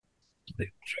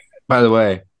By the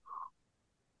way,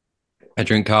 I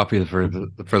drink coffee for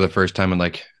the first time in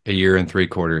like a year and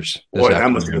 3/4 this Boy,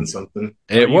 that must have been afternoon. something.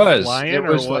 Are It you was. flying It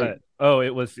or was like, what? Oh,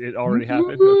 it already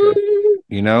happened. Okay.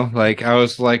 like I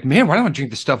was like, man, why don't I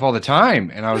drink this stuff all the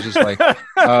time? And I was just like,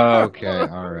 okay,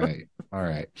 all right, all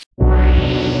right.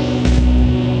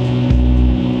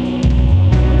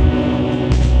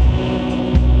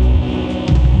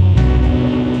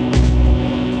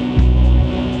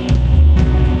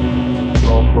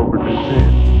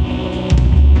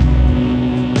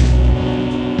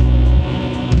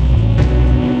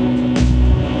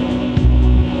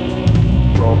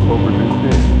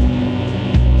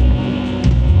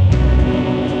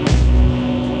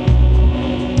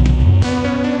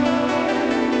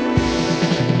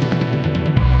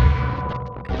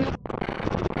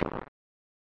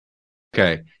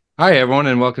 Okay. Hi, everyone,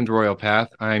 and welcome to Royal Path.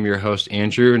 I'm your host,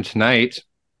 Andrew, and tonight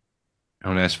I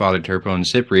want to ask Father Turpo and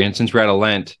Cyprian, since we're at a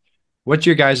Lent, what's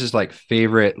your guys' like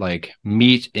favorite like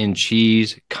meat and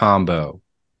cheese combo?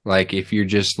 Like if you're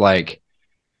just like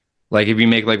if you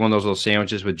make like one of those little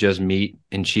sandwiches with just meat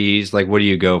and cheese, like what do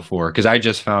you go for? Because I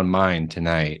just found mine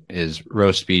tonight is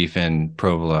roast beef and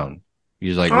provolone. You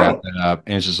just like wrap Oh, that up,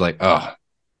 and it's just like, oh,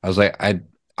 I was like,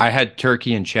 I had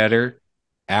turkey and cheddar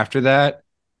after that,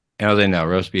 and I was like, no,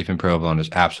 roast beef and provolone is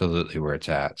absolutely where it's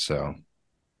at. So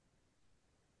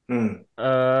hmm.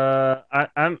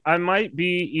 I might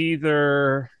be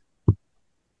either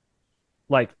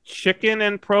like chicken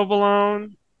and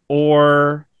provolone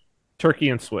or turkey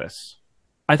and Swiss.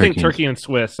 I think turkey and turkey and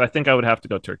Swiss. I think I would have to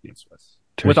go turkey and Swiss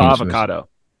with turkey and Swiss. avocado.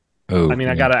 I Oh mean,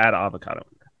 I yeah, gotta add avocado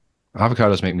in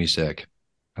avocados make me sick.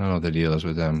 I don't know what the deal is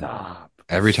with there. them. Stop.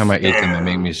 Every time I eat them, they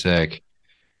make Damn. me sick.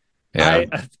 Yeah.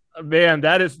 I man,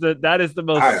 that is the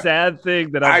most I sad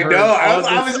thing that I've I know. heard I was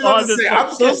about to on this say,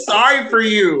 I'm so podcast. sorry for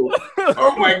you.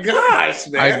 Oh my gosh,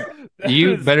 I man. That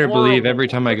You is better believe horrible. every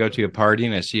time I go to a party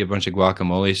and I see a bunch of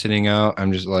guacamole sitting out,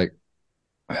 I'm just like,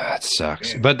 it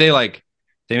sucks. Man. But they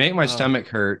make my Uh, stomach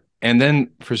hurt, and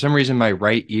then for some reason my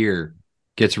right ear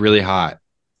gets really hot.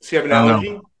 So you have an I don't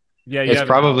know. allergy? yeah, you It's have an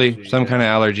probably allergy. some kind Yeah,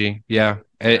 of allergy. Yeah.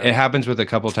 yeah, It happens with a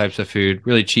couple types of food.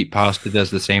 Really cheap pasta does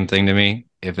the same thing to me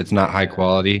if it's not high yeah.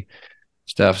 quality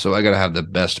stuff. So I gotta have the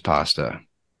best pasta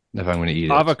if I'm gonna eat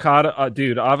it. Avocado,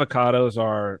 dude. Avocados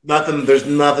are. Nothing. There's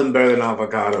nothing better than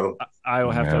avocado. I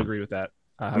will have to Yeah. agree with that.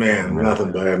 I have to Man, agree with nothing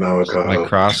that. better than It's my avocado.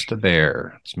 cross to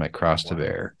bear. It's my cross to Wow,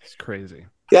 bear. it's crazy.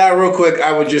 Yeah, real quick,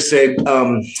 I would just say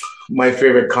my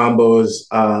favorite combo is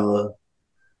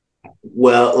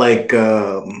well, like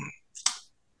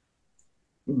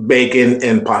bacon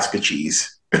and Pasca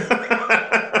cheese.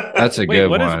 That's a Wait, good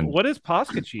what is one. what is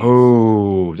Posca cheese?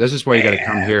 Oh, this is why you got to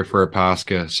come Man, here for a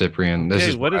Pasca, Cyprian. This Okay,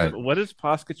 is why, what is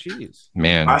Posca cheese?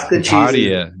 man, Pasca cheese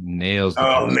is Papadia nails the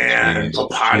oh Pasca man, cheese.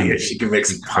 Papadia, she can make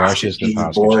She some Pasca crushes the cheese,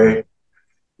 Pasca cheese. boy.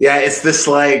 Yeah, it's this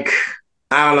like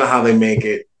I don't know how they make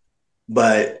it,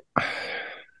 but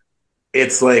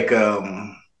it's like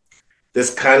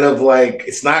this kind of like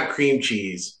it's not cream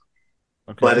cheese,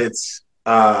 but Okay, it's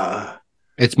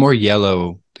It's more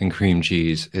yellow than cream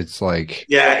cheese. It's like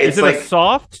yeah, is it's it a like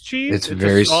soft cheese? it's It's a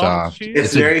very soft soft. it's cheese.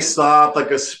 It's a very soft,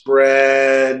 like a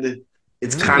spread.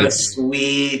 It's kind of Mm.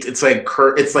 sweet. It's like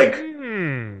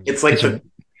Mm. it's like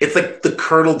it's the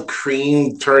curdled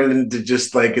cream turned into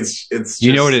just like it's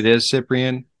you know what just it is,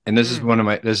 Cyprian? And this is Mm. one of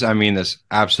my this I mean this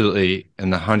absolutely in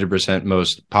the 100%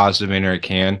 most positive manner I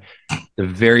can. The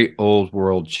very old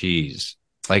world cheese.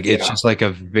 Like it's yeah, just like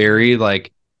a very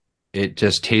like it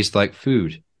just tastes like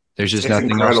food. There's just it's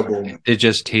nothing else. incredible. It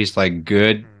just tastes like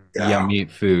good, Yeah, yummy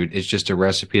food. It's just a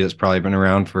recipe that's probably been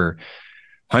around for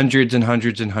hundreds and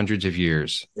hundreds and hundreds of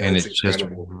years, yeah, and it's it's just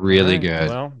incredible. All really right. good.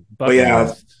 Well, But bucket yeah,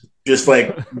 list. just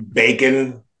like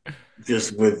bacon,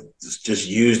 just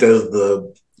used as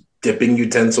the dipping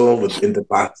utensil with into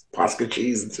Pasca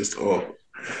cheese. It's just it's Oh,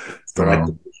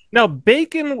 delightful. Now,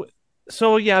 bacon.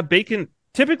 So yeah, bacon.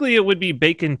 Typically, it would be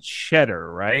bacon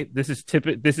cheddar, right? This is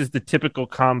the typical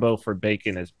combo for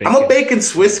bacon is I'm a bacon bacon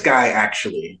Swiss cheddar. guy,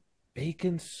 actually.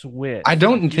 Bacon Swiss. I I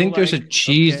don't feel think there's a like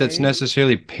cheese that's okay.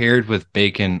 necessarily paired with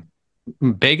bacon.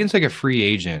 Bacon's like a free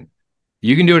agent.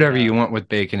 You can do whatever Yeah. you want with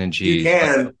bacon and You cheese.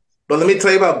 Like, can, but let me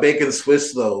tell you about bacon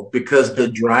Swiss though, because the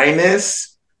Okay.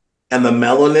 dryness and the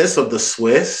mellowness of the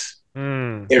Swiss,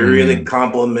 Mm. it really mm,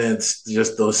 complements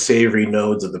just those savory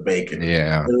nodes of the bacon.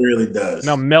 yeah. It really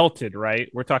Now does. melted, right?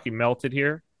 We're talking melted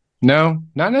here. No,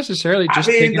 not necessarily. I Just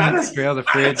mean, taking it straight out of the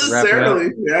not fridge, wrap it up.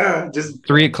 necessarily. Yeah, just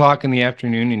 3 o'clock in the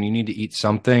afternoon and you need to eat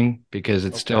something because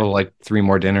it's Okay. still like three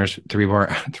more dinners, three more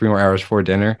hours for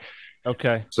dinner.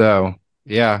 Okay. So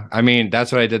yeah, I mean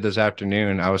that's what I did this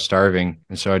afternoon. I was starving,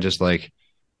 and so I just like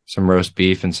some roast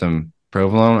beef and some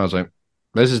provolone. I was like,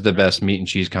 this is the best meat and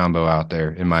cheese combo out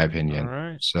there, in my opinion. All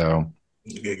right. So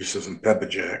You get yourself some pepper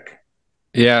jack.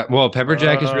 yeah, well, pepper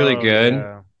jack is really good.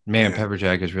 Yeah. Man, Yeah. pepper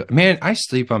jack is really man. I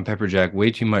sleep on pepper jack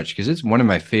way too much because it's one of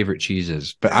my favorite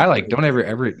cheeses. But I like don't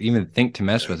ever even think to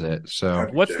mess with it. So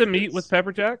Pepper What's the jack meat is- with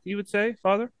pepper jack? You would say,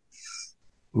 Father?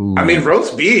 I mean,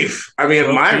 roast beef. I mean,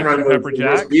 Roast my beef run and with pepper jack?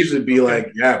 roast beef would be Okay.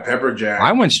 like, yeah, pepper jack.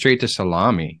 I went straight to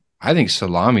salami. I think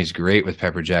salami's great with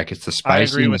pepper jack. It's the I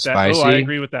spicy agree and the with that. spicy. Oh, I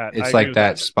agree with that. I It's agree like with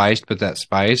that spiced, but that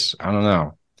spice. I don't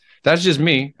know. That's just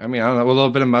me. I mean, I don't know. A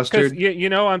little bit of Because mustard.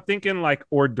 I'm thinking like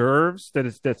hors d'oeuvres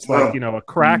that's Oh. like a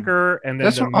cracker and then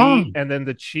That's the what- meat and then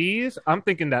the cheese. I'm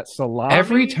thinking that salami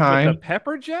Every with time- the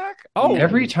pepper jack. Oh,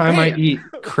 Every time I man. eat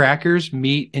crackers,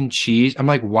 meat, and cheese, I'm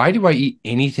like, why do I eat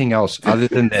anything else other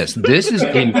than this? This is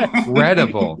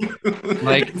incredible.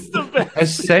 Like, It's the best.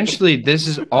 essentially, this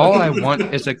is all I want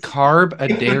is a carb, a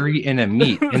dairy, and a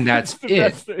meat, and that's It's the it.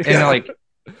 best thing. And Yeah. like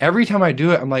every time I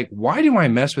do it, I'm like, why do I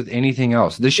mess with anything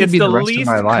else? This should It's be the the rest of least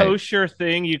my life. kosher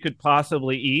thing you could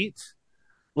possibly eat.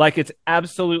 Like it's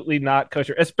absolutely not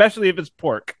kosher, especially if it's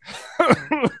pork.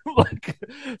 Like,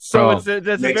 so Oh. that's a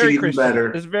Makes it very even Christian.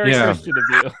 better. It's very Yeah. Christian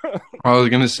of you. I was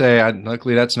gonna say,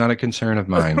 luckily that's not a concern of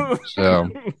mine. So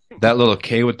that little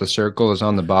K with the circle is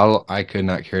on the bottle. I could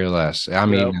not care less.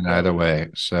 I'm Yep. eating it either way.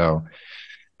 So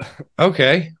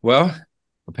okay, well,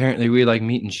 apparently we like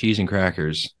meat and cheese and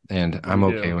crackers, and I'm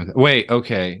We okay do. with it. Wait,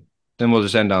 okay. Then we'll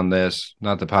just end on this,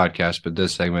 not the podcast, but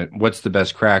this segment. What's the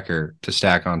best cracker to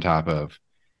stack on top of?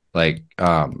 Like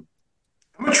I'm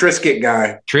a Triscuit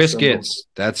guy. Triscuits.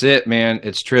 That's it, man.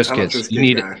 It's So I'm a Triscuits. Triscuit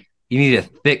You need guy. a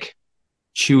thick,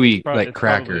 chewy Probably- like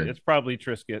cracker. It's probably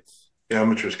Triscuits. Yeah,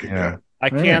 I'm a Triscuit Yeah.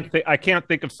 guy. I can't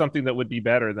think of something that would be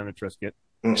better than a Triscuit.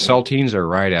 Mm-mm. Saltines are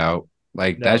right out.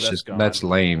 Like No, that's that's just gone. that's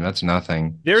lame. That's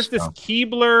nothing. There's So, this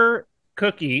Keebler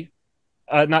cookie,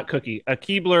 not cookie, a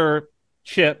Keebler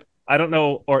chip. I don't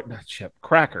know, or not chip,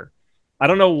 cracker. I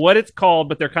don't know what it's called,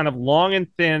 but they're kind of long and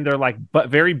thin. They're like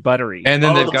very buttery. and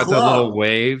then Oh, they've the got the club. little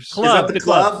waves. Is that the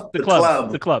club?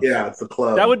 The club. Yeah, it's the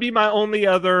club. That would be my only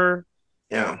other.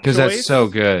 Yeah. Because choice. that's so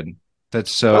good.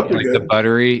 That's so Clubs are like the good.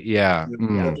 buttery. Yeah. Yeah,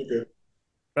 Mm. clubs are good.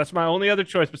 That's my only other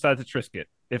choice besides a Triscuit.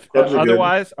 If Clubs are good.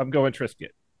 otherwise, I'm going Triscuit.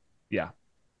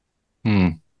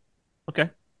 Mm. Okay.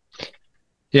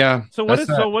 Yeah. So what that's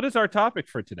is not- what is our topic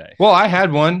for today? Well, I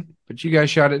had one, but you guys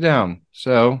shot it down.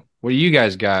 So what do you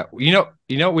guys got? You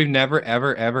know, we've never,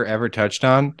 ever touched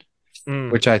on,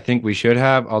 Mm. which I think we should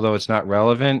have, although it's not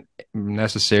relevant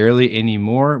necessarily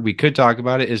anymore. We could talk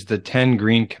about it. Is the 10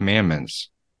 Green Commandments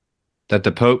that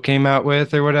the Pope came out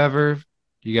with or whatever?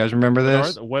 You guys remember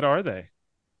this? What are they?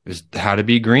 Is how to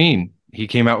be green. He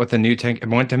came out with a new 10,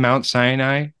 went to Mount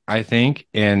Sinai, I think,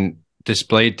 and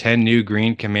displayed 10 new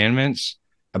green commandments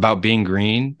about being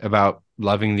green, about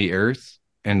loving the earth,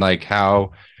 and like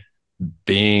how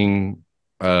being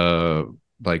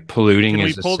like polluting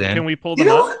is a sin. Can we pull You them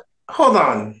know up? what? Hold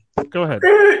on. Go ahead.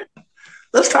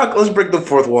 Let's break the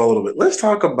fourth wall a little bit. Let's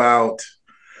talk about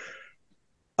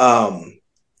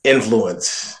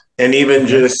influence and even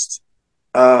just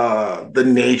the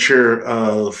nature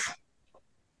of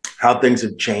how things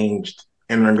have changed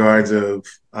in regards of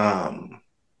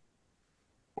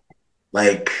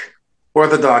like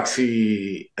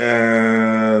orthodoxy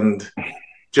and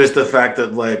just the fact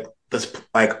that like this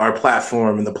like our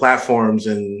platform and the platforms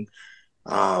and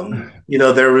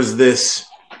there was this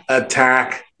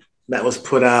attack that was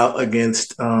put out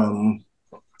against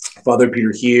Father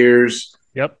Peter Heers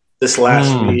Yep. this last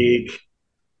Mm. week.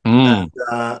 Mm.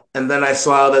 And then I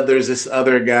saw that there's this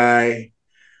other guy.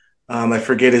 I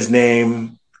forget his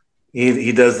name.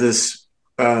 He does this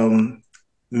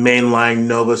mainline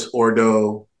Novus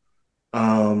Ordo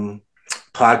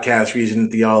podcast, Reason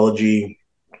and Theology,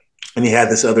 and he had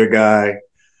this other guy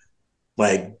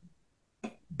like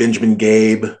Benjamin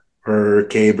Gabe or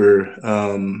Caber.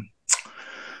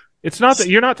 It's not that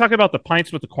you're not talking about the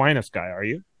Pints with Aquinas guy, are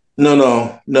you?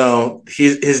 No.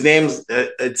 His name's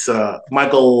it's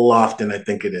Michael Lofton, I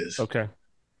think it is. Okay.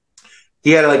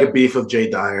 He had like a beef with Jay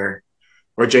Dyer,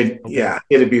 or Jay. Okay. Yeah,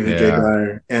 he had a beef with Jay Yeah.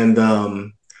 Dyer, and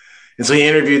so he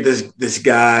interviewed this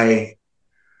guy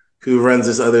who runs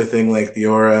this other thing like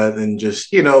Theora, and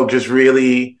just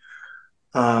really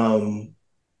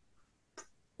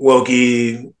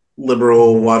wokey,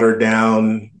 liberal, watered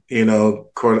down,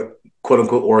 quote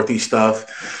unquote orthy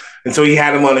stuff. And so he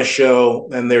had him on a show,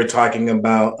 and they're talking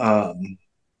about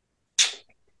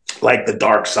like the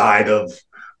dark side of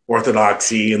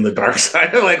orthodoxy and the dark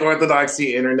side of like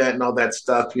orthodoxy internet and all that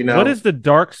stuff. What is the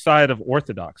dark side of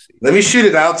orthodoxy? Let me shoot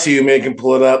it out to you, man. You can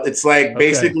pull it up. It's like Okay.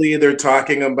 basically they're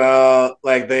talking about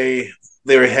like they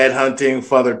they were headhunting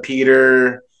Father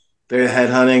Peter. They're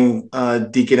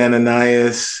headhunting Deacon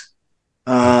Ananias.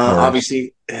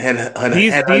 Obviously,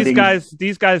 headhunting.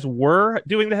 These guys were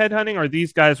doing the headhunting, or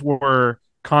these guys were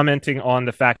commenting on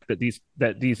the fact that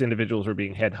these individuals were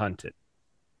being headhunted.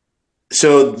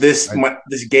 So this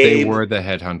They Gabe, were the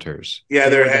headhunters. yeah,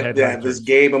 They were the this headhunters.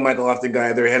 Gabe and Michael Lofton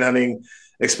guy, they're headhunting,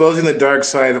 exposing the dark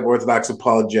side of Orthodox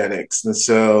apologetics. And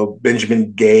so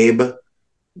Benjamin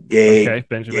Okay,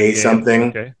 Benjamin Gay Gabe. something,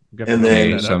 Okay, I'm gonna and look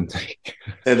Okay, that up. something.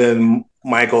 and then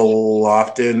Michael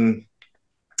Lofton.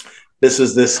 This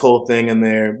is this whole thing in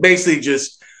there. Basically,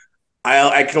 just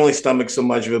I can only stomach so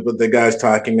much of it, but the guy's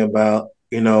talking about,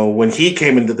 when he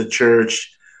came into the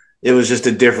church, it was just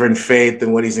a different faith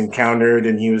than what he's encountered.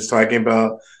 And he was talking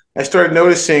about, I started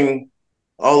noticing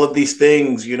all of these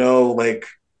things, like,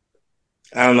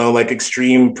 I don't know, like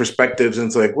extreme perspectives. And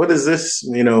it's like, what is this?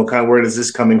 Kind of where is this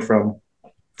coming from?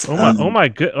 Oh my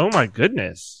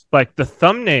goodness! Like the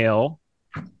thumbnail.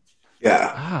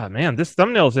 Yeah. Ah, man, this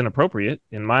thumbnail is inappropriate,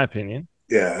 in my opinion.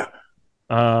 Yeah.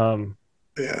 Um,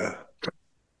 Yeah.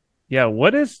 yeah.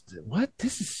 What?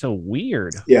 This is so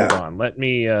weird. Yeah. Hold on. Let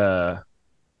me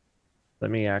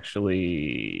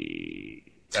actually.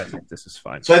 I think this is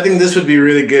fine. So I think this would be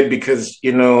really good because,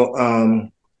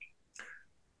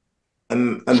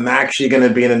 I'm actually going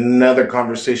to be in another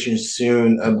conversation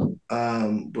soon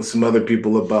with some other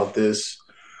people about this.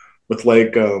 With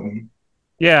like,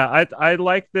 Yeah, I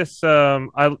like this.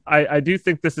 I do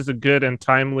think this is a good and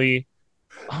timely.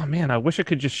 Oh man, I wish I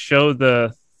could just show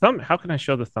the thumb. How can I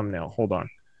show the thumbnail? Hold on.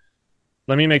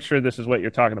 Let me make sure this is what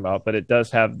you're talking about. But it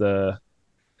does have the.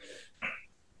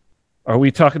 Are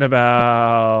we talking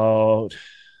about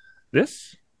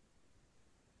this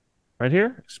right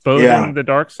here? yeah, Exposing the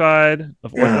dark side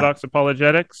of yeah, Orthodox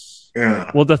apologetics. yeah,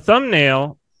 Well, the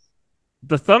thumbnail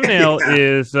yeah,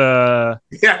 is yeah.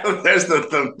 There's the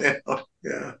thumbnail.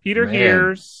 Yeah, Peter Man.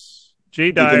 Hears, Jay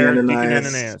Deacon Dyer, Deacon Ananias.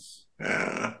 Ananias.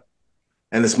 Yeah,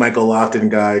 and this Michael Lofton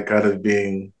guy kind of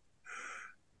being,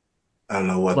 I don't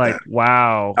know what that, Like,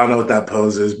 wow. I don't know what that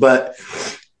pose is, but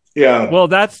yeah, Well,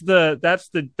 that's the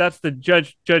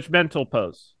judgmental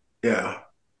pose. yeah, yeah,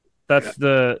 That's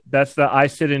the I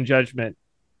sit in judgment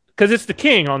because it's the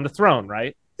king on the throne,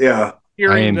 right? yeah,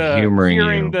 I am humoring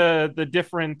Hearing you. the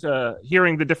different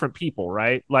hearing the different people,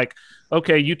 right? Like,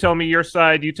 okay, you tell me your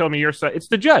side, you tell me your side. It's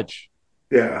the judge.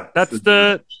 yeah. That's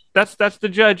the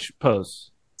judge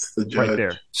pose It's the right judge.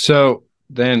 there. So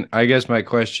then I guess my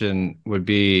question would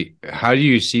be, how do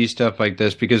you see stuff like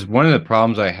this? Because one of the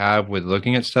problems I have with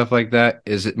looking at stuff like that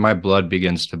is that my blood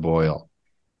begins to boil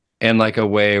in like a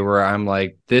way where I'm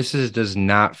like, does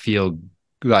not feel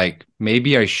like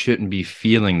maybe I shouldn't be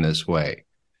feeling this way.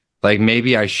 Like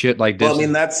maybe I should like Well, this I is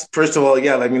mean, that's first of all,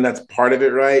 yeah. I mean, that's part of it,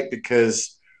 right?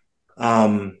 Because,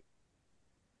 um,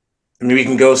 I mean, we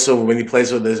can go so many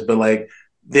places with this, but like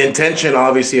the intention,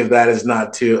 obviously, of that is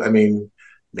not to. I mean,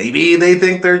 maybe they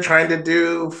think they're trying to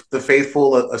do the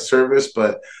faithful a service,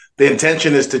 but the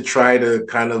intention is to try to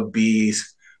kind of be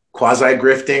quasi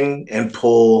grifting and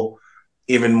pull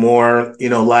even more,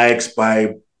 likes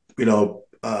by,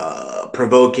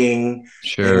 provoking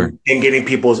sure. and getting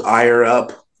people's ire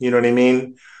up. You know what I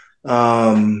mean?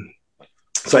 Um,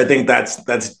 so I think that's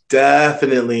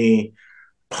definitely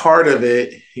part of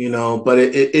it, but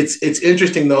it's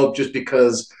interesting though, just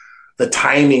because the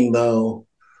timing though,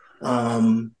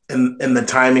 and the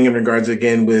timing in regards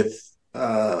again with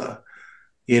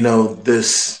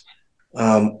this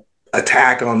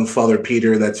attack on Father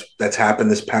Peter that's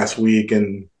happened this past week,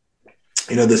 and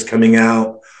this coming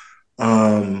out,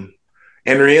 and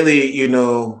really,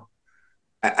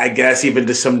 I guess even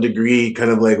to some degree,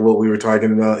 kind of like what we were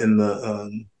talking about in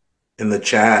the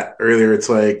chat earlier, it's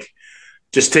like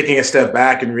just taking a step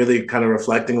back and really kind of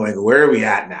reflecting, like, where are we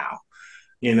at now?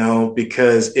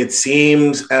 Because it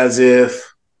seems as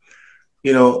if,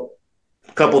 a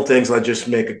couple things. I'll just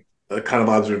make a kind of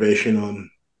observation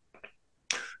on.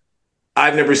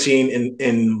 I've never seen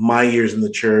in my years in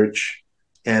the church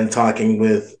and talking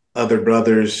with other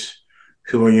brothers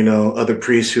who are, other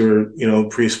priests who are,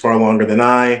 priests far longer than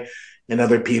I, and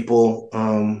other people.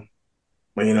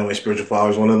 But my spiritual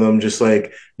father is one of them. Just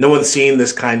like no one's seen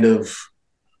this kind of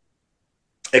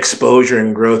exposure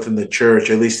and growth in the church,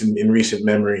 at least in recent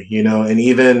memory, and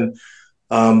even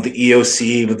the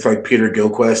EOC with like Peter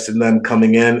Gilquist and them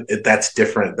coming in, that's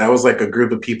different. That was like a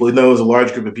group of people, even though it was a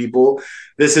large group of people.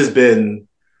 There's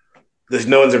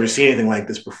no one's ever seen anything like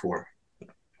this before.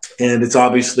 And it's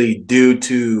obviously due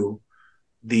to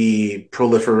the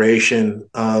proliferation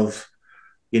of,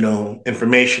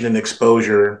 information and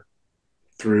exposure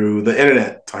through the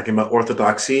internet, talking about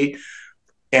orthodoxy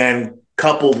and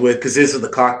coupled with, because this is the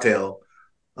cocktail,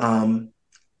 um,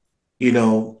 you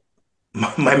know,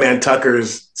 my man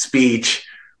Tucker's speech,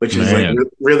 which is like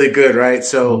really good, right?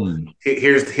 So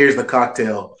here's the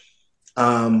cocktail.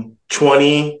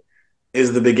 20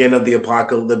 is the beginning of the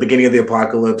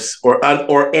apocalypse, or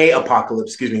a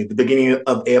apocalypse. Excuse me, the beginning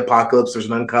of a apocalypse. There's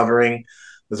an uncovering.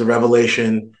 There's a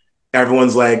revelation.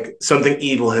 Everyone's like, something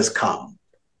evil has come,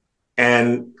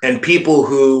 and people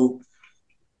who,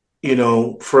 you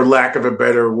know, for lack of a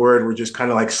better word, were just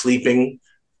kind of like sleeping,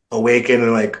 awaken,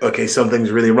 and like, okay,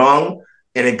 something's really wrong,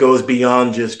 and it goes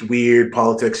beyond just weird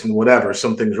politics and whatever.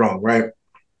 Something's wrong, right?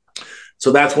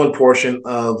 So that's one portion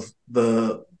of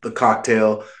the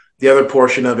cocktail. The other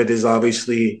portion of it is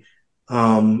obviously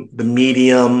the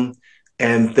medium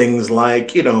and things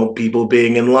like, you know, people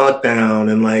being in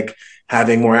lockdown and like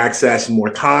having more access and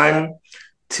more time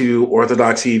to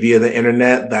orthodoxy via the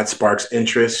internet. That sparks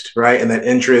interest, right? And that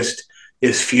interest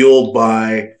is fueled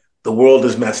by the world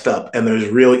is messed up and there's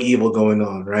real evil going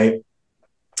on, right?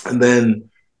 And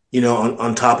then, you know,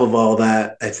 on top of all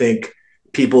that, I think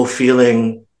people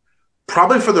feeling,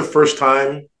 probably for the first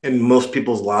time in most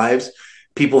people's lives,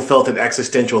 people felt an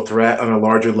existential threat on a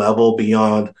larger level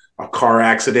beyond a car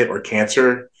accident or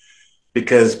cancer,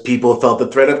 because people felt the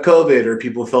threat of COVID, or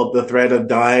people felt the threat of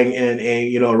dying in a,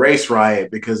 you know, race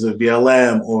riot because of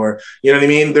BLM, or, you know what I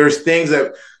mean? There's things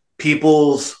that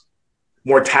people's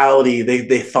mortality,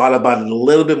 they thought about it a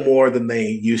little bit more than they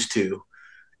used to.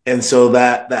 And so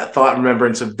that thought and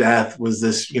remembrance of death was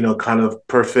this, you know, kind of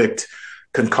perfect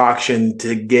concoction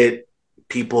to get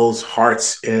people's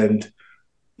hearts and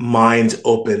minds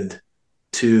opened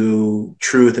to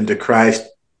truth and to Christ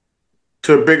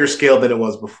to a bigger scale than it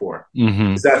was before.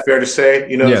 Mm-hmm. Is that fair to say?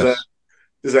 You know, yes.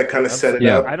 Does that kind of set it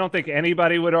up? I don't think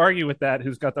anybody would argue with that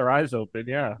who's got their eyes open.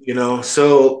 Yeah. You know,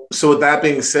 so with that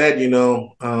being said, you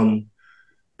know,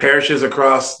 parishes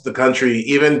across the country,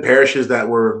 even parishes that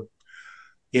were,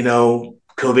 you know,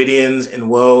 COVIDians and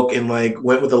woke and like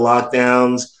went with the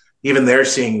lockdowns, even they're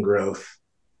seeing growth.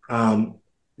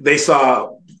 They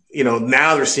saw, you know,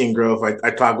 now they're seeing growth.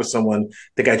 I talked with someone, I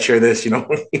think I'd share this, you know,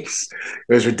 it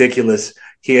was ridiculous.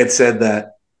 He had said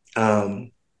that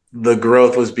the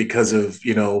growth was because of,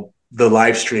 you know, the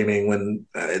live streaming, when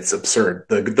it's absurd.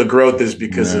 The growth is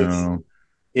because of,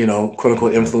 you know, quote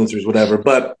unquote influencers, whatever.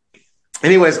 But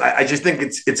anyways, I just think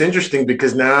it's interesting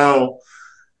because now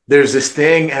there's this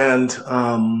thing, and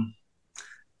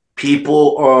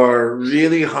people are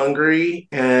really hungry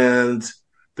and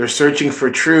they're searching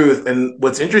for truth. And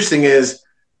what's interesting is,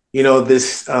 you know,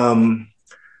 this,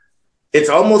 it's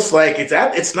almost like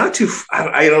it's not too,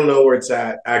 I don't know where it's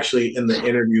at actually in the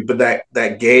interview, but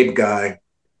that Gabe guy,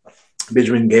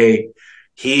 Benjamin Gabe,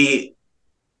 he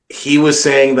was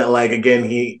saying that, like,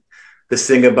 again, this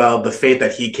thing about the faith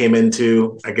that he came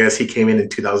into, I guess he came in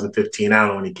 2015. I don't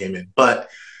know when he came in, but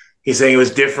he's saying it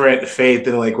was different faith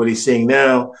than like what he's seeing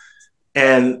now.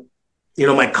 And, you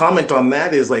know, my comment on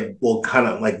that is like, well, kind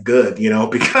of like good, you know,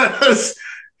 because,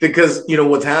 you know,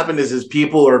 what's happened is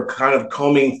people are kind of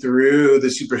combing through the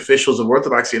superficials of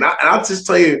Orthodoxy. And I'll just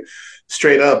tell you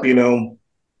straight up, you know,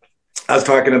 I was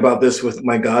talking about this with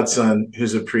my godson,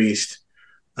 who's a priest,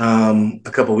 a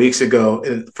couple of weeks ago.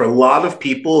 And for a lot of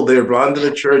people, they're brought into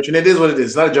the church, and it is what it is.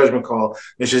 It's not a judgment call.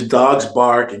 It's just dogs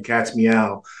bark and cats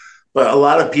meow. But a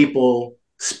lot of people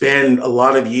spend a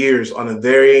lot of years on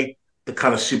the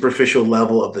kind of superficial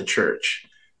level of the church.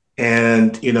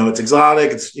 And, you know, it's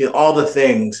exotic, it's, you know, all the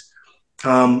things.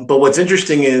 But what's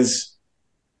interesting is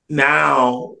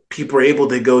now people are able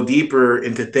to go deeper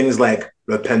into things like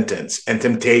repentance and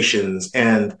temptations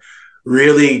and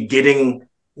really getting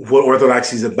what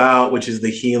Orthodoxy is about, which is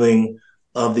the healing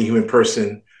of the human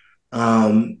person.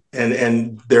 And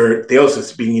they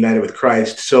also being united with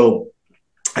Christ. So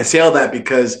I say all that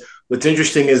because what's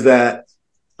interesting is that,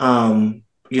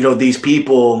 you know, these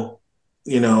people,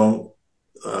 you know,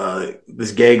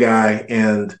 this gay guy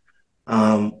and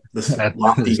this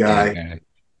lofty guy,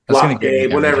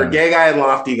 whatever, gay guy and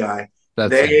lofty guy,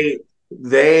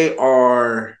 they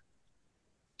are,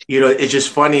 you know, it's just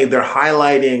funny. They're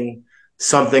highlighting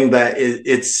something that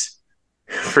it's,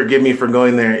 forgive me for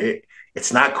going there,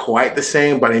 it's not quite the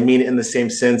same, but I mean it in the same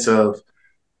sense of,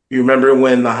 you remember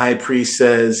when the high priest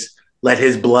says, let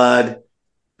his blood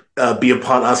be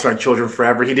upon us and our children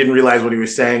forever. He didn't realize what he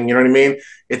was saying. You know what I mean?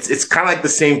 It's kind of like the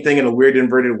same thing in a weird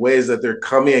inverted way, is that they're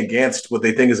coming against what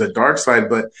they think is a dark side.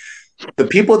 But the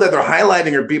people that they're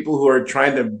highlighting are people who are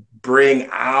trying to bring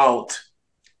out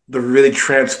the really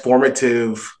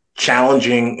transformative,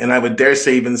 challenging, and I would dare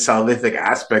say even salvific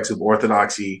aspects of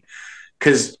Orthodoxy.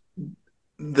 Because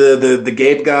the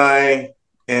Gabe guy,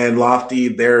 and Lofty,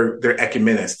 they're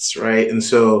ecumenists, right? And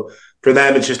so for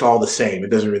them, it's just all the same. It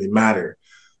doesn't really matter.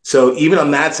 So even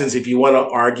on that sense, if you want to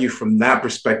argue from that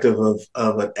perspective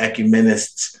of an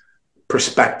ecumenist's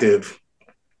perspective,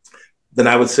 then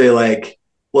I would say like,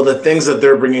 well, the things that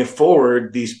they're bringing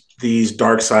forward, these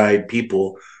dark side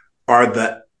people, are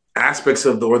the aspects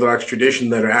of the Orthodox tradition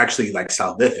that are actually like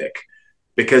salvific,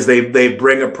 because they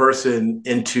bring a person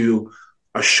into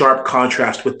a sharp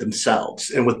contrast with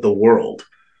themselves and with the world.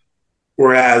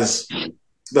 Whereas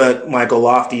the Michael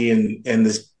Lofty and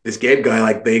this Gabe guy,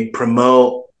 like they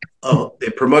promote a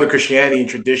Christianity and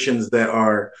traditions that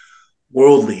are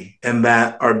worldly and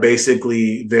that are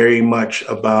basically very much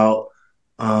about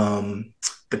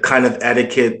the kind of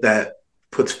etiquette that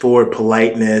puts forward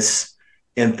politeness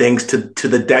and things to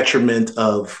the detriment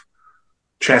of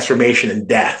transformation and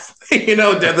death.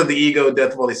 Death of the ego,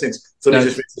 death of all these things. So let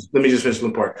me just finish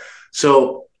one part.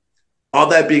 So all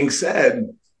that being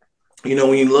said, when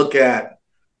you look at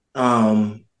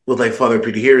with like Father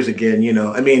Peter Hears again,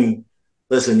 I mean,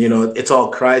 listen, it's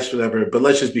all Christ, whatever, but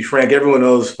let's just be frank. Everyone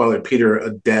owes Father Peter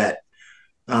a debt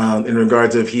in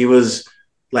regards of he was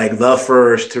like the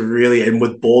first to really, and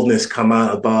with boldness, come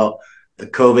out about the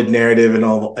COVID narrative and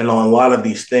a lot of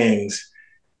these things.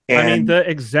 And I mean, the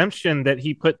exemption that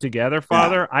he put together,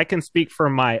 Father, I can speak for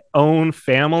my own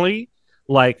family,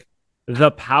 like the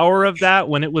power of that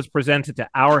when it was presented to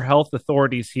our health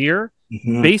authorities here.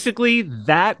 Mm-hmm. Basically,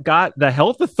 that got the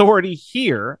health authority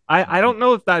here. I don't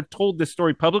know if I've told this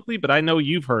story publicly, but I know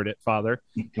you've heard it, Father.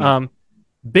 Mm-hmm.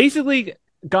 Basically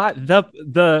got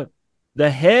the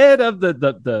head of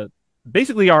the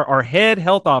basically our head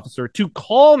health officer to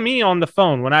call me on the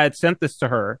phone when I had sent this to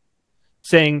her,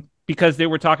 saying, because they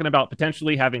were talking about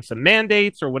potentially having some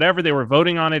mandates or whatever, they were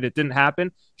voting on it, it didn't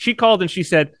happen. She called and she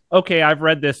said, okay, I've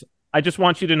read this. I just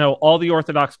want you to know all the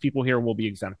Orthodox people here will be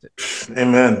exempted.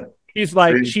 Amen.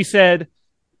 She said,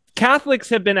 Catholics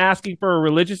have been asking for a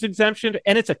religious exemption,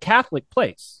 and it's a Catholic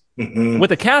place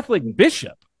with a Catholic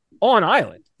bishop on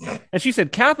island. And she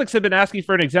said, Catholics have been asking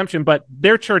for an exemption, but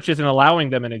their church isn't allowing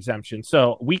them an exemption.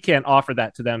 So we can't offer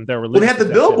that to them. Their religious we had the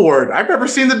exemption. Billboard. I've never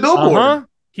seen the billboard.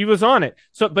 He was on it.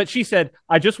 So, but she said,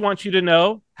 I just want you to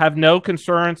know, have no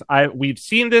concerns. We've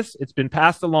seen this. It's been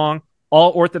passed along.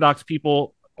 All Orthodox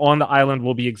people on the island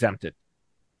will be exempted.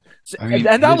 And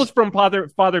that was from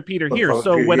Father Peter here.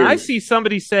 So when I see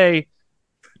somebody say,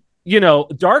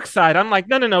 dark side, I'm like,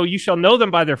 no, you shall know them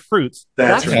by their fruits.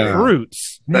 That's right.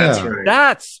 Fruits. That's right.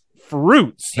 That's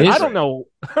fruits. I don't know.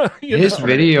 His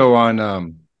video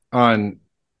on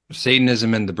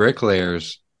Satanism and the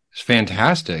Bricklayers is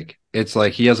fantastic. It's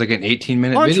like he has like an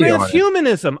 18-minute video on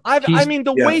transhumanism. I mean,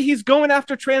 the way he's going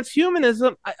after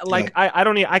transhumanism,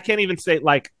 I can't even say,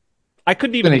 like, I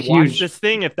couldn't even watch this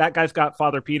thing if that guy's got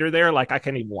Father Peter there. Like, I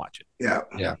can't even watch it.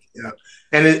 Yeah.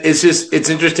 And it's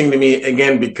interesting to me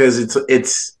again because it's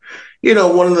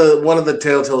one of the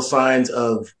telltale signs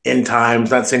of end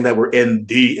times. Not saying that we're in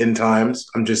the end times.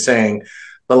 I'm just saying,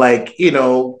 but like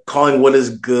calling what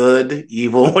is good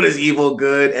evil, what is evil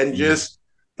good, and just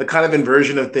the kind of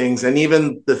inversion of things, and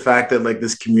even the fact that like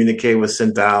this communique was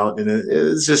sent out, and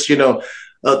it's just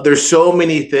there's so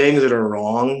many things that are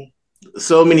wrong.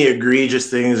 So many egregious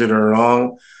things that are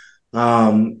wrong.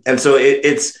 And so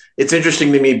it's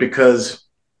interesting to me because,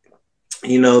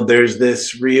 there's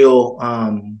this real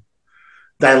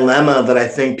dilemma that I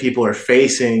think people are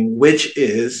facing, which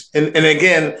is, and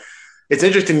again, it's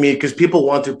interesting to me because people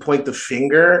want to point the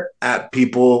finger at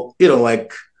people,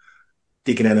 like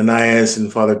Deacon Ananias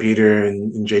and Father Peter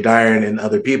and Jay Dyer and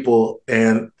other people.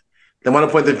 And they want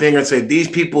to point the finger and say, these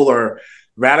people are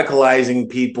radicalizing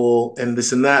people and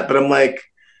this and that. But I'm like,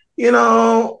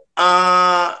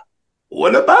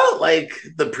 what about like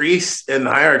the priests and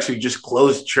the hierarchs who just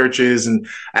closed churches? And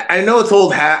I know it's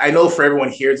old hat. I know for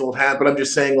everyone here it's old hat, but I'm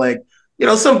just saying like,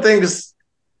 some things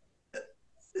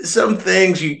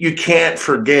you can't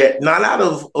forget, not out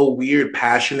of a weird,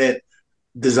 passionate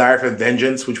desire for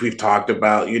vengeance, which we've talked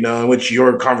about, in which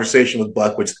your conversation with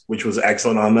Buck, which was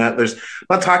excellent on that. I'm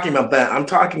not talking about that. I'm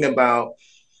talking about,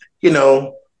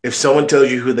 if someone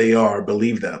tells you who they are,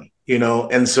 believe them,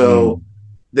 and so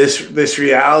this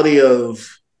reality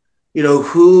of,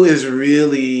 who is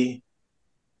really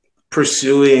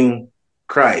pursuing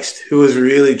Christ, who is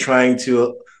really trying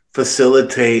to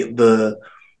facilitate the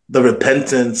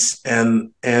repentance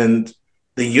and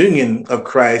the union of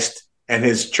Christ and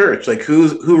his church, like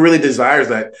who really desires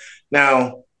that.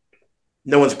 Now,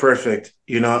 no one's perfect.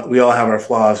 We all have our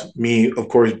flaws. Me, of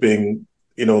course, being,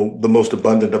 the most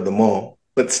abundant of them all.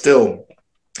 But still,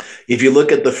 if you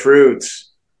look at the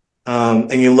fruits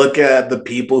and you look at the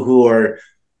people who are,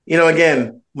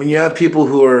 again, when you have people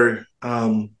who are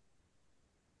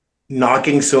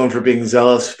knocking someone for being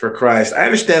zealous for Christ, I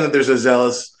understand that there's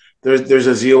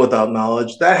a zeal without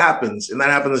knowledge. That happens, and that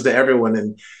happens to everyone.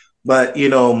 And but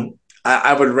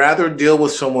I would rather deal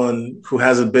with someone who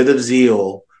has a bit of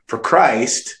zeal for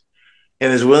Christ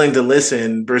and is willing to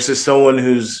listen versus someone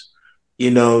who's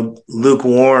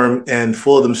lukewarm and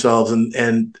full of themselves,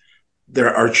 and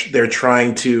they're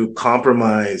trying to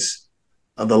compromise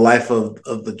the life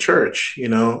of the church,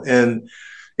 and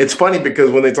it's funny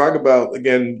because when they talk about,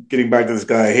 again, getting back to this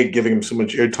guy, I hate giving him so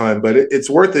much airtime, but it's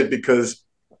worth it because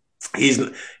he's,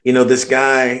 this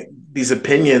guy, these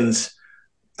opinions.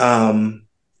 I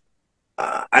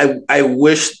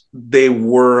wish they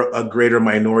were a greater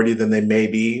minority than they may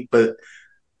be, but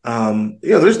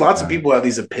there's lots of people who have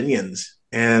these opinions,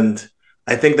 and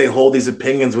I think they hold these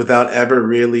opinions without ever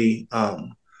really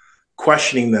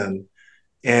questioning them,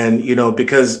 and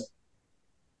because,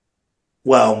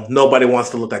 well, nobody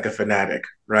wants to look like a fanatic,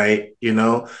 right?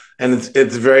 And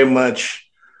it's very much,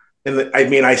 and I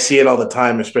mean, I see it all the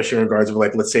time, especially in regards of,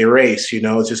 like, let's say race.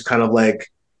 It's just kind of like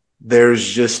there's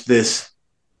just this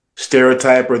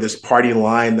stereotype or this party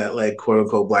line that, like, quote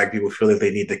unquote black people feel that they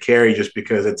need to carry just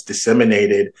because it's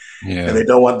disseminated, and they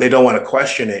don't want to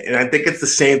question it. And I think it's the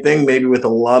same thing maybe with a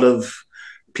lot of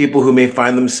people who may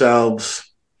find themselves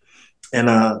in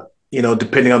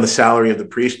depending on the salary of the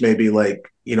priest, maybe like,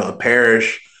 a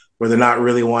parish where they're not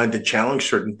really wanting to challenge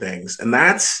certain things. And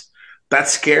that's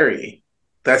scary.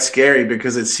 That's scary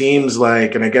because it seems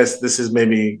like, and I guess this is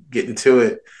maybe getting to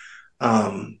it.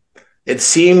 It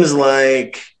seems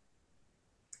like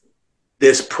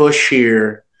this push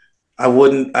here,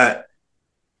 the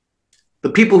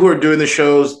people who are doing the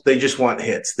shows, they just want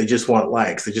hits. They just want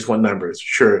likes. They just want numbers.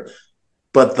 Sure.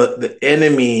 But the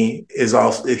enemy is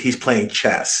also, he's playing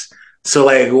chess. So,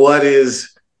 like, what is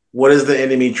the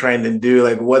enemy trying to do?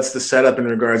 Like, what's the setup in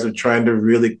regards of trying to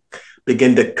really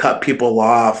begin to cut people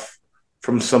off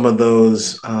from some of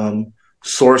those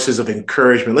sources of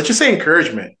encouragement? Let's just say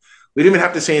encouragement. We didn't even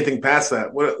have to say anything past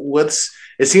that.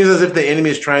 It seems as if the enemy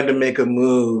is trying to make a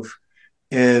move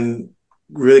and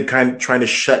really kind of trying to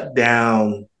shut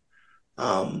down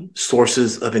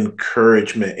sources of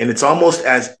encouragement. And it's almost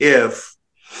as if,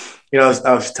 I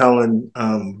was telling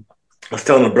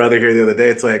a brother here the other day,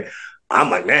 it's like, I'm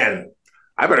like, man,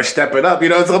 I better step it up.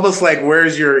 It's almost like,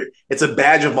 it's a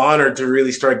badge of honor to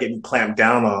really start getting clamped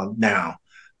down on now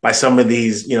by some of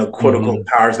these, quote unquote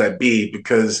powers that be,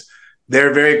 because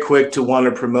they're very quick to want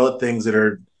to promote things that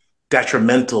are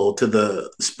detrimental to the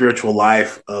spiritual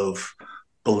life of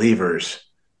believers,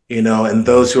 and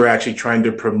those who are actually trying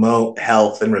to promote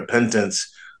health and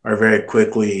repentance are very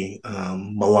quickly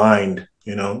maligned.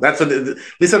 That's what at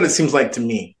least what it seems like to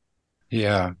me.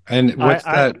 Yeah. And what's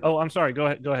that? Oh, I'm sorry. Go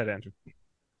ahead, Andrew.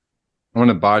 I want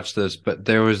to botch this, but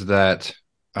there was that,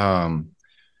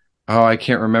 I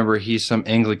can't remember. He's some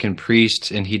Anglican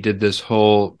priest, and he did this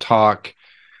whole talk.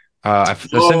 I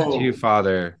sent it to you,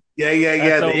 Father.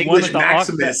 Yeah. The English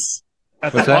Maximus.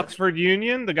 At the Oxford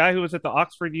Union, the guy who was at the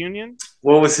Oxford Union.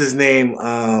 What was his name?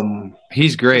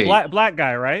 He's great. Black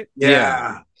guy, right?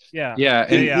 Yeah. And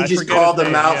he just called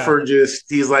them out for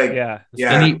he's like,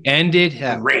 And he ended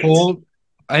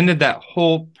that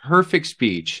whole perfect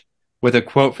speech with a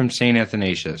quote from Saint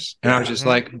Athanasius. And I was just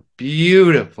like,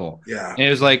 beautiful. Yeah. And it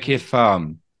was like, if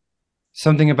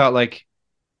something about, like,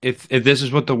 if this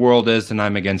is what the world is, then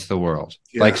I'm against the world.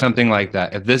 Yeah. Like something like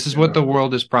that. If this is what the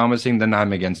world is promising, then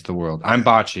I'm against the world. I'm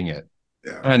botching it.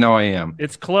 Yeah. I know I am.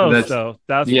 It's close, though.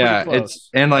 That's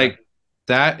close.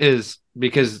 That is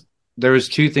because there was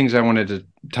two things I wanted to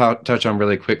touch on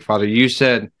really quick, Father. You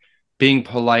said being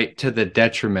polite to the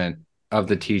detriment of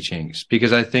the teachings,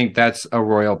 because I think that's a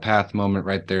royal path moment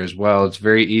right there as well. It's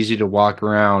very easy to walk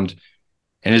around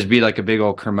and just be like a big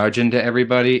old curmudgeon to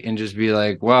everybody and just be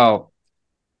like, well,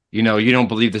 you don't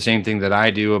believe the same thing that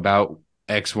I do about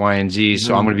X, Y, and Z,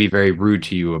 so I'm going to be very rude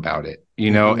to you about it,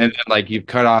 and like you've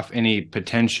cut off any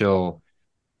potential,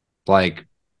 like,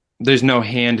 there's no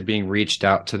hand being reached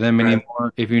out to them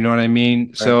anymore, if you know what I mean.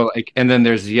 Right. So, like, and then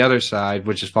there's the other side,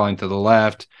 which is falling to the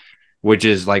left, which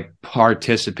is like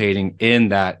participating in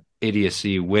that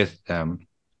idiocy with them.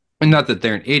 And not that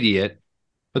they're an idiot,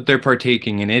 but they're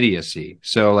partaking in idiocy.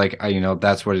 So, like,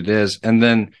 that's what it is. And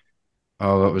then,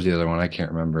 what was the other one? I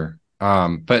can't remember.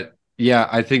 But yeah,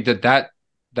 I think that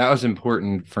was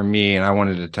important for me, and I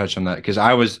wanted to touch on that because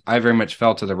I very much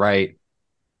fell to the right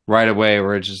away,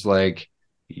 where it's just like,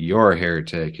 you're a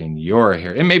heretic and you're a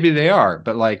heretic. And maybe they are,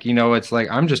 but like, it's like,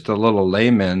 I'm just a little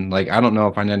layman. Like, I don't know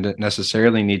if I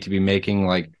necessarily need to be making,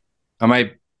 like, I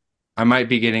might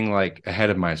be getting like ahead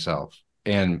of myself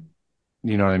and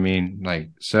You know what I mean? Like,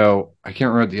 so I can't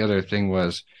remember what the other thing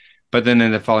was, but then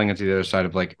ended up falling into the other side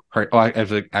of like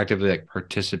actively like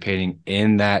participating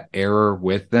in that error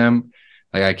with them.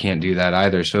 Like I can't do that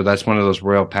either. So that's one of those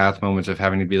royal path moments of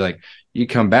having to be like, you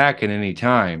come back at any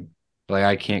time. Like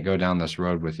I can't go down this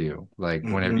road with you. Like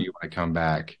whenever Mhm. you want to come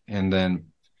back. And then,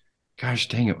 gosh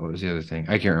dang it, what was the other thing?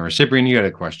 I can't remember. Cyprian, you had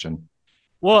a question.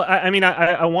 Well, I mean,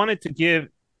 I wanted to give,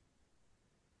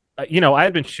 I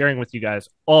had been sharing with you guys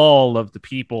all of the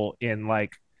people in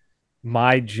like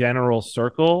my general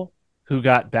circle who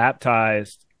got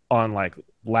baptized on like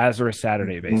Lazarus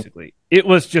Saturday, Mhm. basically. It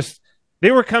was just, they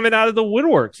were coming out of the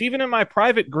woodworks. Even in my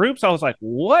private groups, I was like,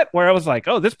 what? Where I was like,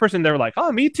 oh, this person, they were like,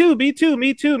 oh, me too, me too,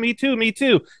 me too, me too, me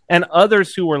too. And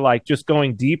others who were like just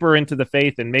going deeper into the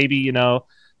faith and maybe,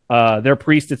 their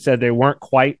priest had said they weren't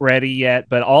quite ready yet,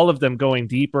 but all of them going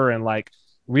deeper and like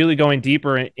really going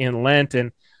deeper in Lent.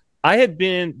 And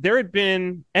there had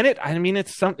been, and I mean,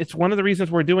 it's one of the reasons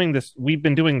we've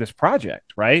been doing this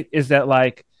project, right? Is that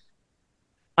like,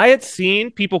 I had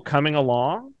seen people coming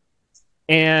along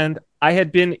and I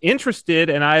had been interested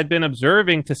and I had been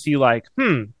observing to see like,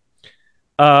 um,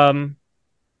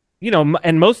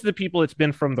 and most of the people it's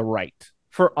been from the right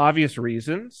for obvious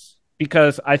reasons,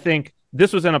 because I think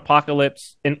this was an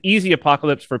easy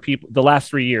apocalypse for people the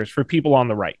last 3 years for people on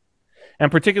the right,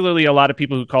 and particularly a lot of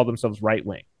people who call themselves right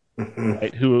wing, Mhm.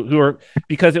 right? Who are,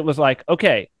 because it was like,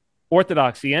 okay,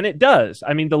 orthodoxy, and it does.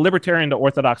 I mean, the libertarian to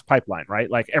orthodox pipeline, right?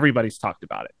 Like everybody's talked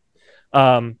about it.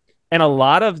 And a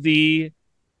lot of the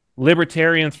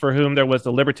libertarians for whom there was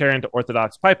the libertarian to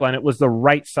orthodox pipeline, it was the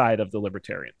right side of the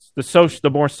libertarians, the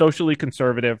more socially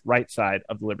conservative right side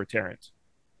of the libertarians.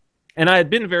 And I had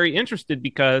been very interested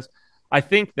because I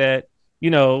think that, you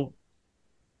know,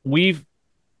 we've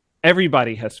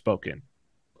everybody has spoken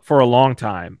for a long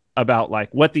time about like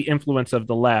what the influence of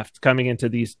the left coming into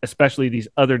these, especially these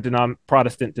other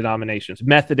Protestant denominations.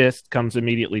 Methodist comes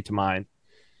immediately to mind.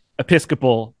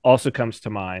 Episcopal also comes to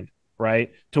mind,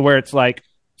 right? To where it's like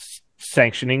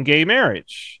sanctioning gay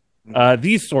marriage,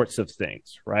 these sorts of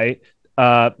things, right?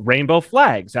 Rainbow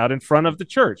flags out in front of the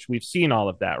church. We've seen all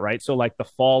of that, right? So like the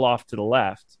fall off to the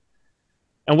left.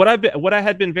 And what I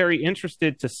had been very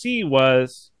interested to see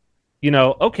was,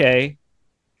 okay,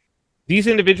 these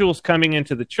individuals coming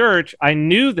into the church, I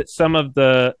knew that some of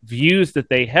the views that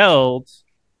they held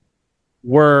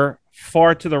were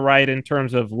far to the right in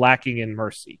terms of lacking in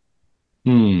mercy,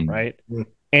 Hmm. right?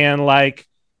 And like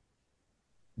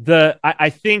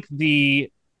I think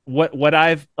what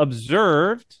I've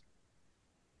observed,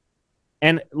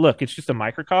 and look, it's just a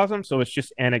microcosm, so it's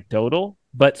just anecdotal,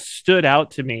 but stood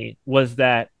out to me was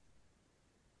that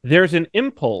there's an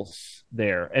impulse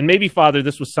there. And maybe, Father,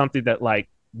 this was something that like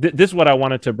this is what I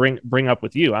wanted to bring up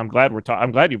with you. I'm glad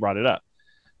I'm glad you brought it up.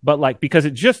 But like, because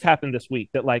it just happened this week,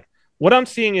 that like what I'm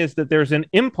seeing is that there's an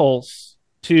impulse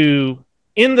to,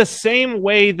 in the same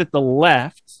way that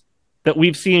that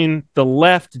we've seen the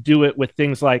left do it with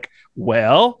things like,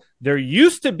 well, there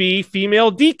used to be female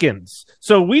deacons,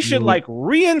 so we should like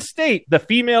reinstate the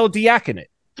female diaconate,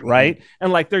 right?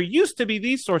 And like there used to be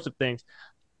these sorts of things.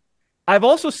 I've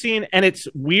also seen, and it's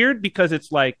weird because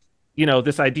it's like,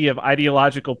 this idea of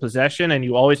ideological possession, and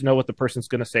you always know what the person's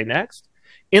going to say next.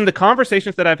 In the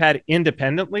conversations that I've had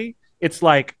independently, it's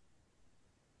like,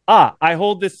 I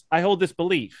hold this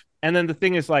belief. And then the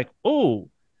thing is like, oh,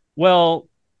 well,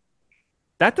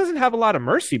 that doesn't have a lot of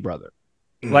mercy, brother.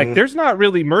 Like there's not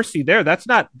really mercy there. That's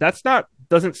not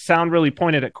doesn't sound really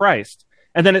pointed at Christ.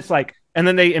 And then it's like, and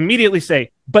then they immediately say,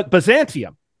 but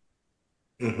Byzantium.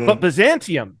 But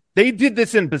Byzantium, they did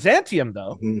this in Byzantium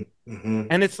though.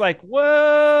 And it's like,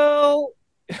 well,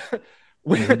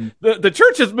 the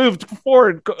church has moved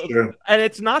forward. Sure. And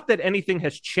it's not that anything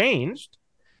has changed.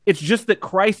 It's just that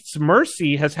Christ's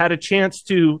mercy has had a chance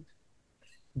to,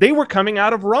 they were coming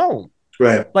out of Rome.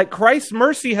 Right. Like Christ's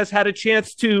mercy has had a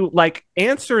chance to like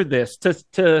answer this,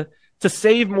 to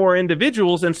save more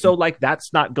individuals. And so like,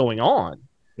 that's not going on,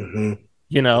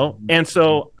 And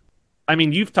so, I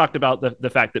mean, you've talked about the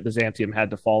fact that Byzantium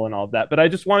had to fall and all of that, but I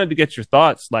just wanted to get your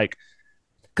thoughts, like,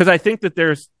 because I think that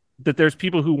there's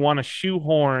people who want to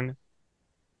shoehorn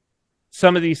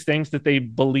some of these things that they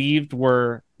believed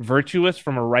were virtuous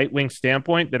from a right-wing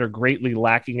standpoint that are greatly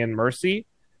lacking in mercy,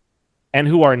 and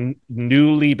who are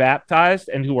newly baptized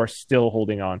and who are still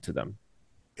holding on to them.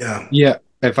 Yeah. Yeah.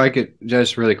 If I could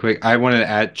just really quick, I wanted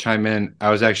to chime in. I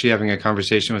was actually having a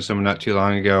conversation with someone not too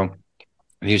long ago,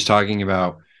 and he was talking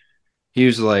about, he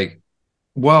was like,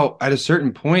 well, at a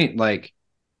certain point, like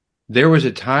there was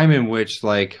a time in which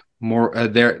like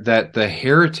that the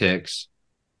heretics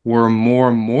were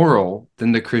more moral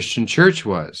than the Christian church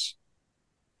was.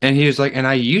 And he was like, and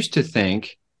I used to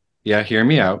think, yeah, hear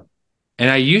me out. And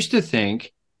I used to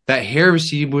think that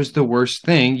heresy was the worst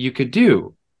thing you could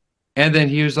do. And then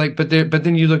he was like, but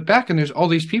then you look back and there's all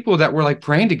these people that were like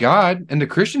praying to God, and the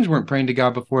Christians weren't praying to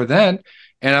God before then.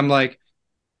 And I'm like,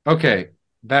 okay,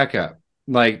 back up.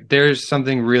 Like, there's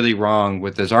something really wrong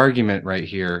with this argument right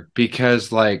here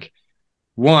because, like,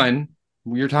 one,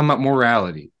 you're talking about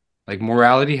morality. Like,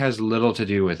 morality has little to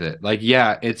do with it. Like,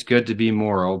 yeah, it's good to be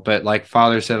moral, but like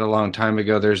Father said a long time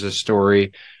ago, there's a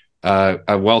story.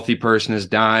 A wealthy person is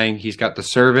dying. He's got the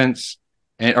servants,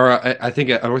 and or I think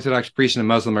an Orthodox priest and a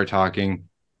Muslim are talking,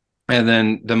 and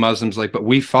then the Muslim's like, "But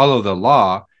we follow the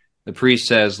law." The priest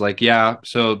says, "Like, yeah,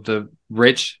 so the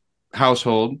rich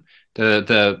household,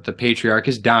 the patriarch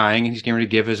is dying, and he's going to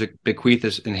give his bequeath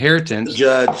his inheritance."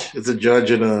 It's a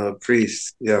judge and a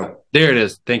priest. Yeah, there it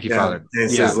is. Thank you, yeah. Father. And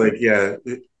it says like, yeah,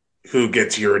 who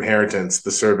gets your inheritance?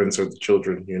 The servants or the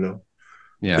children? You know,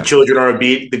 Yeah, the children are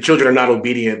the children are not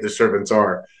obedient. The servants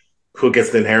are. Who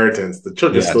gets the inheritance? The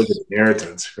children still get the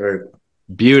inheritance, right?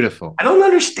 Beautiful. I don't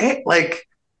understand. Like,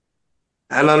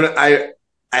 I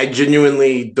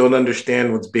genuinely don't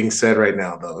understand what's being said right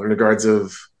now, though, in regards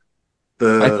of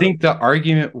I think the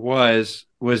argument was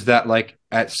that like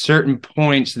at certain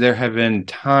points there have been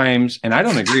times, and I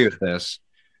don't agree with this,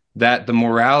 that the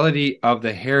morality of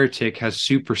the heretic has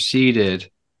superseded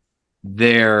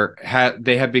they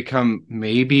have become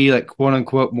maybe like quote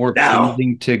unquote more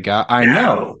pleasing to God. I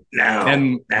know.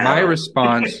 And my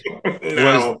response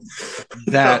was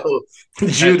that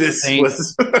Judas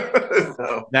was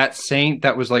that saint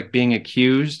that was like being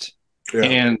accused.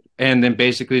 Yeah. And then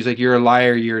basically he's like, you're a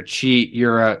liar, you're a cheat,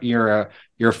 you're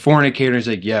a fornicator. He's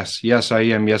like, yes, I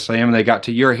am. And they got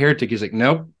to, you're a heretic. He's like,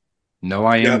 nope, no,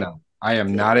 I am not. I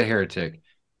am not a heretic,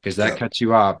 because that cuts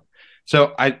you off.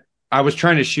 So I was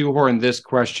trying to shoehorn this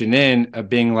question in of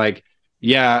being like,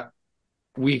 yeah,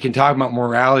 we can talk about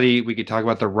morality. We could talk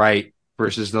about the right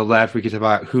versus the left. We could talk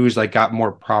about who's like got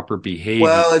more proper behavior.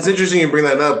 Well, it's interesting you bring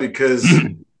that up because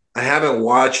I haven't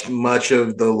watched much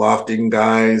of the Lofting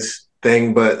Guys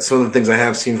thing, but some of the things I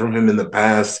have seen from him in the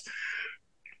past,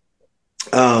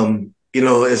 you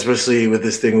know, especially with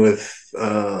this thing with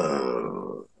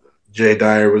Jay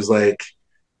Dyer was like,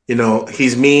 you know,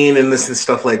 he's mean and this and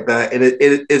stuff like that. And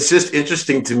it's just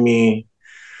interesting to me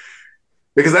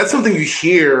because that's something you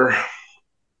hear.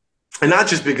 And not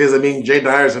just because, I mean, Jay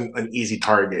Dyer's an easy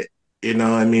target. You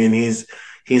know, I mean, he's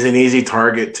an easy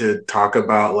target to talk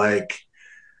about like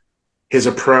his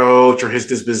approach or his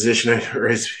disposition or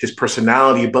his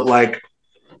personality. But like,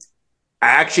 I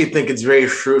actually think it's very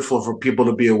fruitful for people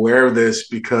to be aware of this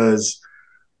because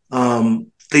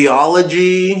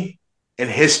theology and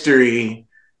history,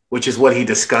 which is what he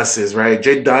discusses, right?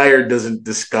 Jay Dyer doesn't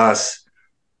discuss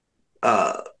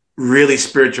really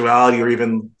spirituality or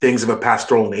even things of a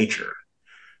pastoral nature.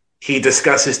 He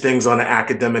discusses things on an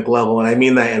academic level, and I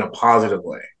mean that in a positive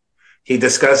way. He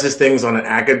discusses things on an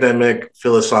academic,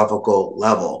 philosophical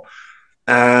level.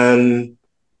 And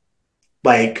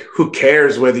like, who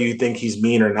cares whether you think he's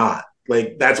mean or not?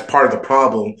 Like, that's part of the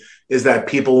problem, is that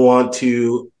people want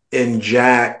to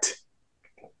inject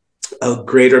a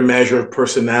greater measure of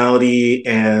personality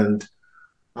and,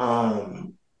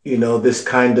 you know, this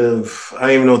kind of, I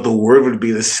don't even know what the word would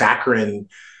be, the saccharine.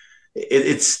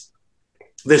 It's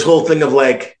this whole thing of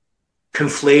like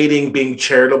conflating being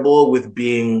charitable with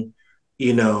being,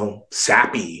 you know,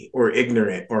 sappy or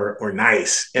ignorant or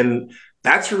nice. And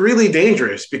that's really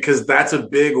dangerous because that's a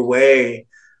big way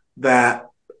that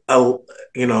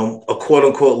you know, a quote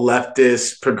unquote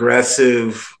leftist,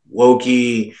 progressive,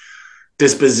 wokey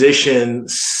disposition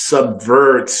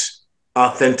subverts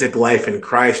authentic life in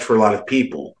Christ for a lot of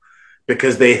people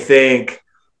because they think,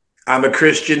 I'm a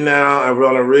Christian now. I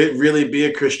want to really be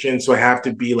a Christian, so I have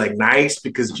to be like nice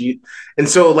because and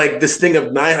so like this thing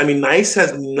of nice. I mean, nice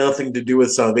has nothing to do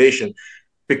with salvation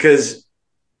because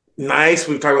nice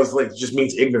we've talked about like just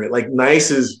means ignorant. Like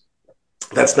nice is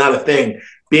that's not a thing.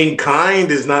 Being kind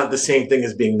is not the same thing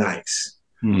as being nice.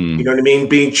 You know what I mean?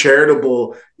 Being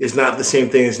charitable is not the same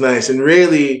thing as nice, and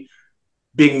really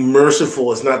being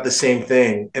merciful is not the same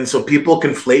thing. And so people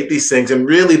conflate these things, and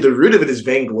really the root of it is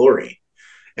vainglory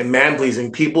and man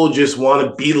pleasing. People just want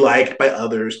to be liked by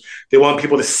others. They want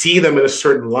people to see them in a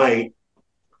certain light,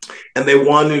 and they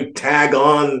want to tag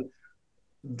on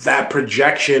that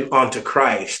projection onto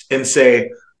Christ and say,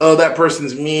 oh, that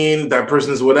person's mean, that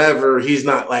person's whatever, he's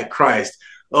not like Christ.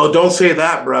 Oh, don't say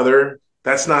that, brother.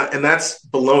 That's not, and that's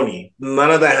baloney. None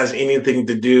of that has anything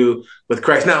to do with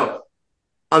Christ. Now,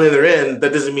 on the other end,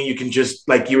 that doesn't mean you can just,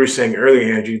 like you were saying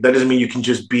earlier, Andrew, that doesn't mean you can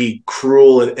just be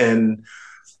cruel and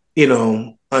you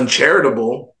know,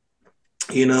 uncharitable.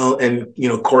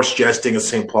 and coarse jesting, as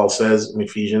St. Paul says in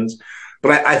Ephesians.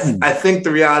 But I think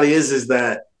the reality is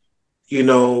that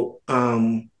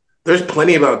there's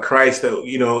plenty about Christ that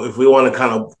if we want to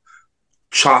kind of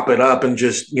chop it up and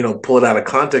just pull it out of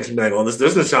context and be like, well, this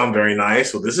doesn't sound very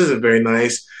nice, or this isn't very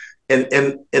nice. And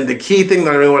the key thing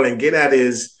that I really want to get at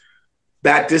is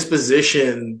that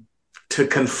disposition to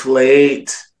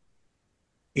conflate,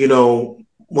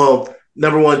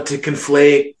 number one, to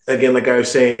conflate, again, like I was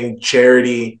saying,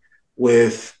 charity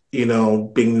with,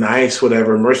 being nice,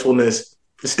 whatever, mercifulness.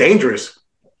 It's dangerous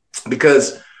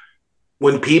because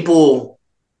when people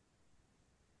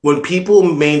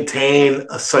maintain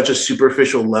such a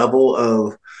superficial level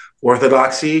of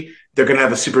orthodoxy, they're going to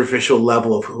have a superficial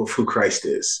level of who Christ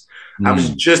is. I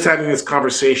was just having this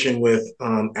conversation with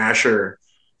Asher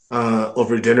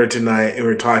over dinner tonight, and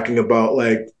we are talking about,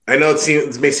 like, I know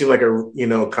it may seem like a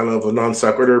kind of a non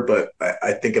sequitur, but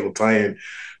I think it'll tie in.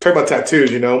 Talk about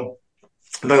tattoos,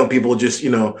 I know people just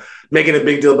making a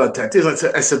big deal about tattoos.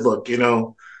 I said, look, you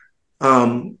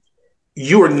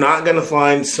are not going to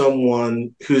find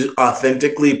someone who's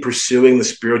authentically pursuing the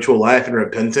spiritual life and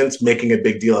repentance making a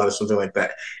big deal out of something like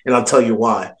that. And I'll tell you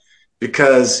why.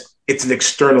 Because it's an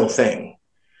external thing.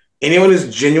 Anyone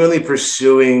who's genuinely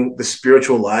pursuing the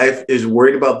spiritual life is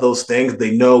worried about those things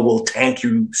they know will tank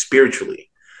you spiritually,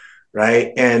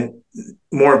 right? And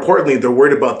more importantly, they're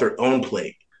worried about their own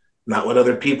plate, not what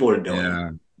other people are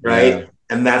doing, right? Yeah.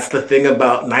 And that's the thing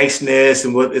about niceness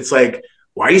and what it's like.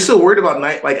 Why are you so worried about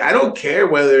nice? Like, I don't care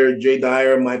whether Jay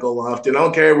Dyer, Michael Lofton, I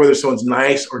don't care whether someone's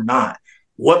nice or not.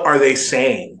 What are they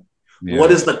saying? Yeah.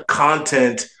 What is the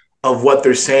content of what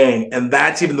they're saying? And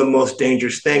that's even the most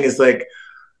dangerous thing is like,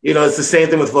 it's the same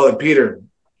thing with Father Peter.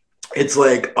 It's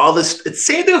like all this, it's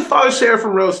the same thing with Father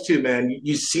Seraphim Rose too, man.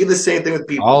 You see the same thing with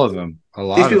people. All of them. A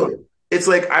lot of them. It's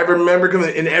like, I remember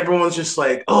coming and everyone's just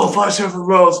like, oh, Father Seraphim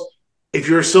Rose, if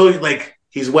you're so like,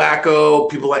 he's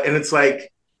wacko, people like, and it's like,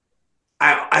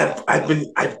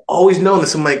 I've always known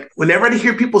this. I'm like, whenever I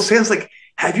hear people say, it's like,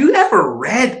 have you ever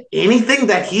read anything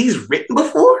that he's written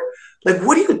before? Like,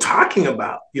 what are you talking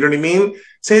about? You know what I mean?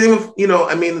 Same thing with,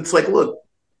 it's like, look,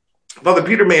 Father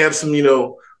Peter may have some,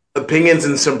 opinions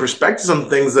and some perspectives on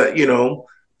things that,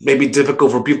 may be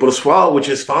difficult for people to swallow, which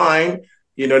is fine.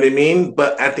 You know what I mean?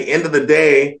 But at the end of the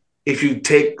day, if you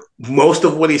take most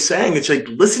of what he's saying, it's like,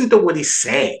 listen to what he's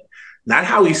saying, not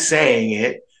how he's saying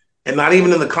it. And not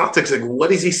even in the context, like,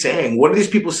 what is he saying? What are these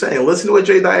people saying? Listen to what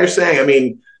Jay Dyer's saying. I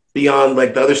mean, beyond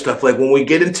like the other stuff, like when we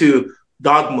get into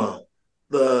dogma,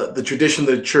 the tradition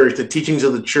of the church, the teachings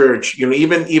of the church,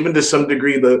 even to some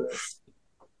degree,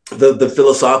 the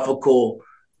philosophical,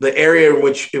 the area in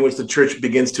which the church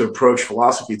begins to approach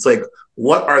philosophy. It's like,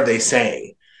 what are they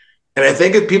saying? And I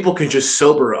think if people can just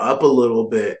sober up a little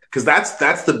bit, because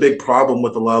that's the big problem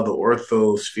with a lot of the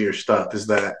orthosphere stuff is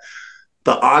that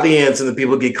the audience and the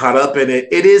people get caught up in it.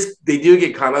 They do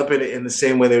get caught up in it in the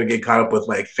same way they would get caught up with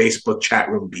like Facebook chat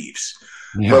room beefs.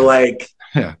 Yeah. But like,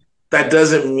 that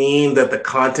doesn't mean that the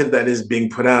content that is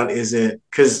being put out isn't,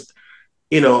 because,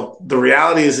 the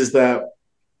reality is that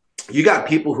you got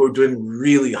people who are doing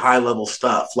really high level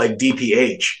stuff like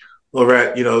DPH over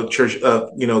at, Church,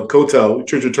 Kotel,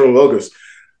 Church of Eternal Logos,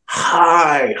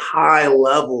 high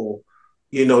level,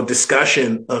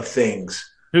 discussion of things.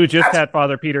 Who just had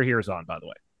Father Peter Hears on, by the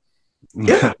way.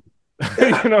 Yeah.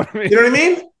 You know what I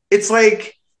mean? It's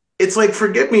like,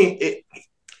 forgive me.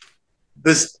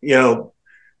 This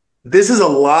is a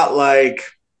lot like,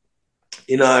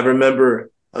 I remember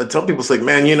I tell people, it's like,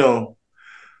 man,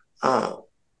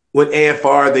 when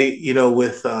AFR, they,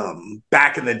 with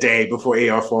back in the day before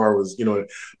AFR was,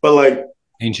 but like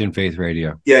Ancient Faith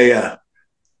Radio. Yeah.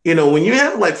 When you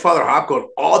have like Father Hopko,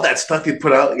 all that stuff you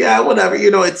put out, yeah, whatever,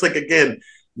 it's like, again,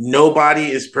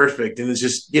 nobody is perfect. And it's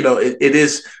just, it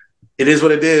is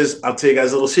what it is. I'll tell you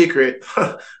guys a little secret.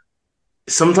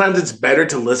 Sometimes it's better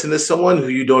to listen to someone who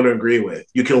you don't agree with.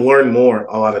 You can learn more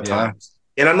a lot of times.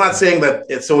 And I'm not saying that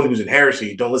it's someone who's in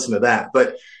heresy, don't listen to that.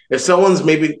 But if someone's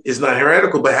maybe is not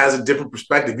heretical, but has a different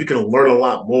perspective, you can learn a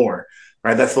lot more,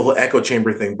 right? That's the whole echo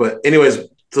chamber thing. But anyways, to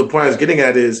the point I was getting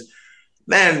at is,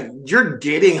 man, you're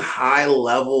getting high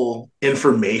level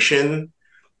information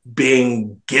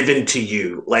being given to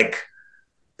you, like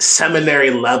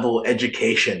seminary level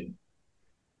education.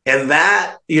 And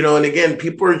that, and again,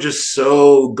 people are just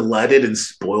so glutted and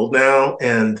spoiled now.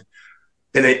 And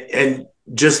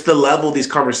just the level of these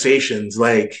conversations,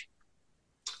 like,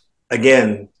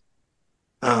 again,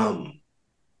 and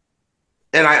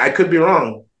I could be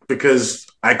wrong because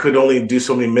I could only do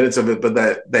so many minutes of it, but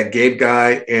that Gabe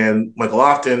guy and Michael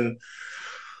Lofton,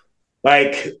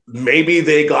 like, maybe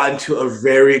they got into a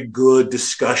very good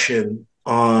discussion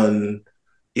on,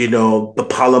 the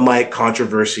Palamite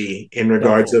controversy in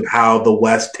regards of how the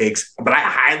West takes, but I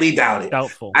highly doubt it.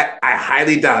 Doubtful. I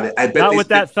highly doubt it. I bet not with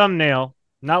that thumbnail.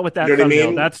 Not with that thumbnail. I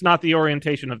mean? That's not the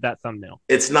orientation of that thumbnail.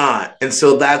 It's not. And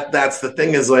so that's the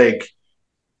thing is like,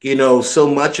 so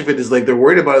much of it is like they're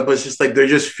worried about it, but it's just like they're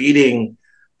just feeding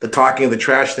the talking of the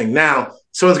trash thing. Now,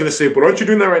 someone's going to say, but aren't you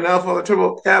doing that right now, Father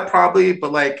Turbo? Yeah, probably.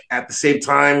 But like at the same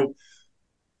time,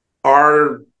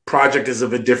 our project is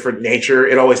of a different nature.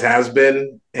 It always has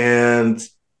been. And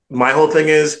my whole thing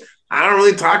is I don't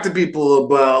really talk to people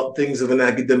about things of an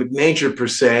academic nature per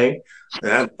se.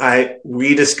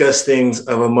 We discuss things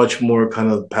of a much more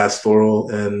kind of pastoral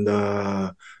and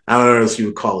I don't know what else you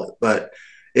would call it, but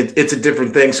it's a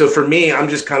different thing. So for me, I'm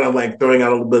just kind of like throwing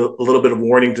out a little bit of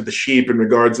warning to the sheep in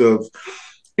regards of,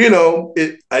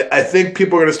 I think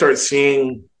people are going to start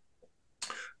seeing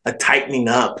a tightening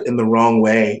up in the wrong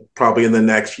way, probably in the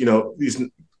next,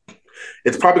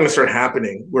 it's probably going to start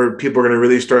happening where people are going to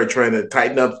really start trying to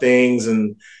tighten up things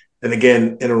and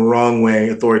again, in a wrong way,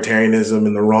 authoritarianism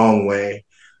in the wrong way.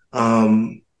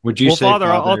 Would you say, Father?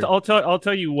 I'll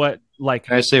tell you what. Like,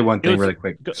 can I say one thing really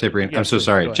quick, Cyprian? I'm so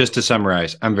sorry. Just to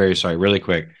summarize, I'm very sorry. Really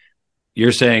quick,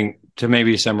 you're saying to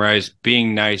maybe summarize,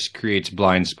 being nice creates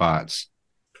blind spots.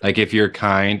 Like if you're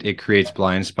kind, it creates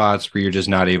blind spots where you're just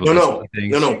not able to see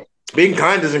things. No. Being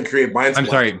kind doesn't create blind spots.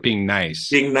 I'm sorry, being nice.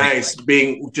 Being nice,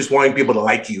 being just wanting people to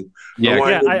like you.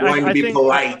 Wanting to be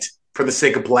polite for the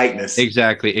sake of politeness.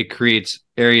 Exactly. It creates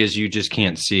areas you just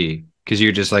can't see because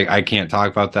you're just like, I can't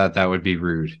talk about that. That would be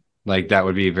rude. Like that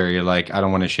would be very like, I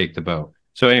don't want to shake the boat.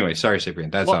 So anyway, sorry,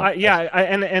 Cyprian. That's all.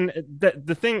 And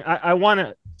the thing I want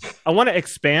to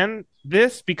expand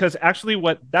this because actually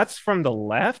that's from the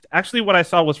left. Actually, what I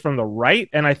saw was from the right,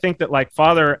 and I think that like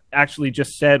Father actually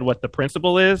just said what the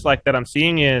principle is. Like that I'm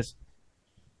seeing is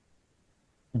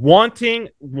putting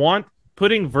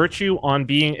virtue on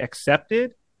being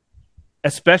accepted,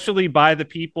 especially by the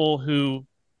people who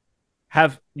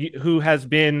has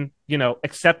been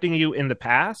accepting you in the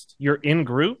past. You're in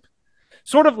group.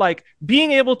 Sort of like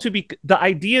being able to be the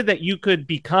idea that you could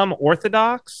become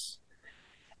Orthodox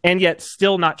and yet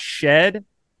still not shed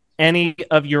any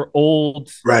of your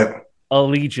old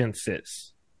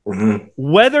allegiances. Mm-hmm.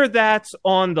 Whether that's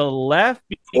on the left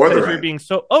because you're being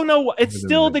so, it's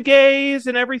still the gays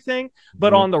and everything.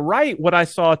 But on the right, what I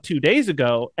saw 2 days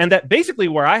ago, and that basically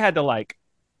where I had to like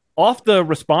off the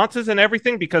responses and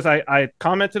everything because I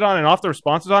commented on it and off the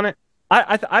responses on it.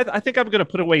 I think I'm going to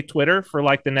put away Twitter for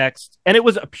like the next, and it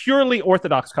was a purely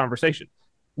Orthodox conversation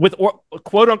with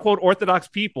quote unquote Orthodox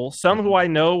people, some who I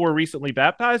know were recently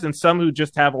baptized and some who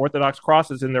just have Orthodox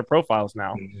crosses in their profiles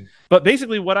now. Mm-hmm. But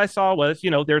basically what I saw was,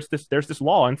 there's this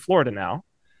law in Florida now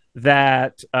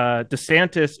that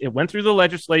DeSantis, it went through the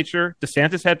legislature.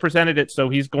 DeSantis had presented it, so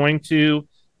he's going to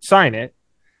sign it,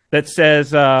 that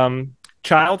says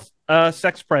child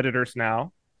sex predators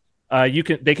now,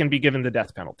 they can be given the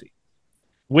death penalty,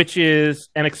 which is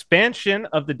an expansion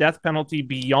of the death penalty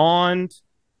beyond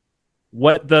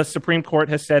what the Supreme Court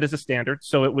has said is a standard.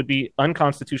 So it would be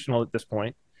unconstitutional at this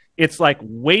point. It's like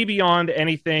way beyond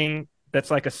anything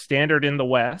that's like a standard in the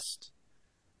West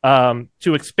to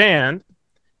expand.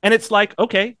 And it's like,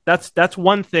 okay, that's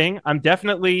one thing. I'm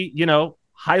definitely,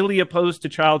 highly opposed to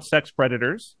child sex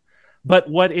predators. But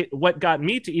what got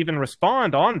me to even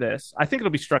respond on this, I think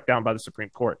it'll be struck down by the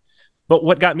Supreme Court. But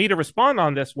what got me to respond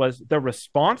on this was the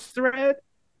response thread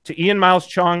to Ian Miles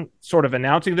Chong sort of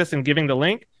announcing this and giving the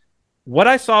link. What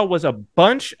I saw was a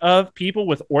bunch of people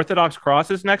with Orthodox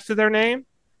crosses next to their name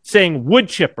saying wood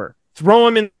chipper, throw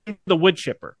him in the wood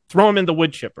chipper, throw him in the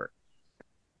wood chipper.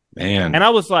 Man. And I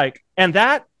was like,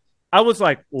 that's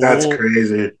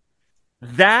crazy.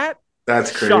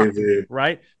 That's crazy.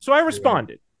 Right? So I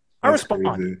responded.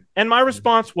 And my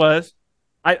response was,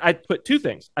 I put two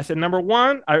things. I said, number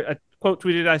one, I quote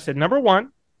tweeted, I said, number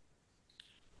one,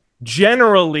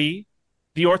 generally,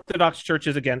 the Orthodox Church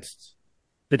is against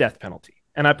the death penalty.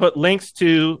 And I put links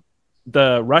to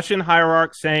the Russian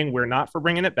hierarch saying we're not for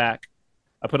bringing it back.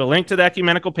 I put a link to the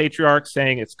ecumenical patriarch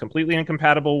saying it's completely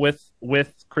incompatible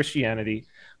with Christianity.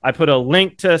 I put a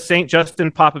link to St.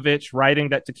 Justin Popovich writing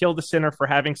that to kill the sinner for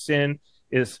having sin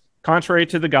is contrary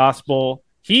to the gospel.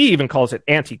 He even calls it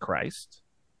antichrist.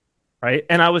 Right.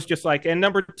 And I was just like, and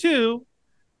number two,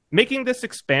 making this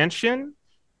expansion,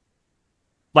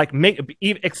 like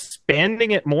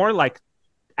expanding it more, like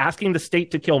asking the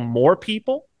state to kill more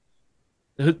people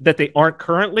that they aren't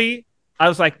currently. I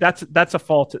was like, that's a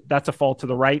fall to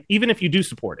the right, even if you do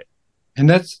support it. And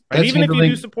that's even if you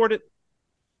do support it.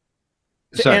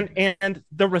 And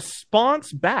the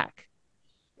response back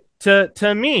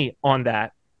to me on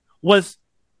that was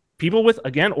people with,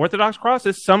 again, Orthodox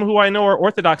crosses, some who I know are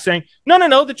Orthodox, saying,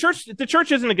 no, the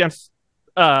church isn't against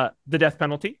the death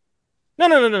penalty.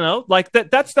 No. Like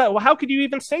that's that. Well, how could you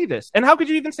even say this? And how could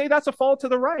you even say that's a fall to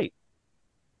the right?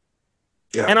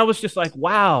 Yeah. And I was just like,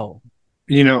 wow.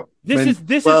 This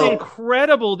is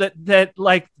incredible that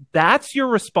like that's your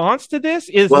response to this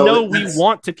is we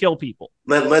want to kill people.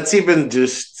 Let's even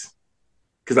just,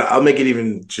 because I'll make it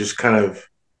even just kind of,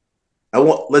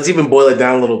 let's even boil it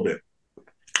down a little bit,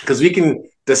 because we can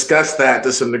discuss that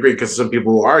to some degree, because some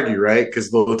people will argue, right?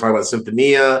 Because they'll talk about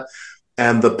Symphonia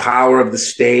and the power of the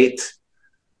state,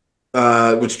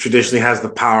 which traditionally has the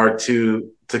power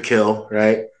to kill,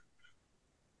 right?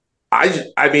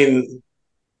 I mean,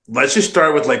 let's just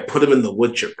start with like put him in the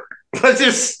wood chipper. Let's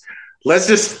just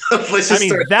I mean,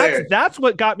 start there. That's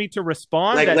what got me to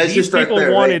respond. Like, that these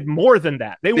people wanted more than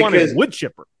that. They wanted wood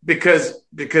chipper. Because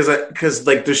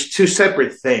like there's two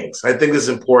separate things. I think this is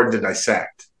important to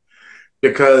dissect,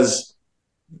 because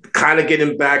kind of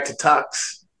getting back to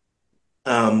Tuck's,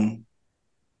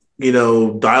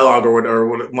 dialogue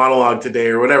or monologue today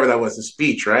or whatever that was, the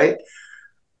speech, right?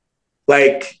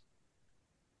 Like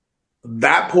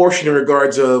that portion in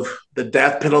regards of the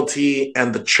death penalty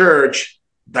and the church,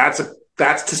 that's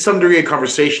to some degree a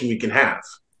conversation we can have.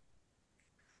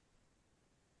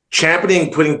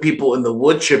 Championing putting people in the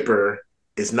wood chipper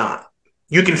is not.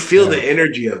 You can feel the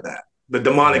energy of that, the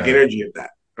demonic energy of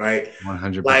that, right?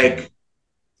 100%. Like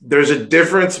there's a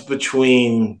difference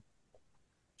between,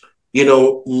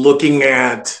 looking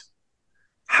at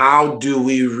how do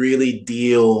we really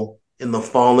deal in the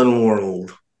fallen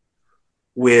world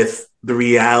with the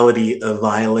reality of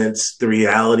violence, the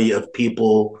reality of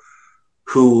people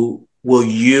who will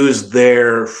use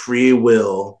their free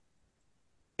will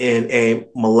in a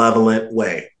malevolent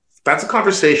way. That's a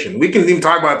conversation. We can even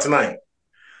talk about it tonight.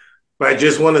 But I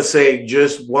just want to say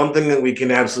just one thing that we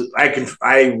can I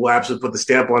will absolutely put the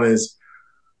stamp on is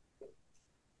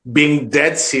being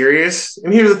dead serious.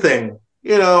 And here's the thing,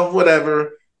 whatever,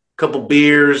 a couple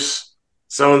beers,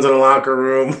 someone's in a locker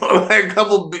room, like a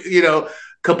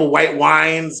couple white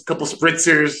wines, couple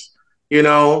spritzers,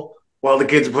 while the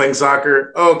kids are playing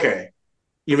soccer. Okay.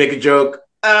 You make a joke.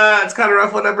 It's kind of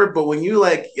rough, whatever. But when you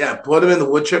put them in the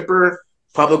wood chipper,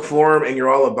 public forum, and you're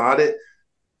all about it,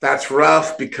 that's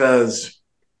rough, because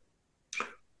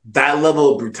that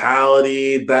level of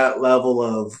brutality, that level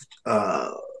of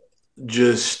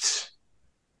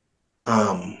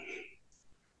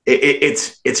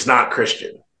it's not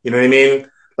Christian. You know what I mean?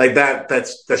 Like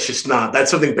that's just not. That's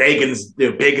something pagans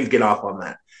get off on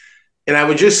that. And I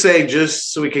would just say,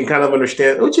 just so we can kind of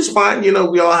understand, which is fine,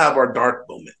 we all have our dark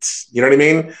moments, you know what I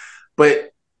mean?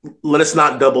 But let us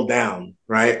not double down,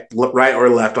 right or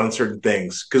left on certain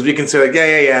things, because we can say like,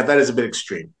 yeah, that is a bit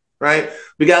extreme, right?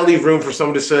 We got to leave room for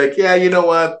someone to say like, yeah, you know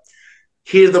what?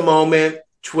 Heat of the moment,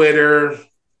 Twitter,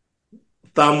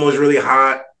 thumb was really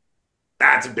hot.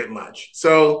 That's a bit much.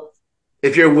 So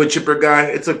if you're a wood chipper guy,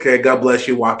 it's okay. God bless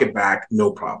you. Walk it back.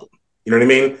 No problem. You know what I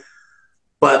mean?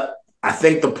 But I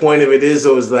think the point of it is,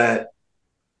 though, is that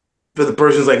for the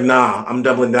person who's like, nah, I'm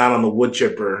doubling down on the wood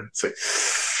chipper. It's like,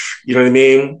 you know what I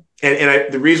mean?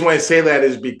 And the reason why I say that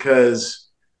is because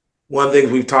one of the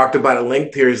things we've talked about at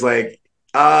length here is like,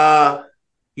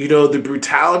 the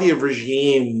brutality of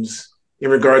regimes in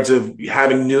regards of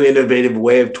having new innovative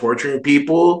way of torturing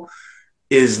people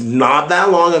is not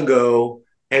that long ago.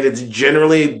 And it's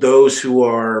generally those who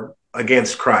are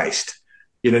against Christ.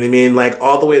 You know what I mean? Like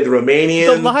all the way to the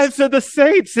Romanians. The lives of the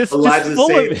saints. It's the lives of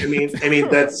the saints. I mean,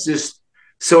 that's just,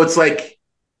 so it's like,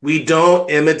 we don't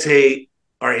imitate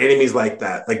our enemies like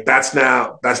that. Like that's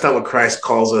not what Christ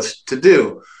calls us to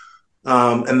do.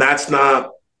 And that's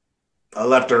not a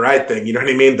left or right thing. You know what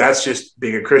I mean? That's just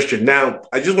being a Christian. Now,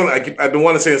 I've been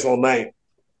wanting to say this all night.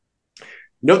 You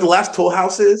know what the last Toll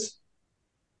House is?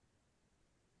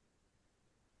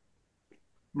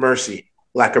 Mercy.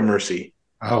 Lack of mercy.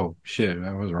 Oh, shit.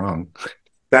 I was wrong.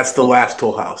 That's the last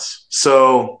Toll House.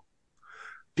 So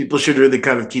people should really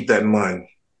kind of keep that in mind.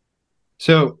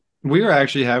 So we were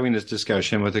actually having this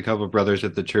discussion with a couple of brothers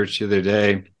at the church the other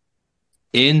day.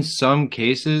 In some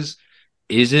cases,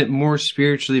 is it more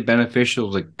spiritually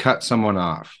beneficial to cut someone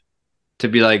off? To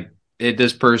be like,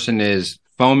 this person is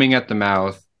foaming at the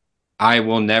mouth. I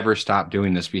will never stop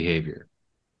doing this behavior.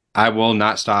 I will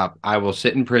not stop. I will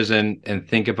sit in prison and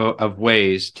think of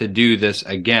ways to do this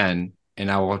again.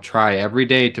 And I will try every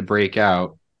day to break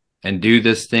out and do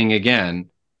this thing again.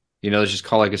 Let's just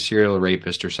call like a serial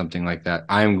rapist or something like that.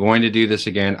 I'm going to do this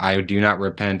again. I do not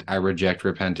repent. I reject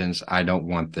repentance. I don't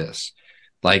want this.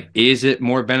 Like, is it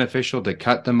more beneficial to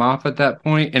cut them off at that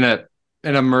point in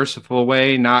a merciful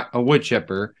way, not a wood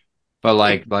chipper, but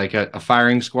like a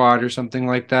firing squad or something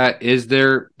like that. Is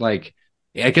there like,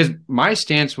 yeah, because my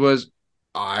stance was,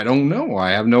 I don't know.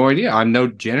 I have no idea. I'm no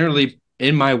generally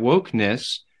in my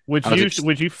wokeness.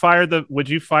 Would you fire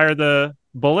the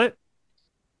bullet?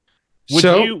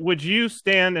 So Would you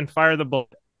stand and fire the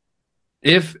bullet?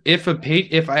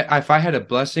 if I had a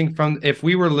blessing from, if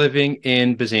we were living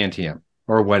in Byzantium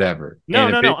or whatever, No,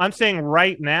 and no, no. I'm saying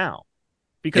right now.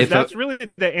 Because if a, that's really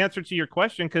the answer to your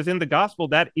question. Because in the gospel,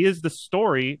 that is the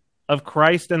story of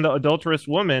Christ and the adulterous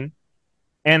woman,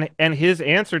 and his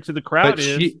answer to the crowd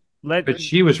is, but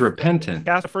she was repentant.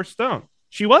 Cast the first stone.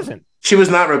 She wasn't. She was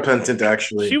not repentant,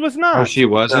 actually. She was Oh, not. she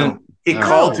wasn't. No. He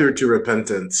called her to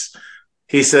repentance.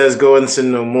 He says, "Go and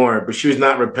sin no more," but she was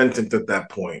not repentant at that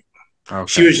point. Okay.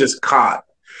 She was just caught.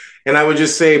 And I would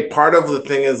just say part of the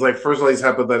thing is like, first of all, these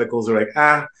hypotheticals are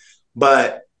like,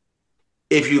 but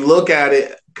if you look at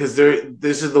it, because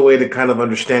this is the way to kind of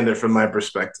understand it from my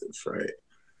perspective, right?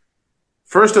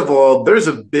 First of all, there's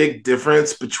a big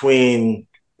difference between,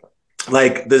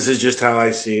 like, this is just how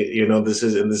I see it, this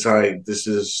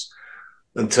is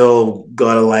until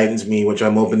God enlightens me, which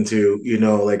I'm open to,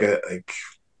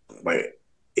 like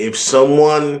if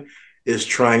someone is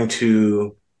trying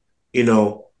to,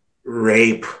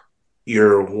 rape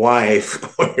your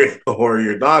wife or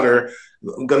your daughter,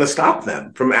 I'm going to stop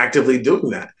them from actively doing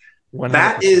that. 100%.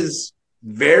 That is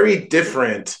very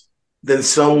different than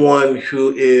someone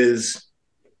who is,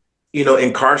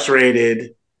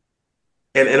 incarcerated.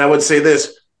 And I would say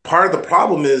this, part of the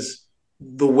problem is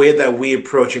the way that we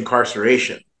approach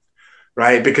incarceration,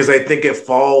 right? Because I think it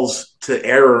falls to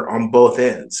error on both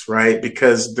ends, right?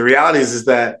 Because the reality is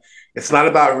that it's not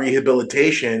about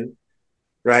rehabilitation,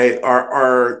 right?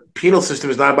 Our penal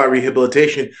system is not about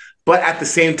rehabilitation, but at the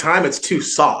same time, it's too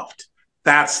soft.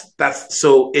 That's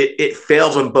so it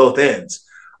fails on both ends.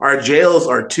 Our jails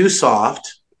are too soft,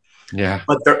 yeah,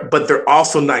 but they're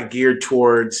also not geared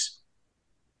towards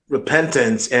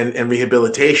repentance and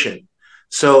rehabilitation.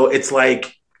 So it's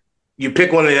like you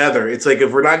pick one or the other. It's like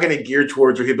if we're not going to gear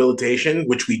towards rehabilitation,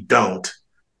 which we don't,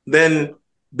 then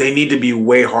they need to be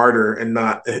way harder and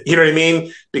not, you know what I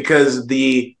mean? Because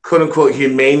the quote unquote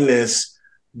humaneness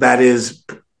that is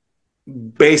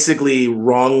basically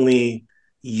wrongly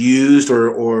used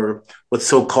or what's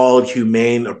so-called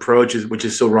humane approaches, which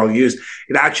is so wrong used,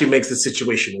 it actually makes the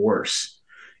situation worse.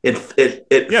 Because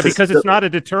it's not a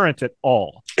deterrent at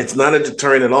all. It's not a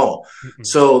deterrent at all. Mm-hmm.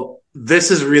 So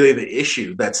this is really the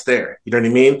issue that's there. You know what I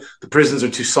mean? The prisons are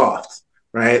too soft,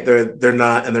 right? They're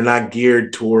not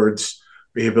geared towards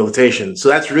rehabilitation. So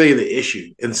that's really the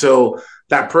issue. And so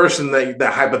that person,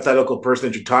 that hypothetical person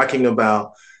that you're talking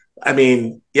about, I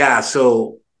mean, yeah,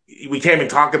 so we can't even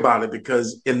talk about it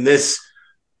because in this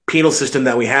penal system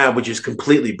that we have, which is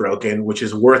completely broken, which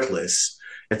is worthless.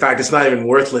 In fact, it's not even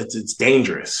worthless, it's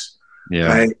dangerous. Yeah.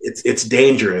 Right? It's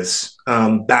dangerous.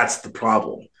 That's the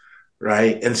problem.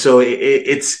 Right. And so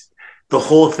it's the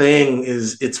whole thing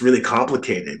it's really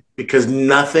complicated because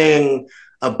nothing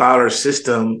about our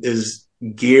system is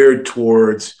geared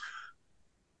towards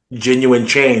genuine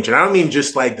change. And I don't mean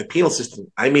just like the penal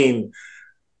system. I mean,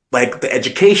 like the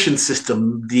education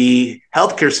system, the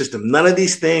healthcare system, none of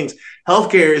these things.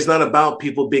 Healthcare is not about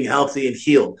people being healthy and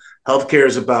healed. Healthcare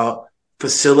is about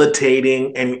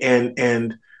facilitating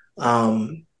and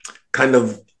kind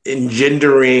of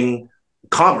engendering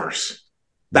commerce.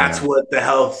 That's what the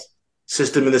health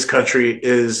system in this country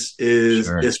is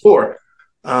for.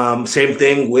 Same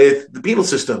thing with the penal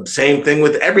system. Same thing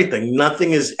with everything.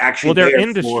 Nothing is actually they're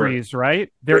industries,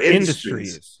 right? They're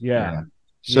industries. Yeah.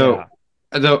 So,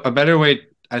 though, a better way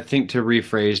I think to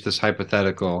rephrase this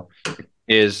hypothetical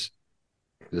is: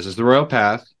 this is the royal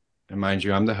path, and mind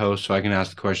you, I'm the host, so I can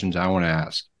ask the questions I want to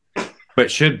ask. But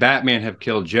should Batman have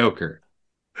killed Joker?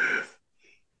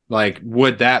 Like,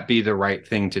 would that be the right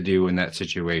thing to do in that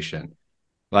situation?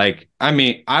 Like, I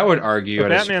mean, I would argue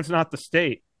Batman's not the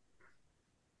state.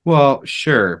 Well,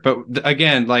 sure, but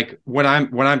again, like what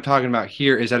I'm talking about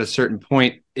here is at a certain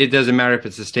point, it doesn't matter if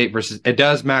it's the state versus. It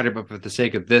does matter, but for the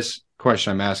sake of this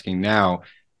question I'm asking now,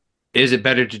 is it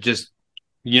better to just,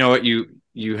 you know what,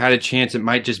 you had a chance, it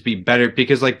might just be better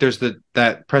because like there's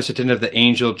that precedent of the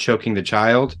angel choking the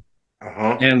child,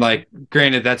 and like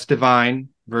granted that's divine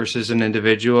versus an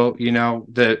individual. You know,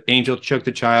 the angel choked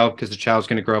the child because the child's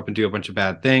going to grow up and do a bunch of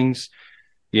bad things.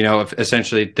 You know, if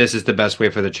essentially this is the best way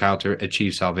for the child to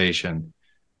achieve salvation.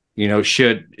 You know,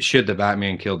 should the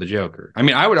Batman kill the Joker? I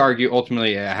mean, I would argue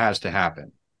ultimately it has to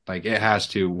happen. Like it has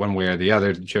to, one way or the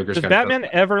other. The Joker's got. Has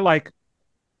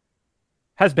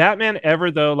Batman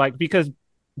ever though, like, because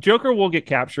Joker will get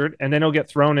captured and then he'll get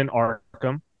thrown in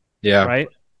Arkham. Yeah. Right.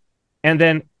 And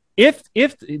then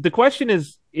if the question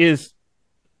is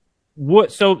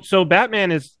what, so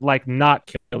Batman is like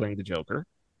not killing the Joker,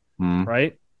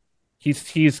 right?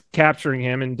 He's capturing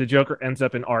him, and the Joker ends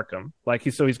up in Arkham. Like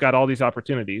he's got all these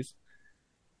opportunities.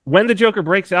 When the Joker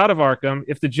breaks out of Arkham,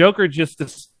 if the Joker just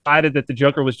decided that the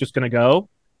Joker was just going to go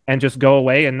and just go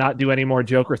away and not do any more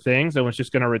Joker things and was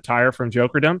just going to retire from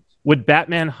Jokerdom, would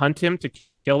Batman hunt him to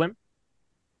kill him?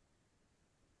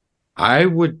 I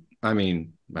would. I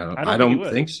mean, I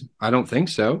don't think so. I don't think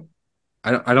so.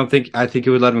 I think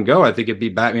it would let him go. I think it'd be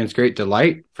Batman's great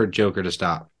delight for Joker to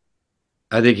stop.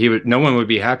 I think he would. No one would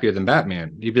be happier than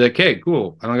Batman. He'd be like, "Okay,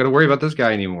 cool. I don't got to worry about this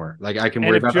guy anymore. Like I can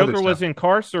worry about other stuff." If Joker was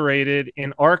incarcerated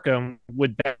in Arkham,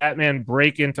 would Batman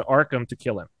break into Arkham to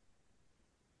kill him?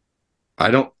 I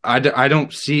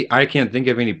don't see. I can't think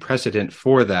of any precedent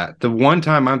for that. The one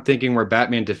time I'm thinking where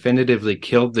Batman definitively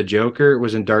killed the Joker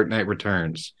was in Dark Knight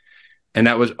Returns, and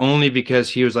that was only because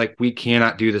he was like, "We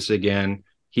cannot do this again."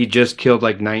 He just killed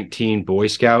like 19 Boy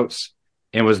Scouts,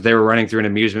 and they were running through an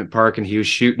amusement park, and he was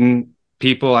shooting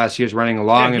people as he was running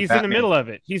along. Yeah, he's in the middle of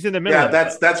it. He's in the middle. Yeah,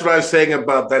 that's what I was saying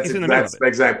about that's the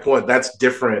exact point. That's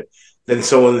different than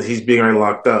someone that he's being already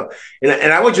locked up. And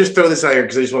I would just throw this out here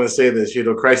because I just want to say this.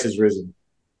 Christ is risen.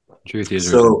 Truth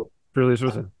is risen. Truly is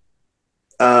risen.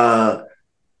 Forget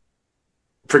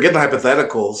the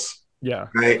hypotheticals. Yeah.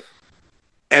 Right.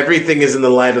 Everything is in the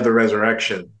light of the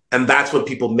resurrection, and that's what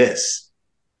people miss.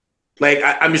 Like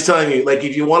I'm just telling you, like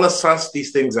if you want to suss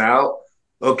these things out,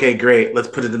 okay, great. Let's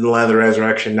put it in the light of the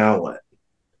resurrection. Now what?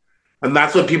 And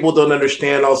that's what people don't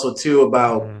understand also too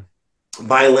about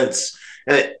violence.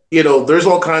 And there's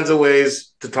all kinds of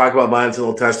ways to talk about violence in the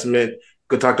Old Testament.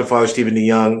 Go talk to Father Stephen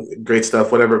DeYoung, great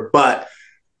stuff, whatever. But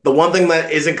the one thing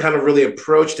that isn't kind of really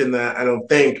approached in that, I don't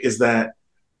think, is that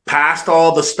past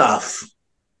all the stuff,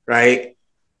 right?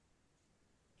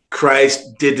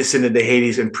 Christ did descend into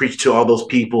Hades and preached to all those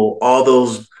people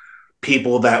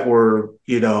that were,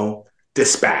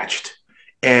 dispatched.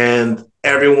 And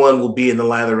everyone will be in the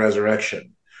light of the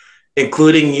resurrection,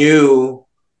 including you,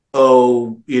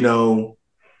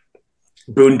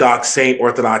 boondock Saint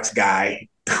Orthodox guy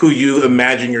who you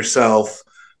imagine yourself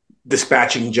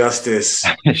dispatching justice.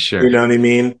 Sure. You know what I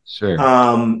mean? Sure.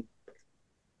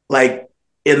 Like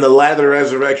in the light of the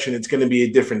resurrection, it's going to be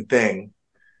a different thing.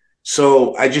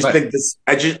 So I just think this.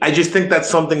 I just think that's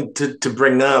something to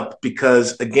bring up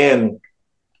because again,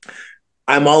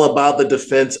 I'm all about the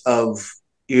defense of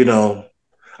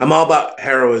I'm all about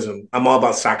heroism. I'm all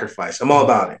about sacrifice. I'm all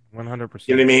about it. 100%.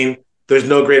 You know what I mean? There's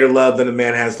no greater love than a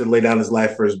man has to lay down his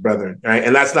life for his brethren, right?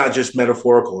 And that's not just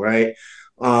metaphorical, right?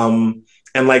 And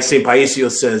like St.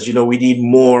 Paisios says, we need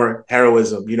more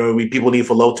heroism. People need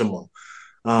philotimo.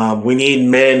 We need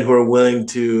men who are willing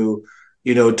to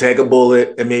take a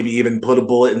bullet and maybe even put a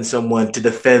bullet in someone to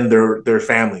defend their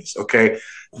families. Okay.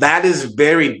 That is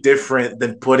very different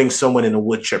than putting someone in a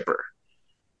wood chipper.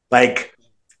 Like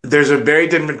there's a very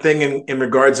different thing in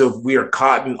regards of we are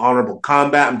caught in honorable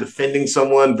combat. I'm defending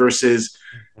someone versus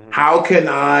how can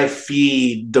I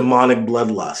feed demonic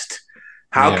bloodlust?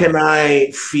 How can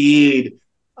I feed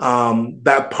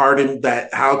that pardon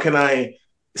that? How can I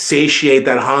satiate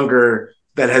that hunger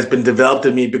that has been developed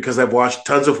in me because I've watched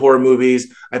tons of horror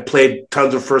movies. I played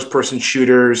tons of first person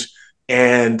shooters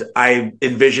and I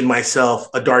envision myself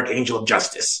a dark angel of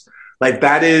justice. Like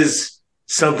that is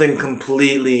something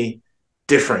completely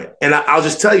different. And I'll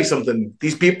just tell you something.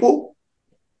 These people,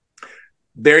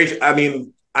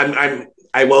 I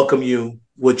welcome you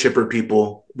wood chipper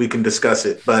people. We can discuss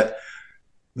it, but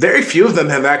very few of them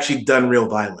have actually done real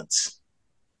violence.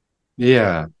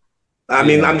 Yeah.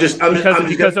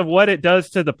 Because of what it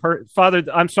does to the Father.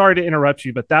 I'm sorry to interrupt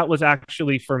you, but that was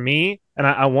actually for me, and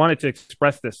I wanted to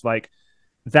express this. Like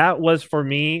that was for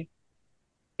me.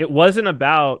 It wasn't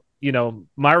about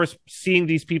Myra seeing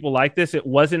these people like this. It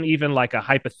wasn't even like a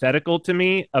hypothetical to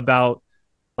me about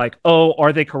like, oh,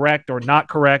 are they correct or not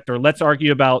correct, or let's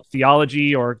argue about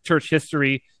theology or church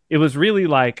history. It was really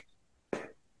like,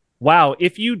 wow,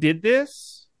 if you did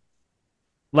this.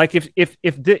 Like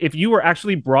if you were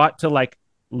actually brought to like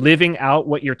living out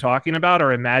what you're talking about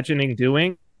or imagining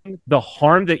doing, the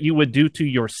harm that you would do to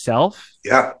yourself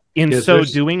in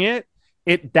doing it,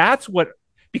 that's what,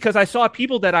 because I saw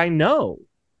people that I know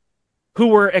who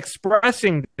were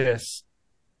expressing this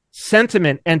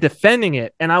sentiment and defending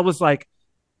it. And I was like,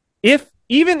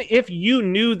 even if you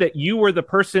knew that you were the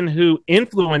person who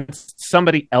influenced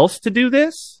somebody else to do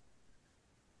this,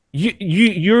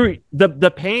 you're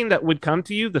the pain that would come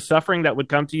to you, the suffering that would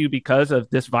come to you because of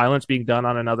this violence being done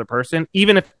on another person,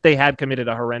 even if they had committed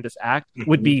a horrendous act,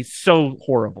 would be so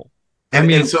horrible.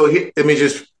 And so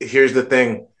here's the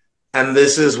thing. And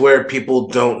this is where people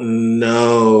don't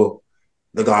know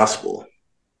the gospel.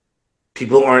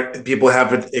 People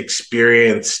haven't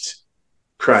experienced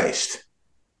Christ.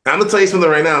 I'm gonna tell you something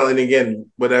right now, and again,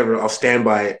 whatever, I'll stand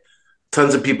by it.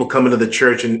 Tons of people come into the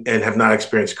church and have not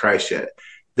experienced Christ yet.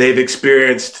 They've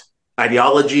experienced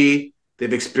ideology,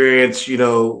 they've experienced,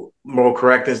 moral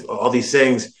correctness, all these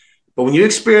things. But when you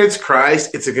experience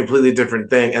Christ, it's a completely different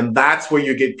thing. And that's where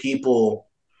you get people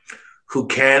who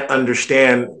can't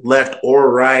understand left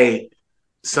or right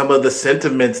some of the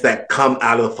sentiments that come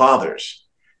out of the fathers,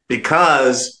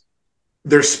 because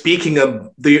they're speaking of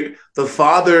the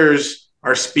fathers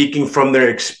are speaking from their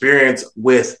experience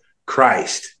with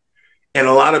Christ. And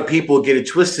a lot of people get it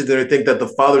twisted and they think that the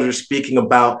fathers are speaking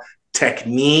about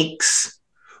techniques,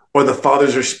 or the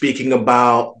fathers are speaking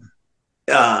about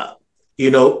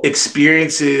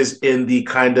experiences in the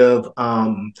kind of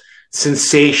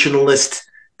sensationalist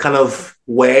kind of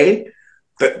way.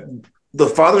 That the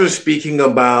fathers are speaking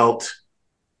about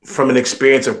from an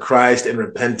experience of Christ and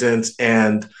repentance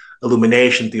and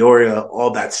illumination, theoria,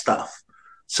 all that stuff.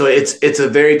 So it's a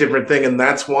very different thing, and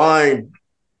that's why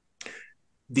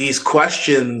these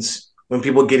questions, when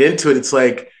people get into it, it's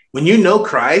like, when you know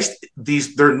Christ,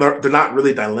 they're not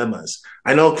really dilemmas.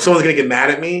 I know someone's gonna get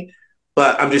mad at me,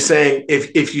 but I'm just saying,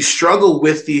 if you struggle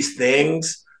with these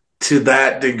things to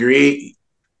that degree,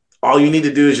 all you need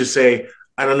to do is just say,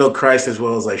 I don't know Christ as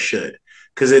well as I should,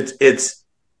 because it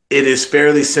is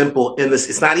fairly simple in this.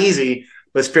 It's not easy,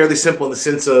 but it's fairly simple in the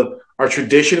sense of our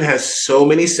tradition has so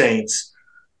many saints.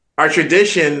 Our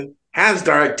tradition has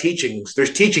direct teachings.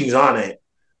 There's teachings on it,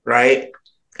 right?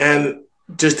 And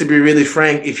just to be really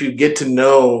frank, if you get to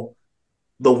know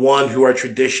the one who our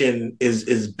tradition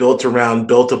is built around,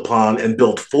 built upon, and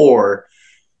built for,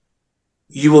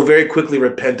 you will very quickly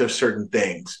repent of certain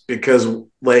things, because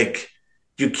like,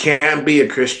 you can't be a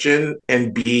Christian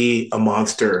and be a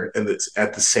monster, and it's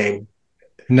at the same.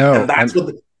 No,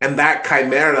 And that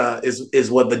chimera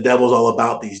is what the devil's all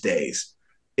about these days.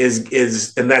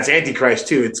 And that's Antichrist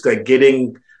too. It's like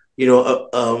getting,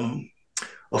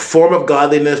 a form of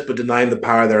godliness but denying the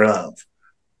power thereof.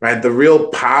 Right? The real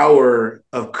power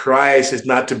of Christ is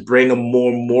not to bring a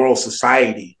more moral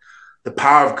society. The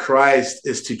power of Christ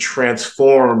is to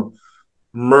transform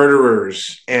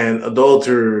murderers and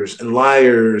adulterers and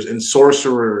liars and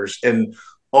sorcerers and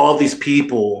all these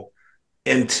people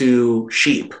into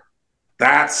sheep.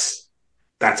 That's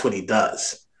what he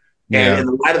does. And in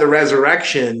the light of the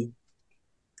resurrection,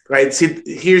 right? See,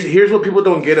 here's what people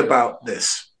don't get about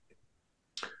this.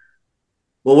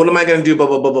 Well, what am I going to do? Blah,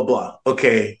 blah, blah, blah, blah.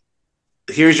 Okay,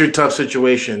 here's your tough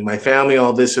situation. My family,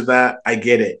 all this or that. I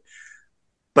get it.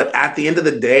 But at the end of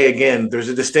the day, again, there's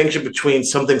a distinction between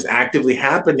something's actively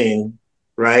happening,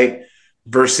 right,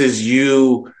 versus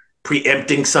you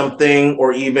preempting something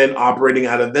or even operating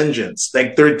out of vengeance.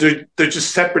 Like they're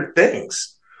just separate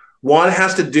things. One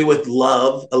has to do with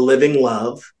love, a living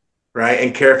love, right,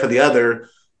 and care for the other.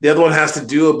 The other one has to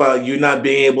do about you not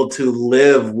being able to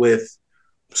live with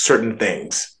certain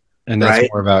things. And that's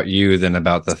more about you than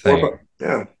about the thing.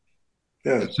 Yeah.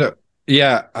 So,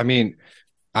 yeah, I mean,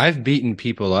 I've beaten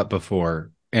people up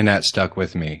before and that stuck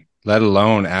with me, let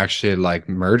alone actually like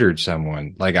murdered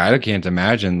someone. Like, I can't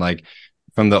imagine, like,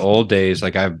 from the old days,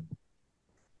 like it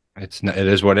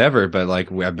is whatever, but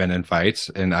like I've been in fights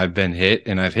and I've been hit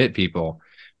and I've hit people.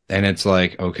 And it's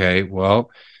like, okay, well,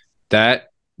 you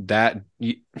have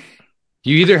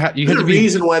to be.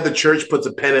 Reason why the church puts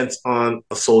a penance on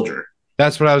a soldier.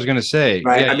 That's what I was going to say.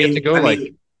 Right? Yeah, you have to go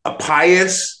a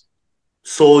pious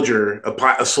soldier,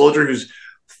 a soldier who's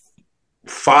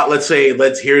fought.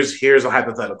 Here's a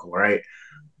hypothetical, right?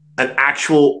 An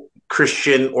actual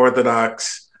Christian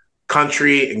Orthodox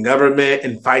country and government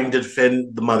and fighting to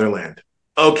defend the motherland.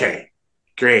 Okay,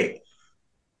 great.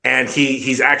 And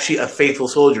he's actually a faithful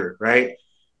soldier, right?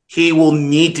 He will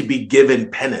need to be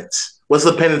given penance. What's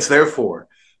the penance there for?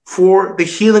 For the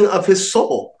healing of his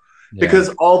soul. Yeah.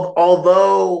 Because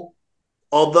although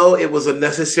it was a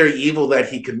necessary evil that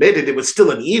he committed, it was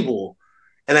still an evil.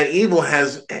 And that evil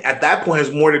at that point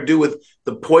has more to do with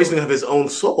the poisoning of his own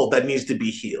soul that needs to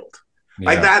be healed. Yeah.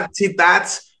 Like that, see,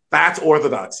 that's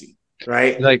orthodoxy,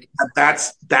 right? Like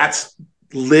that's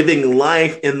living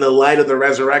life in the light of the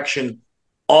resurrection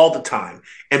all the time.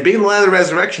 And being in the light of the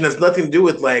resurrection has nothing to do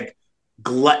with like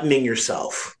gluttoning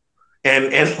yourself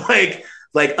and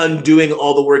like undoing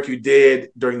all the work you did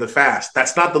during the fast.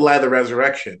 That's not the light of the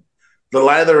resurrection. The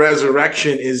light of the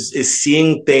resurrection is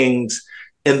seeing things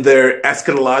in their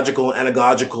eschatological and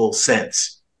anagogical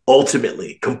sense,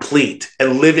 ultimately, complete,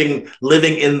 and living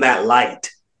in that light.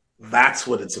 That's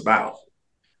what it's about.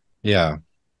 Yeah.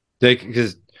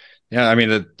 Because Yeah, I mean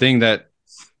the thing that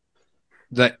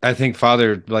I think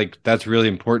Father, like, that's really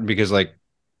important because like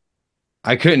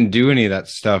I couldn't do any of that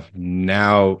stuff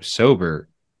now sober.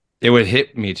 It would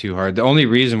hit me too hard. The only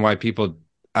reason why people,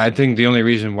 I think the only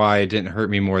reason why it didn't hurt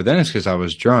me more then is because I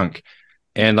was drunk.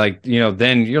 And like,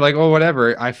 then you're like, oh,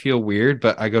 whatever. I feel weird,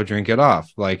 but I go drink it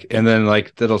off. Like, and then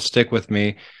like that'll stick with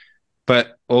me.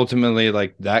 But ultimately,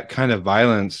 like that kind of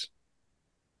violence,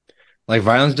 like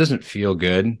violence doesn't feel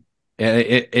good. And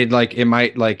it like, it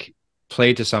might like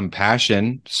play to some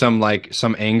passion,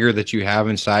 some anger that you have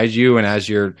inside you. And as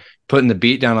you're putting the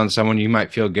beat down on someone, you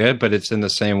might feel good, but it's in the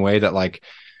same way that like,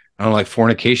 I don't know, like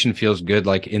fornication feels good,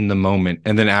 like in the moment.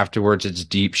 And then afterwards, it's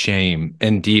deep shame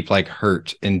and deep like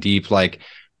hurt and deep like,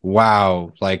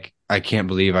 wow, like I can't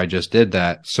believe I just did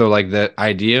that. So, like, the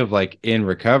idea of like in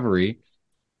recovery,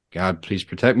 God, please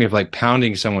protect me, of like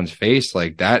pounding someone's face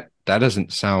like that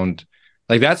doesn't sound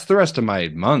like that's the rest of my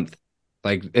month.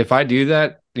 Like, if I do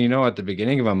that, at the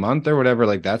beginning of a month or whatever,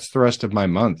 like that's the rest of my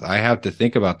month. I have to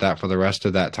think about that for the rest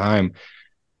of that time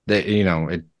that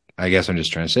it I guess I'm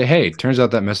just trying to say, hey, it turns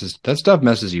out that stuff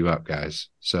messes you up, guys.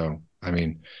 So I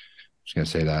mean, I'm just gonna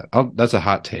say that. That's a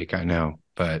hot take, I know,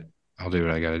 but I'll do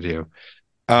what I gotta do.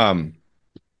 um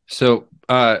so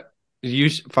you,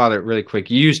 Father, really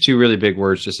quick, you used two really big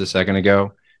words just a second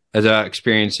ago, as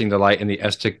experiencing the light and the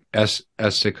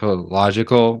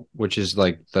eschatological, which is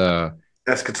like the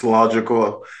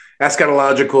Eschatological,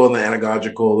 eschatological, and the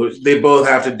anagogical. They both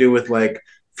have to do with like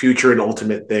future and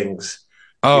ultimate things.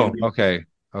 You know, oh, okay,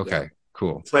 yeah. okay,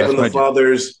 cool. It's like That's when the my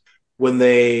fathers, when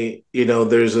they,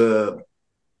 there's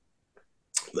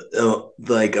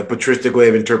like a patristic way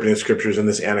of interpreting scriptures in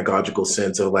this anagogical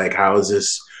sense of like, how is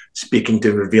this speaking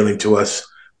to, revealing to us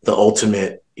the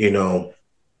ultimate,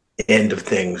 end of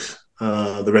things,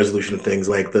 the resolution of things,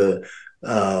 like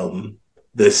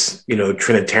this,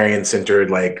 Trinitarian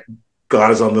centered, like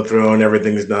God is on the throne,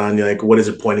 everything's done. You're like, what is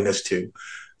it pointing us to?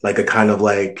 Like a kind of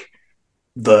like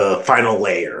the final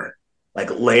layer, like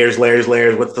layers, layers,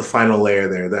 layers. What's the final layer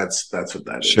there? That's what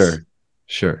that is. sure,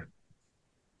 sure,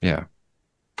 yeah.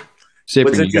 What's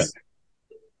Cyprian, you got. interesting,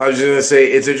 I was just gonna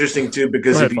say it's interesting too Go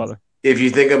because ahead, Father. if you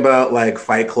think about like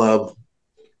Fight Club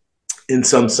in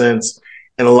some sense,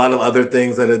 and a lot of other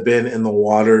things that have been in the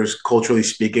waters culturally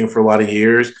speaking for a lot of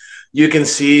years, you can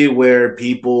see where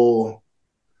people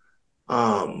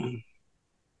um,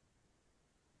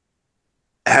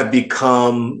 have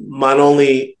become not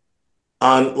only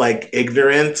on like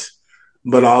ignorant,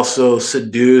 but also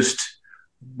seduced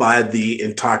by the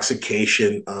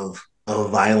intoxication of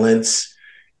violence,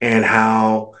 and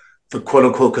how the quote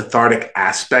unquote cathartic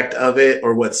aspect of it,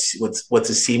 or what's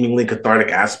a seemingly cathartic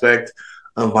aspect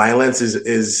of violence,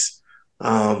 is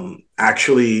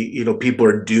actually, people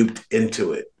are duped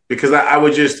into it. Because I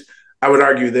would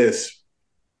argue this: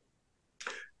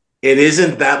 it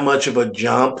isn't that much of a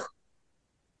jump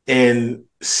in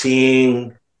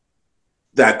seeing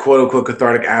that quote unquote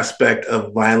cathartic aspect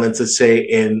of violence, let's say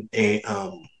in a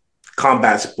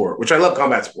combat sport, which I love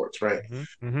combat sports, right?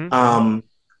 Mm-hmm. Mm-hmm. Um,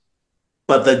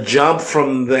 but the jump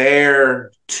from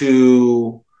there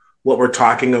to what we're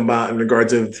talking about in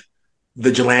regards of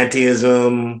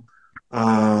vigilantism,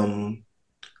 um,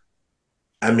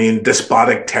 I mean,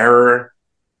 despotic terror,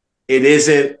 it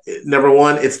isn't, number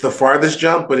one, it's the farthest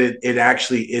jump, but it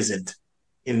actually isn't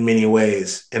in many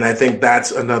ways. And I think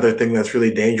that's another thing that's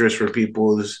really dangerous for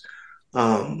people is,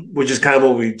 which is kind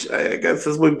of I guess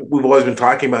that's what we've always been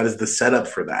talking about, is the setup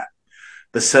for that.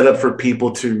 The setup for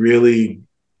people to really,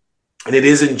 and it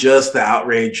isn't just the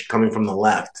outrage coming from the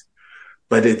left,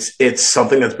 but it's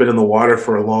something that's been in the water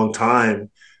for a long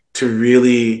time, to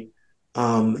really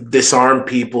disarm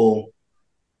people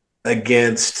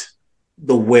against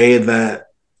the way that,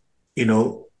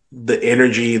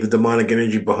 the demonic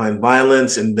energy behind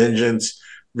violence and vengeance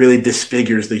really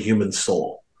disfigures the human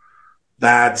soul.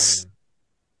 That's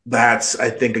I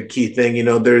think a key thing.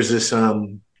 There's this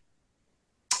a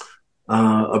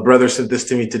brother sent this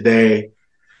to me today.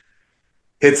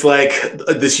 It's like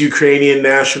this Ukrainian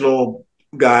national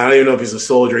guy. I don't even know if he's a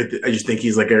soldier. I just think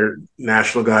he's like a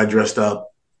national guy dressed up.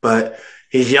 But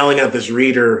he's yelling at this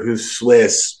reader who's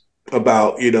Swiss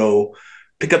about,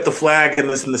 pick up the flag and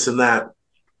this and this and that.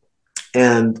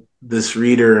 And this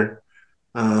reader,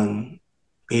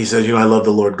 he says, I love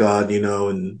the Lord God,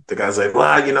 and the guy's like,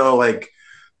 well, like,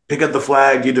 pick up the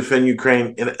flag, you defend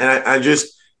Ukraine. And I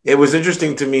just, it was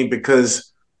interesting to me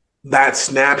because that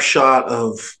snapshot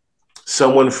of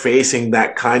someone facing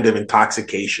that kind of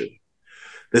intoxication.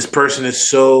 This person is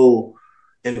so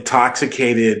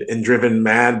intoxicated and driven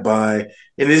mad by,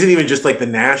 and it isn't even just like the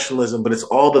nationalism, but it's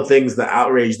all the things, the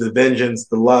outrage, the vengeance,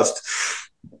 the lust,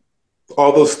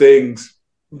 all those things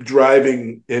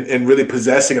driving and really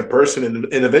possessing a person and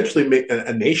eventually make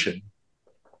a nation.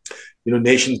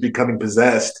 Nations becoming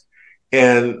possessed,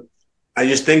 and I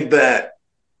just think that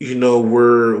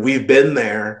we've been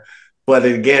there, but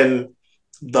again,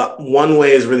 the one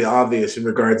way is really obvious in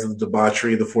regards to the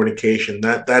debauchery, the fornication.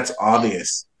 That's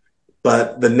obvious,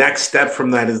 but the next step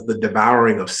from that is the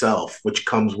devouring of self, which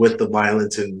comes with the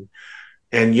violence and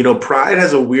pride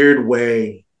has a weird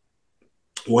way.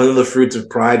 One of the fruits of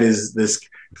pride is this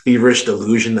feverish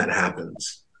delusion that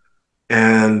happens.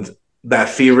 And that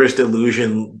feverish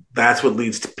delusion, that's what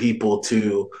leads to people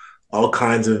to all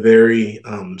kinds of very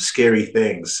scary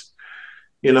things.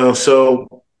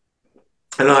 So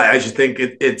I just think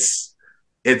it's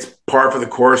par for the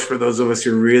course for those of us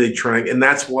who are really trying. And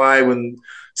that's why when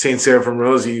St. Seraphim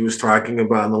Rosie was talking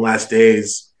about in the last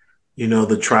days,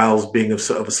 the trials being of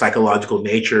a psychological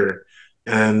nature,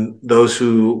 and those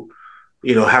who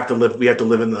have to live, we have to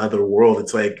live in the other world.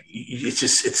 It's like,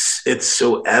 it's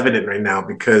so evident right now,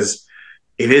 because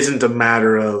it isn't a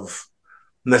matter of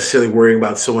necessarily worrying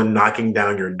about someone knocking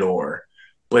down your door,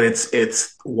 but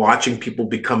it's watching people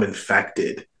become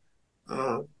infected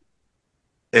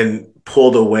and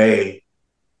pulled away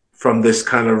from this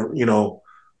kind of,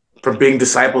 from being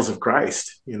disciples of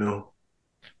Christ.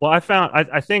 Well, I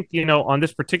think, on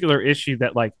this particular issue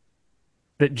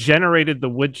that generated the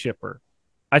wood chipper,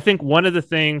 I think one of the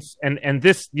things, and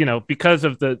this, because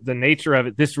of the nature of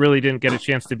it, this really didn't get a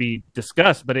chance to be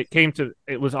discussed, but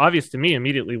it was obvious to me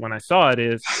immediately when I saw it,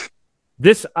 is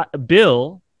this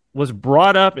bill was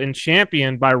brought up and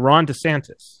championed by Ron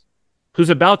DeSantis, who's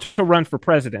about to run for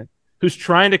president, who's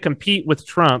trying to compete with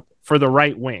Trump for the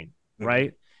right wing,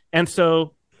 right? And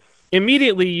so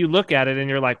immediately you look at it and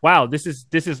you're like, wow, this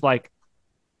is like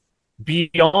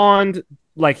beyond.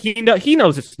 Like he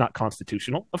knows it's not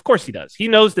constitutional. Of course he does. He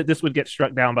knows that this would get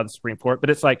struck down by the Supreme Court, but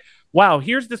it's like, wow,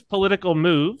 here's this political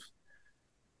move.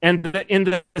 And in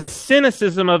the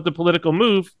cynicism of the political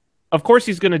move, of course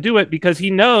he's going to do it because he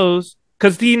knows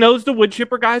the wood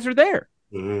chipper guys are there.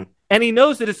 Mm-hmm. And he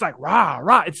knows that it's like,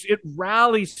 rah. It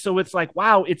rallies. So it's like,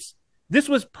 wow, this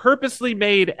was purposely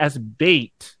made as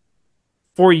bait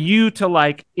for you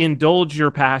to indulge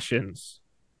your passions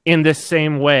in this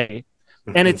same way.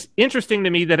 And it's interesting to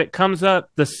me that it comes up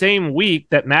the same week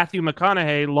that Matthew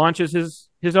McConaughey launches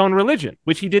his own religion,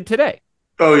 which he did today.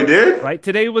 Oh, he did? Right.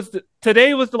 Today was the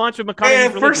launch of McConaughey's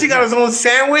religion. First he got his own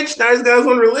sandwich. Now he's got his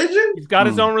own religion. He's got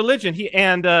his own religion. He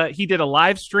did a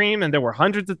live stream, and there were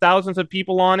hundreds of thousands of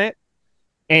people on it.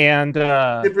 And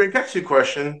Cyprian, catch your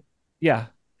question. Yeah.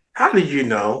 How did you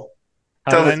know?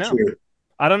 How did I know?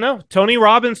 I don't know. Tony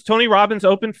Robbins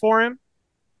opened for him.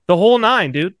 The whole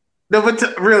nine, dude. No,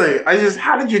 but really,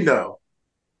 how did you know?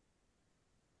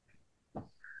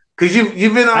 Because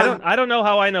you've been on. I don't know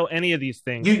how I know any of these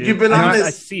things. You've been on this. I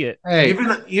see it. Hey,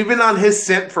 you've been on his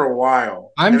scent for a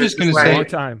while. I'm just going to say,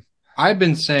 time. I've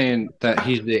been saying that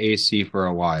he's the AC for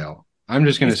a while. I'm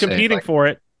just going to say, competing for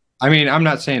it. I mean, I'm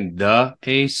not saying the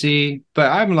AC,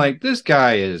 but I'm like, this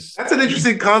guy is. That's an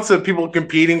interesting concept. People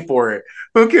competing for it.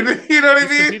 Who can, you know what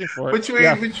I mean?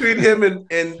 Between him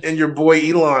and your boy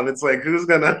Elon, it's like, who's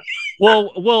gonna?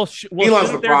 Well,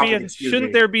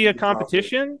 shouldn't there be a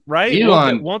competition, right?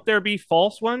 Elon, won't there be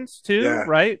false ones too,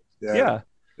 right? Yeah.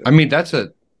 I mean,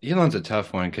 Elon's a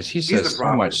tough one because he says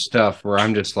so much stuff where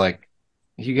I'm just like,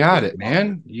 you got it,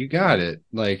 man, you got it.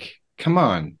 Like, come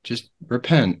on, just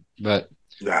repent. But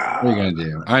what are you gonna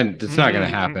do? It's not gonna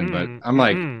happen. But I'm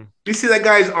like, you see that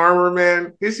guy's armor,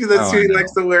 man? You see that suit he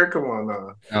likes to wear? Come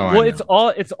on, well,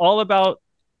 it's all about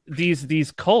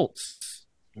these cults,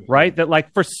 right?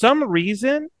 That for some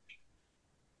reason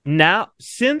now,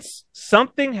 since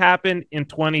something happened in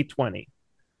 2020,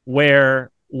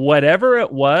 where whatever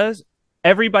it was,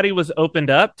 everybody was opened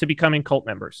up to becoming cult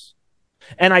members,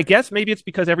 and I guess maybe it's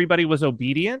because everybody was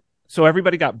obedient, so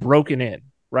everybody got broken in,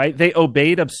 right? They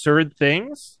obeyed absurd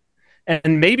things.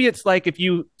 And maybe it's like if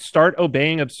you start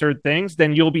obeying absurd things,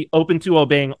 then you'll be open to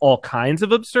obeying all kinds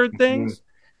of absurd things. Mm-hmm.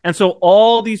 And so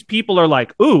all these people are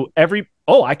like,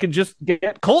 I could just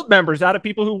get cult members out of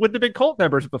people who wouldn't have been cult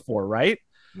members before, right?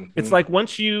 Mm-hmm. It's like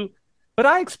but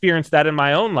I experienced that in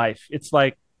my own life. It's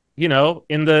like, in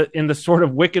the sort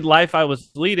of wicked life I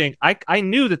was leading, I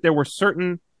knew that there were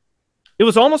it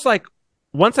was almost like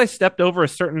once I stepped over a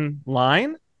certain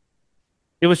line,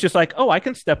 it was just like, I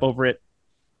can step over it.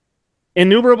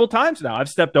 Innumerable times now I've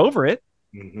stepped over it.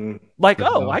 Mm-hmm. I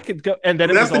could go, and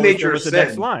then that's the nature of the sin.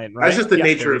 Next line, right? That's just the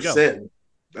nature of sin.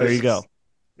 There you go.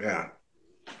 Yeah.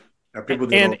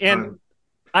 And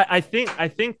I think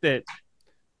that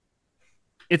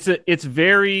it's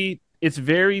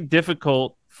very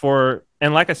difficult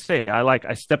and like I say,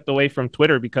 I stepped away from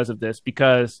Twitter because of this,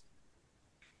 because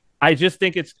I just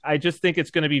think it's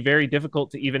going to be very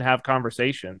difficult to even have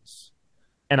conversations.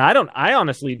 And I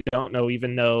honestly don't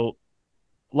even know,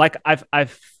 like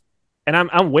and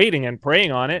I'm waiting and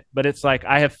praying on it, but it's like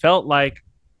I have felt like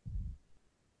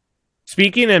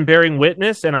speaking and bearing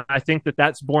witness, and I think that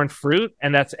that's borne fruit,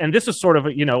 and this is sort of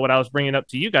what I was bringing up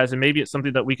to you guys, and maybe it's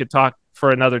something that we could talk for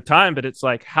another time, but it's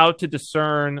like how to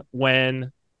discern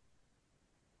when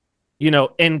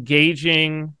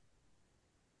engaging,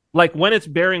 like when it's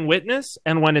bearing witness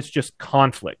and when it's just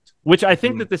conflict, which I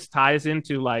think that this ties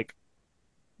into, like,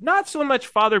 not so much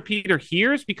Father Peter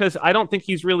Hears, because I don't think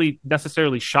he's really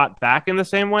necessarily shot back in the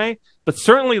same way, but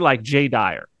certainly like Jay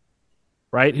Dyer,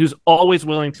 right? Who's always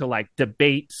willing to like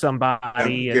debate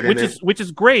somebody, which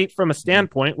is great from a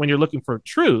standpoint when you're looking for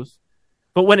truth,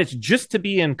 but when it's just to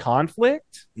be in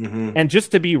conflict and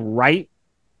just to be right,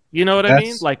 you know what I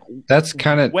mean? Like that's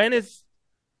kind of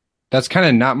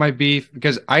not my beef,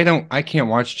 because I can't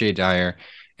watch Jay Dyer.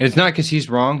 And it's not because he's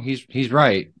wrong, he's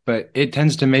right, but it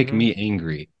tends to make me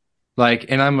angry. Like,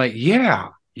 and I'm like, yeah.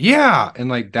 And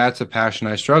like, that's a passion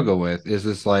I struggle with, is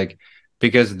this like,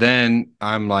 because then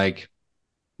I'm like,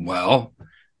 well,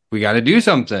 we got to do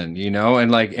something,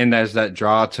 and like, and there's that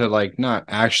draw to like, not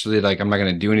actually like, I'm not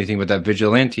going to do anything with that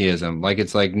vigilantism. Like,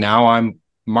 it's like, now I'm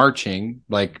marching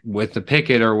like with the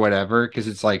picket or whatever, because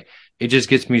it's like, it just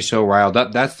gets me so riled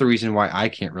up. That's the reason why I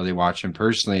can't really watch him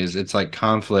personally, is it's like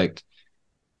conflict.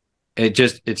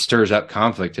 It stirs up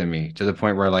conflict in me to the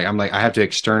point where like, I'm like, I have to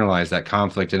externalize that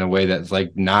conflict in a way that's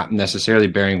like not necessarily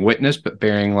bearing witness, but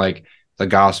bearing like the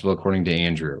gospel according to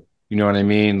Andrew. You know what I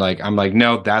mean? Like, I'm like,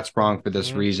 no, that's wrong for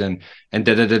this reason. And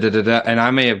and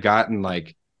I may have gotten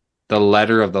like the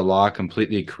letter of the law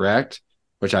completely correct,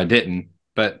 which I didn't,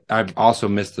 but I've also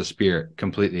missed the spirit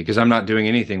completely, because I'm not doing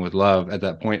anything with love at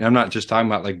that point. I'm not just talking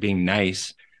about like being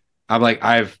nice. I'm like,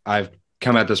 I've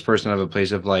come at this person out of a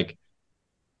place of like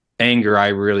anger. I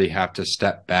really have to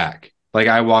step back. Like,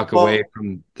 I walk away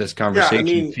from this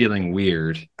conversation feeling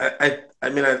weird. I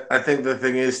think the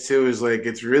thing is too, is like,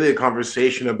 it's really a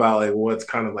conversation about like what's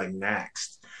kind of like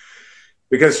next,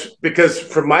 because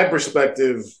from my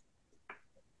perspective,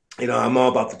 I'm all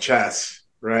about the chess,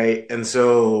 right? And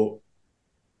so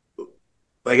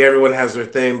like everyone has their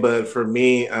thing, but for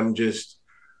me,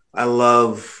 I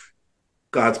love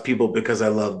God's people because I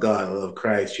love God, I love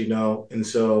Christ, and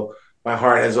so my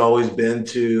heart has always been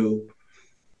to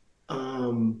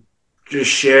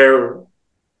just share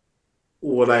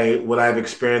what I've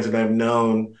experienced and I've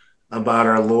known about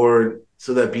our Lord,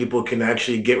 so that people can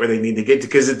actually get where they need to get to.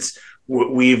 Because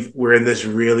we've been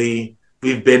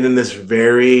in this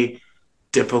very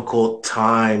difficult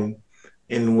time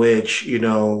in which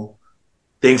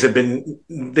things have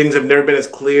never been as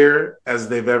clear as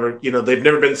they've ever, they've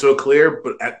never been so clear,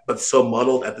 but so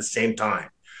muddled at the same time.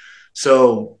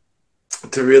 So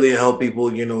to really help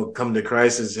people, come to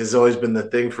Christ has always been the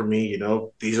thing for me.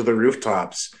 These are the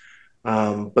rooftops.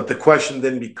 But the question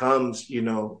then becomes,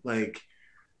 like,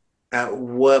 at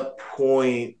what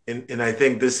point, and I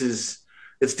think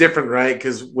it's different, right?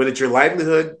 Because when it's your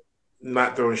livelihood,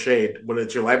 not throwing shade, when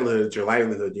it's your livelihood, it's your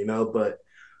livelihood, but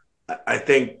I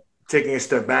think taking a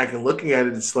step back and looking at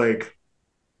it, it's like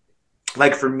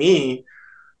for me,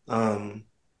 I've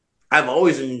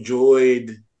always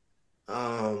enjoyed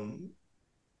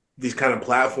these kind of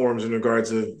platforms in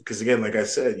regards to, because again, like I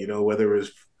said, whether it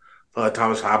was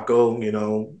Thomas Hopko,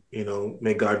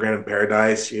 may God grant him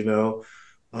paradise,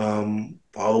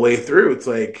 all the way through. It's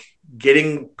like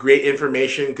getting great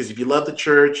information, because if you love the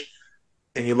church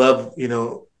and you love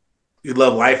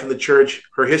life in the church,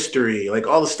 her history, like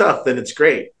all the stuff, then it's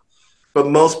great. But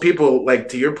most people, like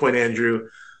to your point, Andrew,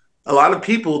 a lot of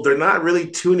people, they're not really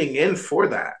tuning in for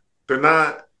that. They're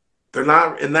not,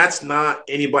 and that's not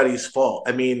anybody's fault.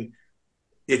 I mean,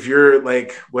 if you're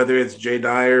like, whether it's Jay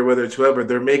Dyer, whether it's whoever,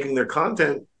 they're making their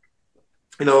content,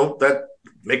 that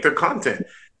make their content.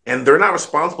 And they're not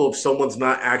responsible if someone's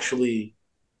not actually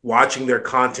watching their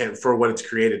content for what it's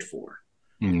created for.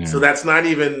 Yeah. So that's not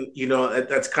even,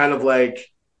 that's kind of like,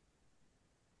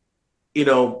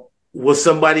 was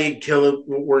somebody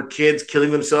were kids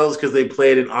killing themselves because they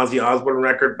played an Ozzy Osbourne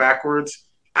record backwards?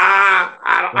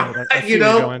 I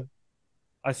don't,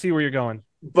 I see where you're going.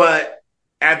 But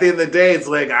at the end of the day, it's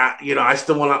like, I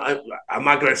still want to, I'm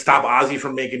not going to stop Ozzy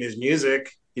from making his music.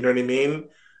 You know what I mean?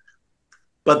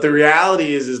 But the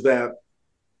reality is that,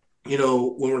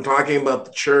 when we're talking about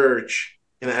the church,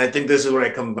 and I think this is what I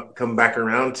come back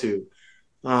around to,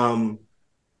 when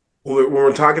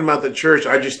we're talking about the church,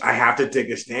 I have to take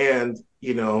a stand,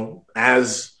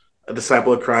 as a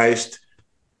disciple of Christ,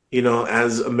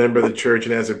 as a member of the church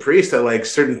and as a priest, that like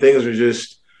certain things are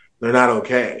just they're not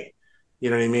okay. You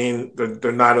know what I mean?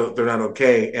 They're not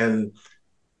okay, and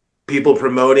people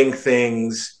promoting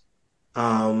things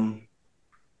um,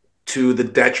 to the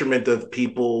detriment of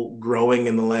people growing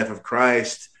in the life of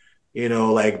Christ.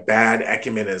 Like bad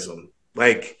ecumenism.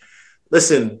 Like,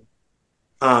 listen,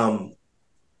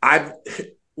 I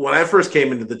when I first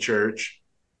came into the church,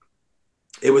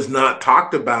 it was not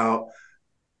talked about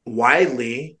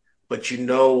widely, but you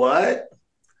know what?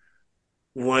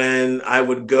 When I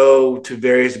would go to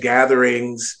various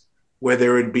gatherings where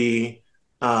there would be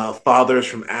fathers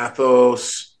from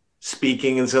Athos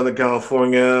speaking in Southern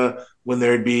California, when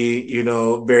there'd be,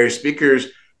 various speakers,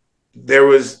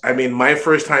 I mean, my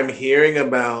first time hearing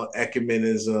about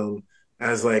ecumenism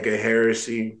as like a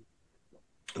heresy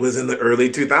was in the early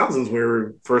 2000s. We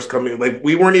were first coming, like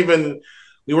we weren't even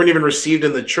received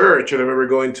in the church. And I remember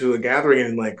going to a gathering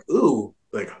and like, ooh,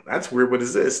 like that's weird. What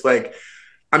is this? Like,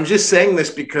 I'm just saying this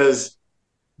because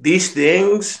these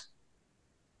things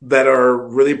that are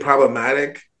really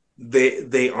problematic,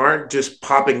 they aren't just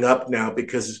popping up now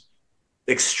because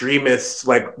extremists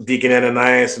like Deacon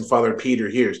Ananias and Father Peter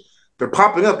hears. They're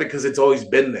popping up because it's always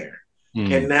been there.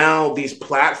 And now these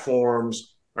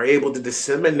platforms are able to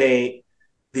disseminate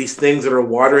these things that are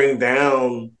watering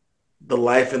down the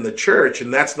life in the church.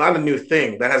 And that's not a new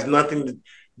thing. That has nothing to,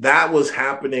 that was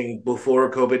happening before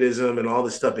COVIDism and all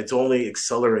this stuff. It's only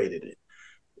accelerated it.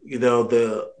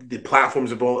 The platforms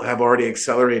have already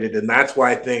accelerated. And that's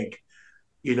why I think,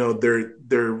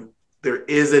 there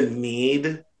is a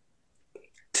need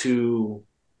to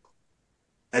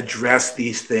address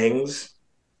these things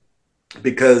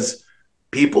because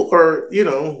people are,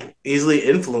 easily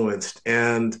influenced.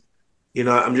 And,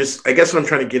 I guess what I'm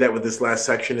trying to get at with this last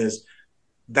section is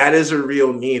that is a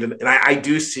real need. And I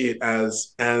do see it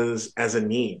as a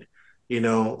need,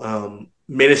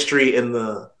 ministry in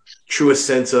the truest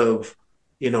sense of,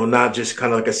 not just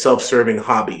kind of like a self-serving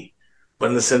hobby, but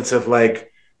in the sense of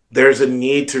like, there's a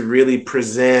need to really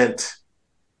present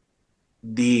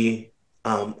the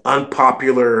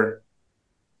unpopular,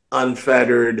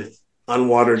 unfettered,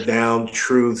 unwatered down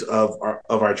truths of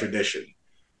our tradition.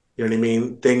 You know what I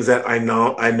mean? Things that I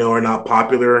know are not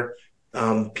popular.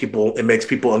 It makes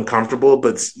people uncomfortable,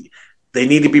 but they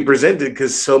need to be presented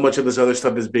because so much of this other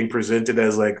stuff is being presented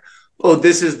as like, oh,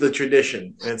 this is the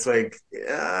tradition. And it's like,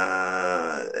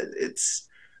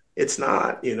 it's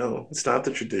not, it's not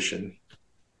the tradition.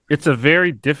 It's a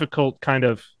very difficult kind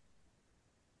of.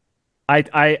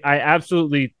 I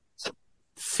absolutely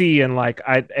see and like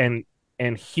and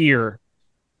hear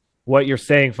what you're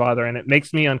saying, Father, and it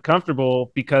makes me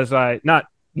uncomfortable because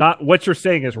not what you're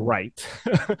saying is right.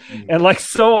 And like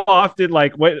so often,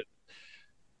 like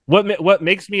what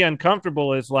makes me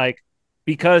uncomfortable is like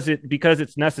because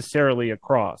it's necessarily a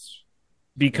cross,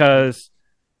 because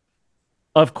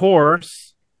of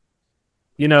course,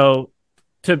 to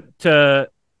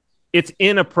it's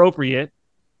inappropriate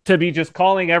to be just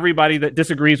calling everybody that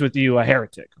disagrees with you a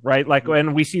heretic, right? Like,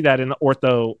 and we see that in the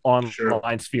ortho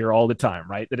online sphere all the time,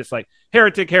 right? That it's like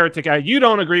heretic, you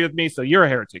don't agree with me, so you're a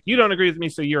heretic. You don't agree with me,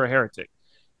 so you're a heretic.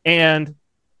 And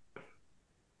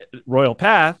Royal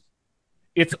Path,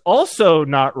 it's also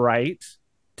not right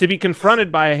to be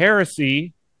confronted by a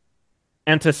heresy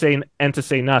and to say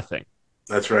nothing.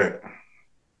 That's right.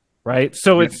 Right.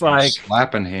 So it's like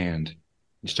slap in hand.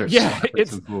 You start slapping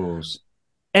some fools.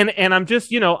 And I'm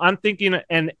just, I'm thinking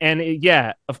and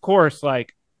yeah, of course,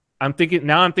 like I'm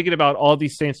thinking about all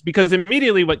these saints because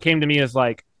immediately what came to me is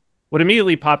like what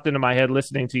immediately popped into my head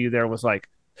listening to you there was like,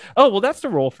 oh, well, that's the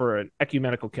role for an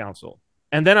ecumenical council.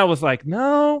 And then I was like,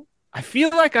 no, I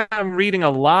feel like I'm reading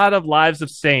a lot of lives of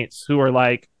saints who are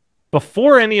like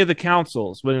before any of the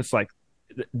councils when it's like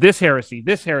this heresy,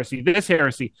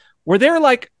 where they're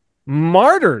like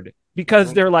martyred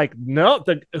because they're like, no,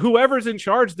 whoever's in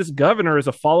charge, this governor is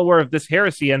a follower of this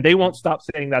heresy, and they won't stop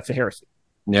saying that's a heresy.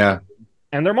 Yeah.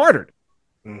 And they're martyred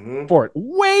for it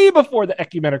way before the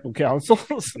ecumenical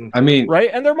councils. I mean, right?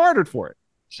 And they're martyred for it.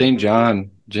 St.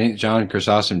 John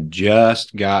Chrysostom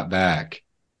just got back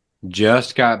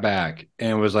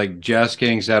and was like just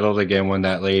getting settled again when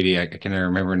that lady, I can't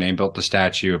remember her name, built the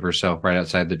statue of herself right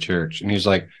outside the church. And he's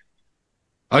like,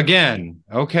 again,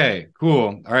 okay,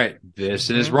 cool. All right, this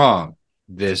is wrong.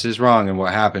 This is wrong. And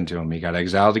what happened to him? He got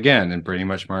exiled again and pretty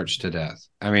much marched to death.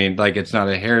 I mean, like, it's not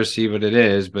a heresy, but it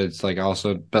is. But it's like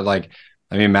also, but like,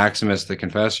 I mean, Maximus the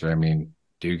Confessor, I mean,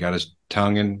 dude got his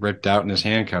tongue and ripped out and his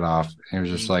hand cut off. And it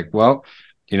was just like, well,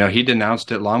 he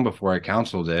denounced it long before a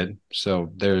council did.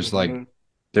 So there's like,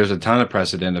 there's a ton of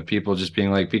precedent of people just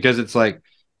being like, because it's like,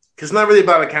 because it's not really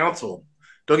about a council.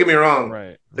 Don't get me wrong.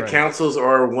 Right. The Right. councils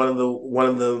are one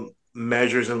of the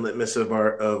measures and litmus of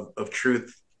our of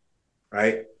truth,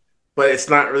 right? But it's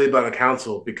not really about a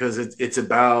council because it's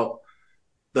about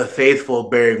the faithful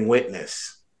bearing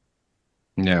witness.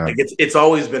 Yeah. Like it's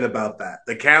always been about that.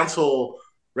 The council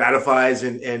ratifies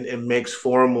and makes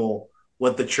formal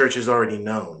what the church has already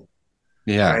known,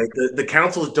 Yeah. right? The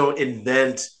councils don't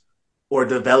invent or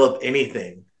develop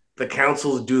anything. The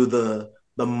councils do the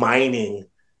mining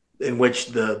in which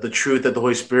the truth that the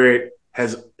Holy Spirit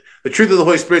has the truth of the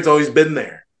Holy Spirit's always been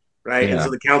there, right? And Yeah.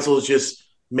 so the council just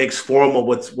makes formal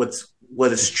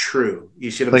what is true.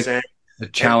 You see what I'm Like saying? the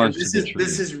And challenge to the this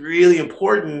truth. is really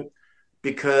important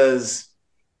because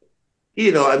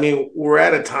I mean, we're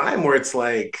at a time where it's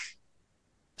like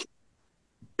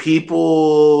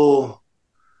people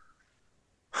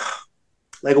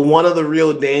like one of the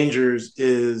real dangers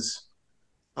is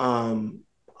um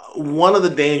one of the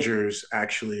dangers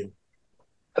actually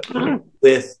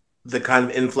with the kind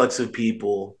of influx of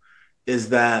people is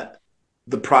that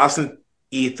the Protestant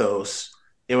ethos,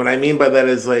 and what I mean by that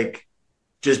is like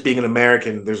just being an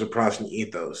American, there's a Protestant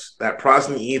ethos. That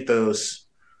Protestant ethos,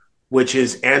 which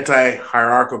is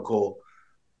anti-hierarchical,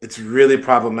 it's really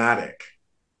problematic,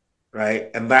 right?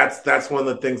 And that's one of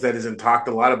the things that isn't talked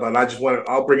a lot about. And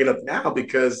I'll bring it up now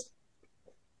because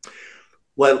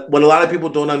what a lot of people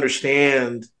don't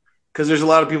understand, because there's a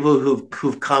lot of people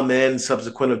who've come in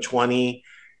subsequent of 20,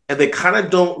 and they kind of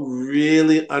don't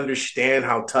really understand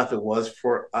how tough it was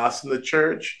for us in the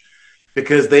church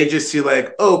because they just see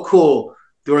like, oh, cool,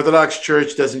 the Orthodox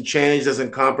Church doesn't change,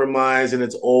 doesn't compromise, and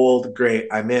it's old. Great,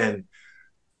 I'm in.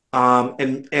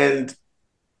 And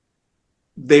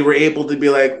they were able to be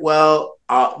like, well,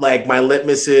 like my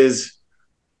litmus is,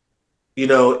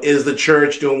 is the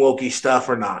church doing wokey stuff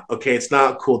or not? Okay, it's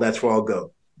not cool. That's where I'll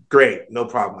go. Great, no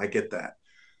problem. I get that.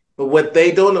 But what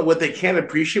they can't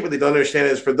appreciate, what they don't understand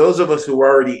is for those of us who are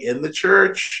already in the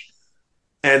church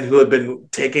and who have been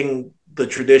taking the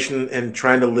tradition and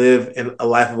trying to live in a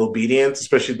life of obedience,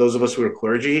 especially those of us who are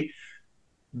clergy,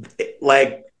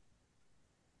 like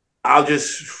I'll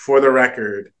just, for the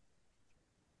record,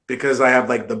 because I have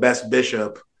like the best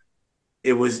bishop,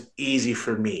 it was easy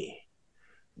for me,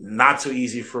 not so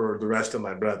easy for the rest of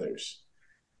my brothers.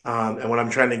 And what I'm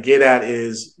trying to get at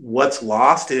is what's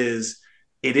lost is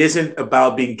it isn't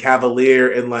about being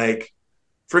cavalier and like,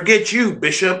 forget you,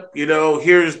 Bishop,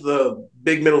 here's the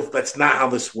big middle. That's not how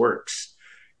this works.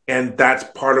 And that's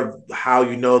part of how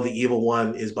the evil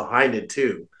one is behind it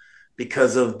too,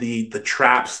 because of the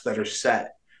traps that are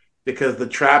set. Because the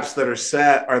traps that are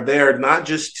set are there not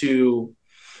just to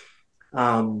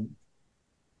um,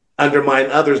 undermine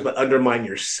others, but undermine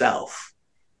yourself.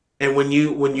 And when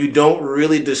you don't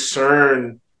really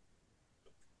discern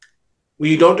when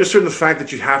you don't discern the fact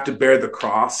that you have to bear the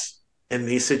cross in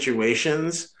these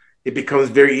situations, it becomes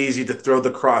very easy to throw the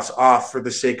cross off for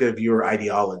the sake of your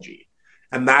ideology.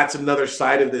 And that's another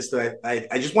side of this that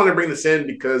I just want to bring this in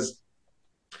because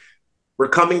we're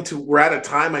at a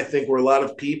time, I think, where a lot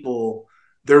of people,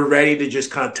 they're ready to just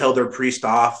kind of tell their priest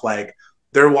off. Like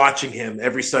they're watching him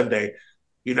every Sunday,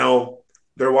 you know,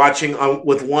 they're watching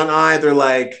with one eye. They're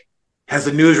like, has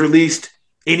the news released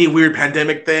any weird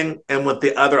pandemic thing? And with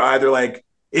the other eye, they're like,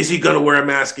 is he going to wear a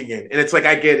mask again? And it's like,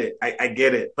 I get it. I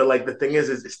get it. But like, the thing is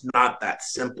it's not that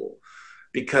simple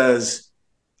because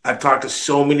I've talked to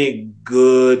so many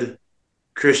good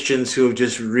Christians who have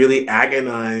just really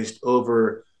agonized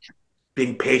over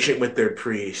being patient with their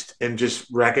priest and just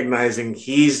recognizing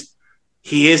he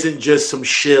isn't just some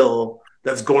shill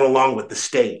that's going along with the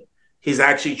state. He's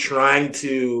actually trying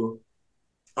to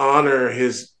honor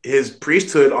his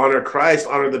priesthood, honor Christ,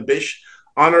 honor the bishop,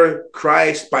 honor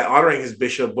Christ by honoring his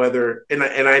bishop. Whether and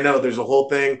I know there's a whole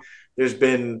thing. There's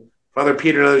been Father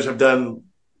Peter and others have done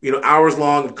hours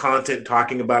long of content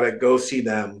talking about it. Go see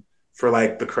them for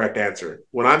like the correct answer.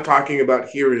 What I'm talking about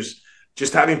here is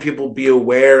just having people be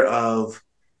aware of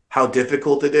how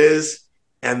difficult it is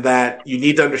and that you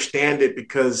need to understand it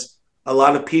because a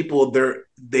lot of people they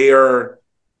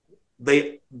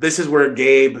this is where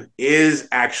Gabe is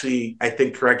actually, I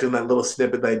think, correct in that little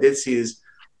snippet that I did see is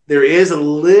there is a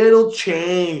little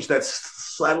change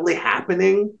that's subtly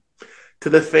happening to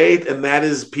the faith, and that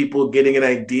is people getting an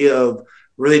idea of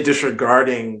really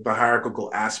disregarding the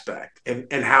hierarchical aspect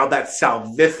and how that's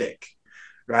salvific,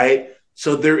 right?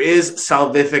 So there is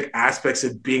salvific aspects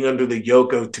of being under the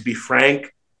yoke of, to be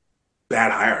frank,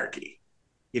 bad hierarchy.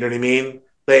 You know what I mean?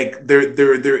 Like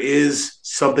there is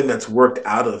something that's worked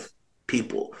out of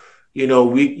people.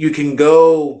 You can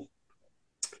go,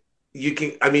 you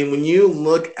can. I mean, when you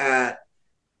look at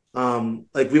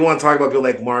Like we want to talk about people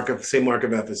like Mark of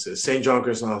Ephesus, St. John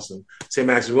Chrysostom, St.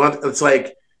 Max. It's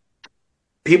like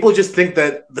people just think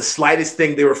that the slightest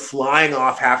thing they were flying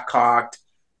off half cocked,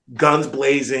 guns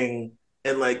blazing,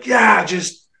 and like, yeah,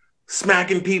 just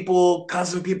smacking people,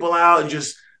 cussing people out, and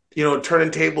just,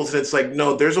 turning tables. And it's like,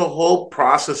 no, there's a whole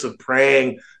process of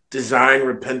praying, desiring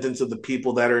repentance of the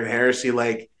people that are in heresy.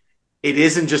 Like, it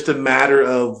isn't just a matter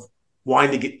of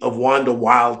wanting to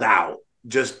wild out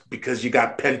just because you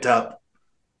got pent up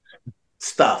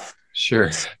stuff.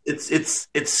 Sure. It's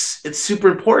super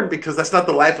important because that's not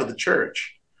the life of the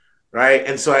church, right?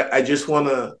 And so I just want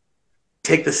to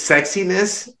take the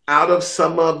sexiness out of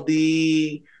some of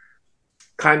the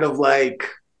kind of like,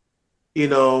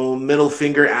 middle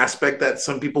finger aspect that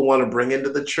some people want to bring into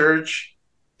the church.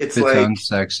 It's If it's like,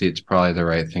 unsexy, it's probably the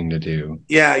right thing to do.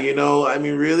 yeah, I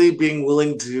mean, really being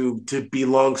willing to be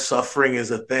long suffering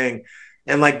is a thing.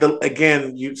 And like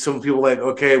again, some people are like,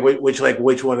 okay,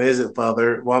 which one is it,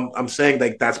 Father? Well, I'm saying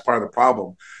like that's part of the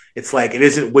problem. It's like it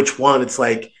isn't which one. It's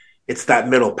like it's that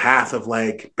middle path of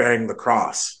like bearing the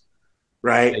cross,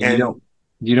 right? Yeah, And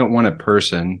you don't want a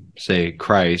person, say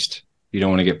Christ. You don't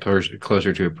want to get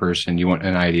closer to a person. You want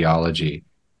an ideology.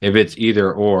 If it's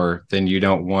either or, then you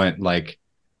don't want like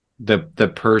the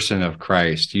person of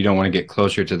Christ. You don't want to get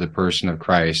closer to the person of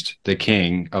Christ, the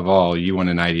King of all. You want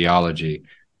an ideology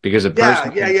because a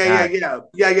person can act.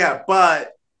 yeah.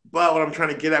 But what I'm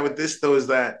trying to get at with this though is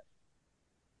that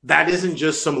isn't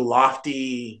just some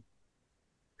lofty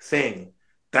thing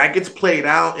that gets played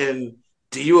out in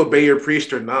do you obey your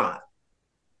priest or not?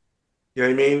 You know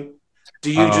what I mean?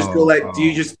 Do you Oh, just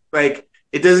like,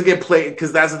 it doesn't get played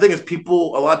because that's the thing is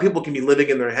a lot of people can be living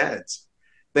in their heads.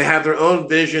 They have their own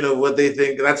vision of what they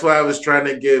think. That's why I was trying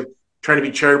to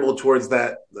be charitable towards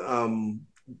that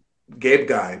Gabe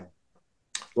guy.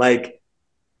 Like,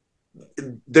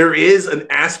 there is an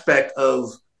aspect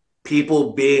of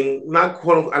people being not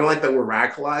quote. I don't like that word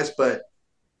radicalized, but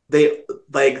they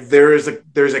like there's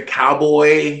a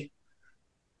cowboy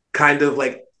kind of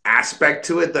like aspect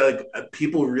to it that like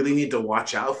people really need to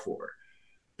watch out for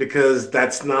because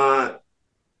that's not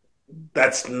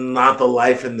the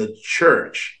life in the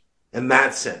church in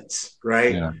that sense,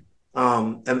 right? yeah.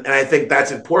 And I think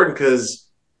that's important because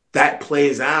that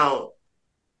plays out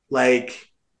like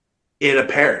in a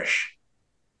parish.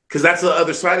 Because that's the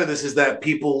other side of this is that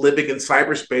people living in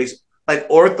cyberspace, like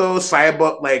cyber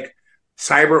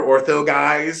ortho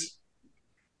guys,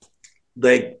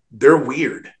 like they're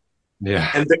weird,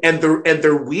 Yeah. and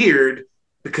they're weird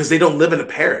because they don't live in a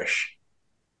parish,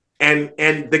 and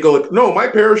they go like, no, my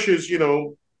parish is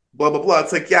blah blah blah.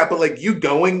 It's like, yeah, but like you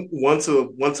going once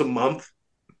a month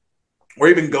or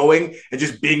even going and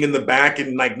just being in the back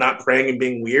and like not praying and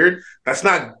being weird, that's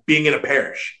not being in a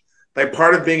parish. Like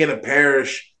part of being in a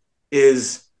parish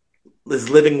is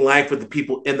living life with the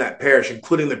people in that parish,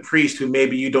 including the priest who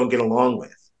maybe you don't get along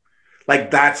with.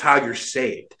 Like that's how you're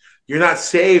saved. You're not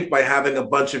saved by having a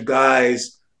bunch of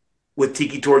guys with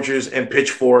tiki torches and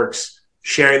pitchforks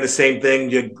sharing the same thing.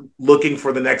 You're looking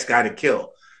for the next guy to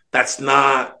kill. That's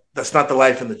not the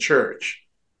life in the church.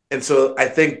 And so I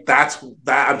think that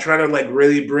I'm trying to like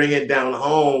really bring it down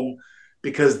home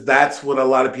because that's what a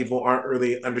lot of people aren't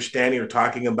really understanding or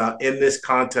talking about in this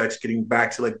context, getting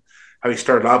back to like how we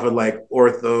started off with like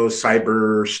ortho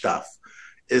cyber stuff,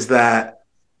 is that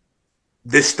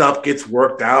this stuff gets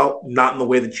worked out not in the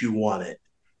way that you want it.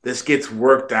 This gets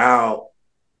worked out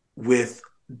with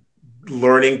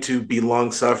learning to be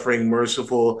long suffering,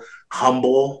 merciful,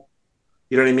 humble.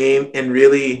 You know what I mean? And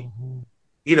really,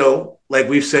 like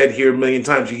we've said here a million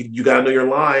times, you got to know your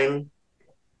line.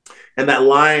 And that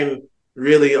line,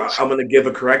 really, I'm going to give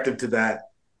a corrective to that.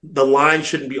 The line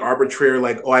shouldn't be arbitrary,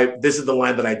 like, oh, this is the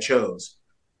line that I chose.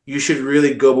 You should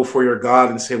really go before your God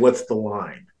and say, what's the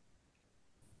line?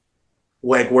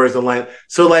 Like, where's the line?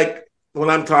 So, like, when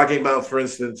I'm talking about, for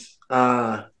instance,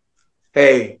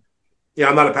 hey,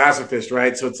 I'm not a pacifist,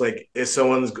 right? So it's like if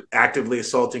someone's actively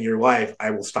assaulting your wife,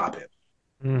 I will stop him,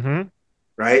 Mm-hmm.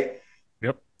 right?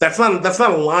 Yep. That's not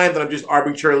a line that I'm just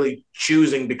arbitrarily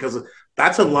choosing because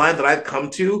that's a line that I've come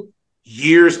to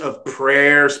years of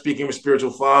prayer, speaking with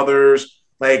spiritual fathers,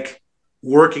 like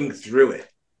working through it.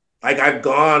 Like I've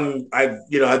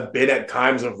been at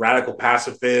times of radical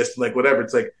pacifist, like whatever.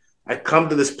 It's like I've come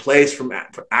to this place from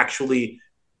actually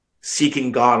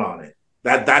seeking God on it.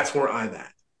 That's where I'm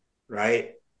at,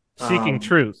 right? Seeking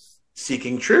truth,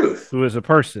 Seeking truth, who is a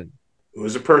person. who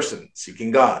is a person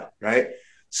seeking God, right?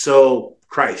 So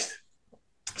Christ.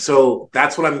 So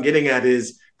that's what I'm getting at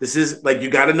is this is like you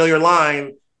got to know your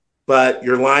line, but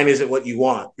your line isn't what you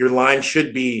want. Your line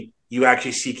should be you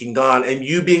actually seeking God and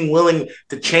you being willing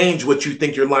to change what you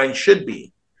think your line should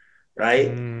be, right?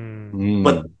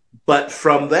 Mm. But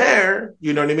from there,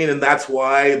 you know what I mean? And that's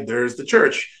why there's the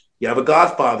church. You have a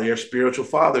godfather, you have spiritual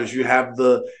fathers, you have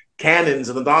the canons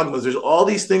and the dogmas. There's all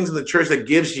these things in the church that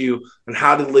gives you on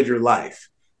how to live your life,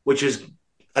 which is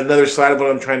another side of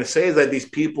what I'm trying to say is that these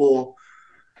people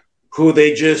who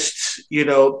they just, you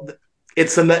know,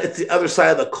 it's the other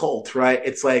side of the cult, right?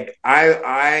 It's like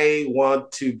I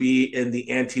want to be in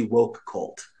the anti-woke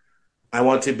cult. I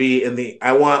want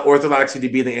orthodoxy to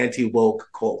be the anti-woke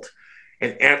cult.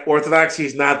 And orthodoxy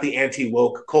is not the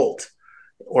anti-woke cult.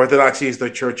 Orthodoxy is the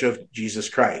Church of Jesus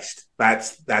Christ.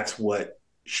 That's what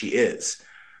she is.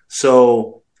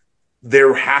 So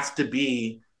there has to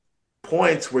be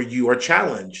points where you are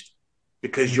challenged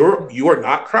because you are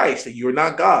not Christ and you are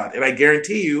not God. And I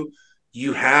guarantee you,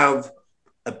 you have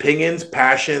opinions,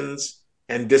 passions,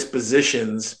 and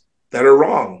dispositions that are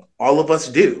wrong. All of us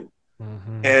do.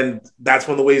 Mm-hmm. And that's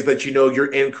one of the ways that you know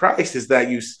you're in Christ is that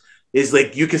you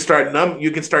can start naming, you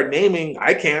can start naming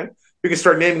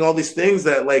all these things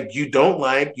that like you don't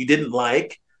like, you didn't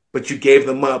like, but you gave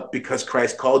them up because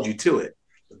Christ called you to it.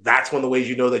 That's one of the ways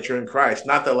you know that you're in Christ.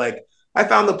 Not that like I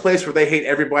found the place where they hate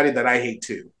everybody that I hate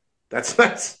too. That's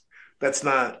not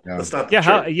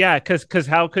because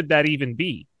how could that even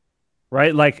be,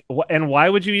 right? Like, and why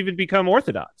would you even become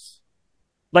Orthodox?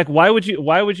 Like, why would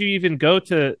you even go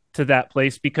to that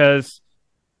place? Because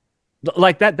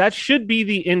like that should be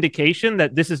the indication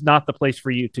that this is not the place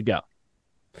for you to go.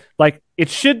 Like it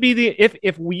should be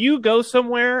if you go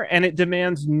somewhere and it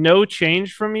demands no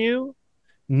change from you,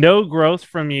 no growth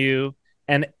from you,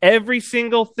 and every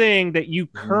single thing that you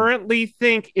currently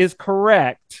think is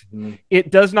correct, it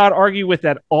does not argue with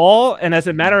at all. And as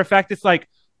a matter of fact, it's like,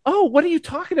 oh, what are you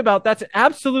talking about? That's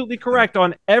absolutely correct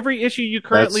on every issue you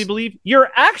currently believe. You're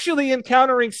actually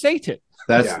encountering Satan.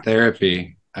 That's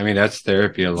therapy. I mean, that's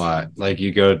therapy a lot. Like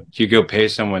you go pay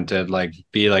someone to like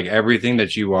be like everything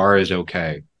that you are is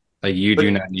okay. Like you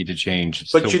do not need to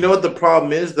change. But you know what the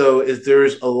problem is though, is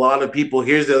there's a lot of people,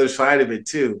 here's the other side of it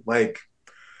too. Like,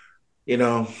 you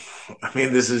know, I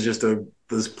mean, this is just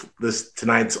this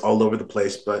tonight's all over the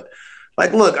place, but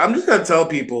like, look, I'm just going to tell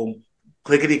people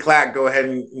clickety clack, go ahead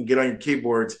and get on your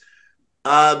keyboards.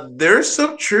 There's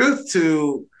some truth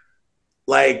to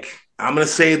like, I'm going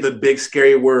to say the big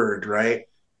scary word, right?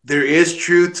 There is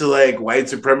truth to like white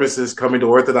supremacists coming to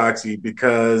Orthodoxy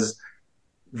because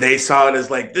they saw it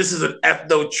as like, this is an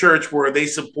ethno church where they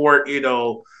support, you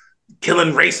know,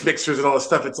 killing race mixers and all this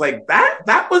stuff. It's like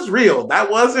that was real. That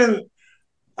wasn't,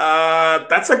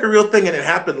 that's like a real thing. And it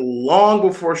happened long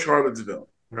before Charlottesville,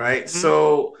 right? Mm-hmm.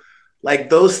 So like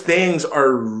those things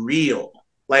are real.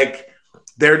 Like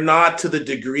they're not to the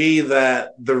degree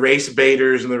that the race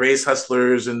baiters and the race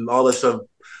hustlers and all this stuff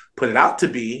put it out to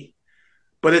be,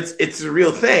 but it's a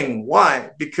real thing.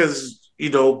 Why? Because, you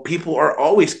know, people are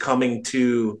always coming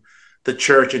to the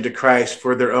church and to Christ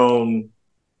for their own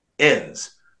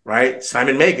ends, right?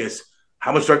 Simon Magus,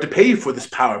 how much do I have to pay you for this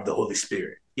power of the Holy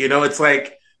Spirit? You know, it's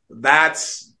like,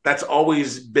 that's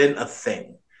always been a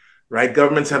thing, right?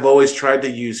 Governments have always tried to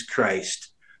use Christ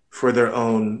for their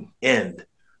own end.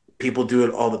 People do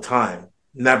it all the time.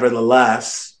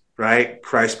 Nevertheless, right?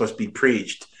 Christ must be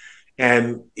preached.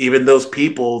 And even those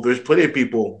people, there's plenty of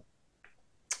people,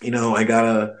 you know, I got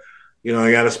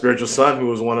a spiritual son who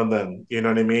was one of them. You know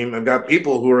what I mean? I've got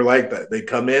people who are like that. They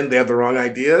come in, they have the wrong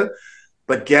idea,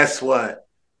 but guess what?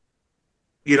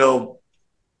 You know,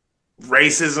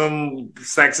 racism,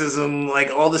 sexism, like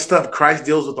all this stuff, Christ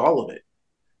deals with all of it.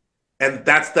 And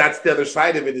that's the other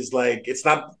side of it is like, it's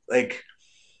not like,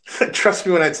 trust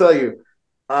me when I tell you,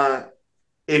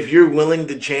 if you're willing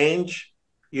to change,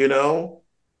 you know,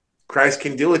 Christ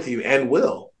can deal with you and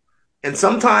will. And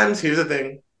sometimes, here's the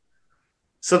thing,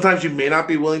 sometimes you may not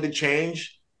be willing to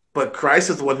change, but Christ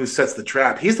is the one who sets the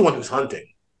trap. He's the one who's hunting,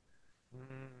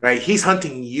 right? He's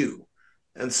hunting you.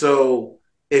 And so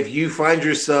if you find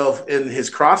yourself in his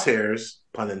crosshairs,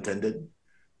 pun intended,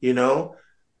 you know,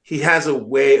 he has a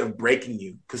way of breaking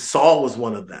you because Saul was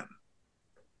one of them,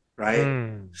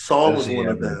 right? Saul was one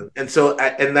of them. And so,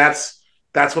 and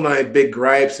that's one of my big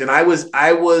gripes. And I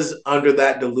was under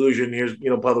that delusion. Here's, you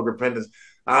know, public repentance.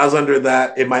 I was under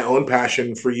that in my own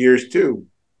passion for years too,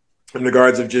 in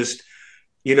regards of just,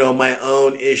 you know, my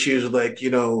own issues with like, you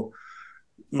know,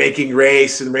 making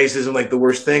race and racism like the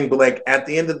worst thing. But like at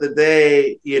the end of the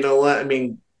day, you know what? I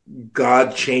mean,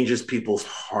 God changes people's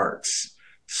hearts.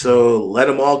 So let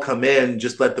them all come in.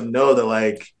 Just let them know that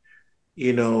like,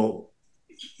 you know,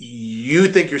 you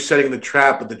think you're setting the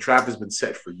trap, but the trap has been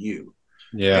set for you.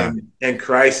 Yeah. And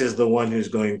Christ is the one who's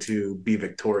going to be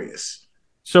victorious.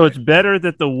 So it's better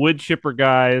that the wood chipper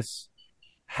guys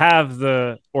have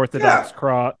the Orthodox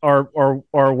cross or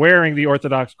wearing the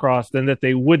Orthodox cross than that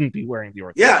they wouldn't be wearing the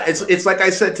Orthodox Yeah, it's like I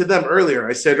said to them earlier.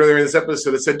 I said earlier in this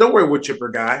episode, I said, "Don't worry, wood chipper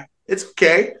guy. It's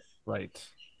okay. Right.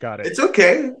 Got it. It's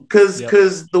okay."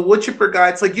 Because the wood chipper guy,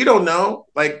 it's like, you don't know.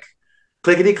 Like,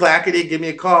 clickety clackety, give me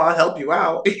a call, I'll help you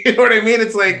out. You know what I mean?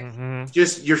 It's like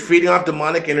just you're feeding off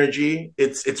demonic energy.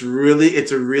 It's a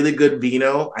really good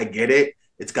vino. I get it.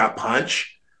 It's got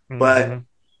punch, but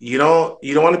you don't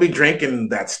want to be drinking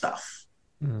that stuff.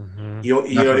 You know what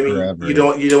I mean? forever. You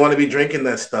don't want to be drinking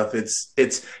that stuff. It's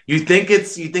you think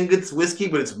it's whiskey,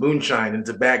 but it's moonshine and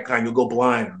it's a bad kind. You'll go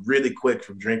blind really quick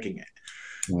from drinking it.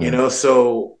 Yeah. You know,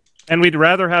 so and we'd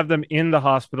rather have them in the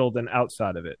hospital than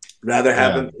outside of it. Rather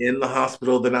have them in the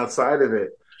hospital than outside of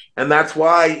it. And that's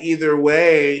why either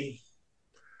way,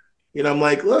 you know, I'm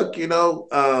like, look, you know,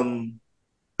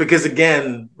 because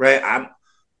again, right, I'm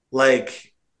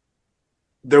like,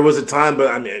 there was a time,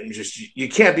 but I mean, just you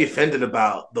can't be offended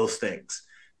about those things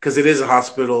because it is a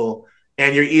hospital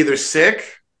and you're either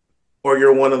sick or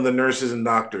you're one of the nurses and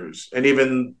doctors. And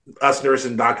even us nurses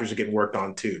and doctors are getting worked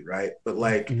on too, right? But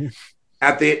like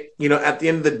at the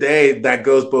end of the day, that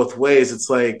goes both ways. It's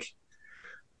like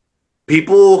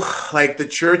people, like the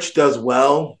church does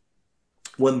well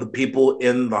when the people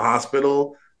in the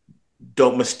hospital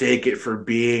don't mistake it for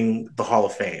being the Hall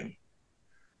of Fame.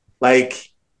 Like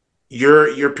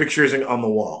your picture isn't on the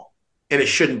wall, and it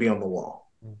shouldn't be on the wall.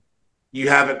 You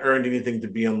haven't earned anything to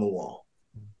be on the wall,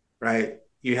 right?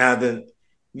 You haven't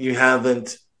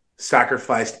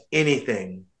sacrificed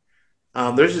anything.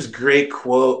 There's this great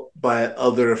quote by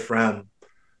Elder Ephraim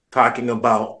talking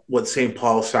about what St.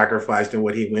 Paul sacrificed and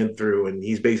what he went through, and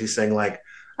he's basically saying, like,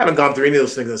 I haven't gone through any of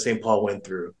those things that St. Paul went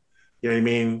through. You know what I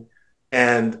mean?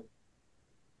 And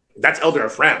that's Elder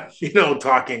Ephraim, you know,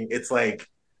 talking. It's like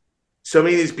so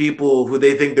many of these people who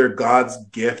they think they're God's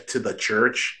gift to the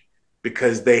church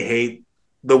because they hate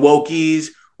the wokies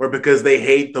or because they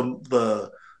hate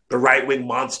the right-wing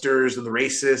monsters and the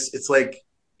racists. It's like,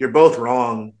 you're both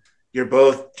wrong. You're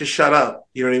both, just shut up.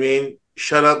 You know what I mean?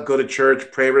 Shut up, go to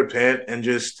church, pray, repent, and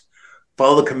just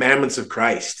follow the commandments of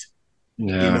Christ.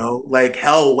 Yeah. You know, like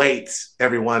hell awaits,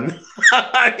 everyone.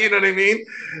 You know what I mean?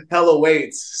 Hell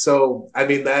awaits. So, I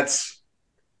mean, that's,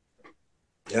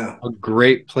 yeah. A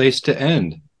great place to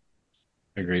end.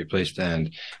 A great place to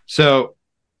end. So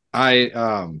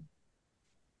I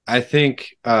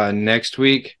think next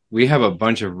week we have a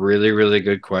bunch of really, really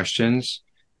good questions.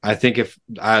 I think if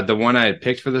the one I had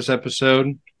picked for this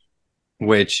episode,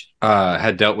 which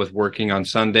had dealt with working on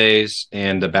Sundays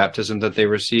and the baptism that they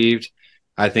received,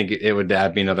 I think it would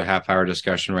be another half-hour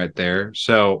discussion right there.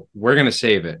 So we're going to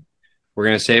save it. We're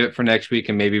going to save it for next week,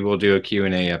 and maybe we'll do a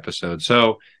Q&A episode.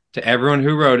 So to everyone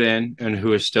who wrote in and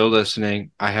who is still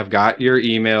listening, I have got your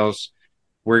emails.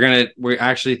 We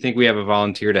actually think we have a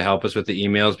volunteer to help us with the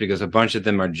emails because a bunch of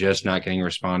them are just not getting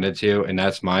responded to, and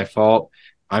that's my fault.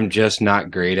 I'm just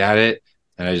not great at it.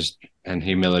 And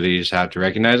humility, you just have to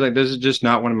recognize, like, this is just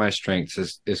not one of my strengths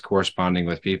is corresponding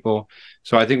with people.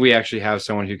 So I think we actually have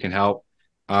someone who can help.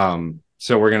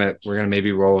 So we're gonna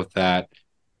maybe roll with that.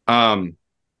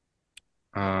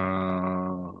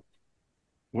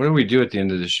 What do we do at the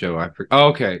end of the show?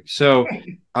 Okay. So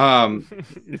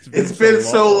it's been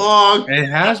so long. It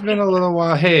has been a little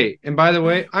while. Hey, and by the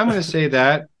way, I'm gonna say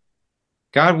that,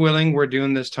 God willing, we're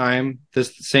doing this same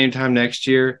time next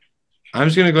year. I'm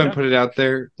just going to go ahead and put it out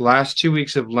there. Last 2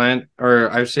 weeks of Lent, or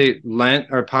I would say Lent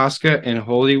or Pascha and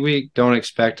Holy Week, don't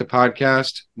expect a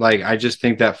podcast. Like, I just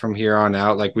think that from here on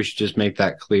out, like, we should just make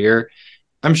that clear.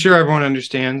 I'm sure everyone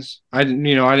understands. I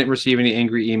didn't receive any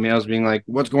angry emails being like,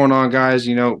 what's going on, guys?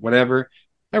 You know, whatever.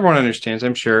 Everyone understands,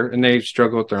 I'm sure. And they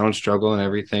struggle with their own struggle and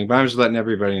everything. But I'm just letting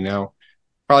everybody know.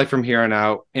 Probably from here on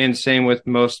out. And same with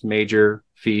most major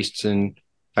feasts and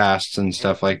fasts and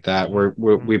stuff like that,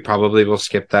 we probably will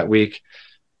skip that week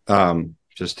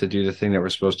just to do the thing that we're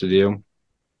supposed to do.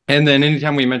 And then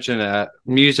anytime we mention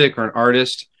music or an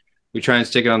artist, we try and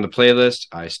stick it on the playlist.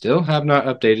 I still have not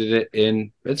updated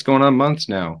it it's going on months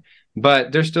now,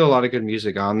 but there's still a lot of good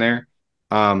music on there.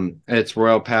 It's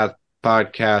Royal Path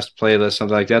podcast playlist,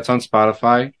 something like that's on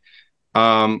Spotify.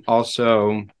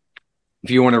 Also,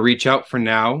 if you want to reach out for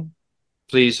now,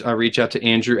 please reach out to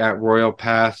Andrew at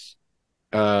royalpath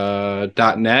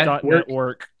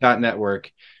 .network.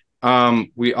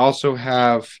 We also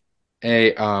have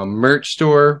a merch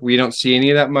store. We don't see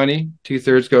any of that money.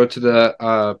 2/3 go to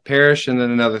the parish, and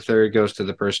then another third goes to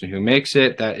the person who makes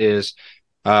it. That is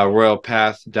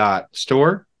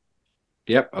royalpath.store.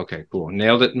 Yep. Okay, cool.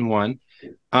 Nailed it in one.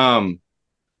 And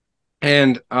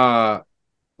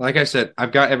like I said,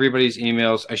 I've got everybody's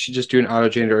emails. I should just do an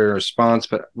auto-generated response,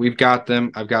 but we've got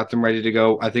them. I've got them ready to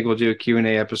go. I think we'll do a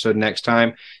Q&A episode next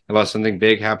time unless something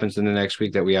big happens in the next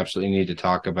week that we absolutely need to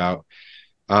talk about.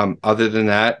 Other than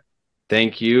that,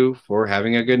 thank you for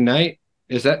having a good night.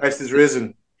 Is that Christ is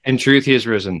risen. In truth, he is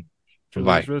risen. Truly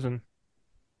Bye. is risen.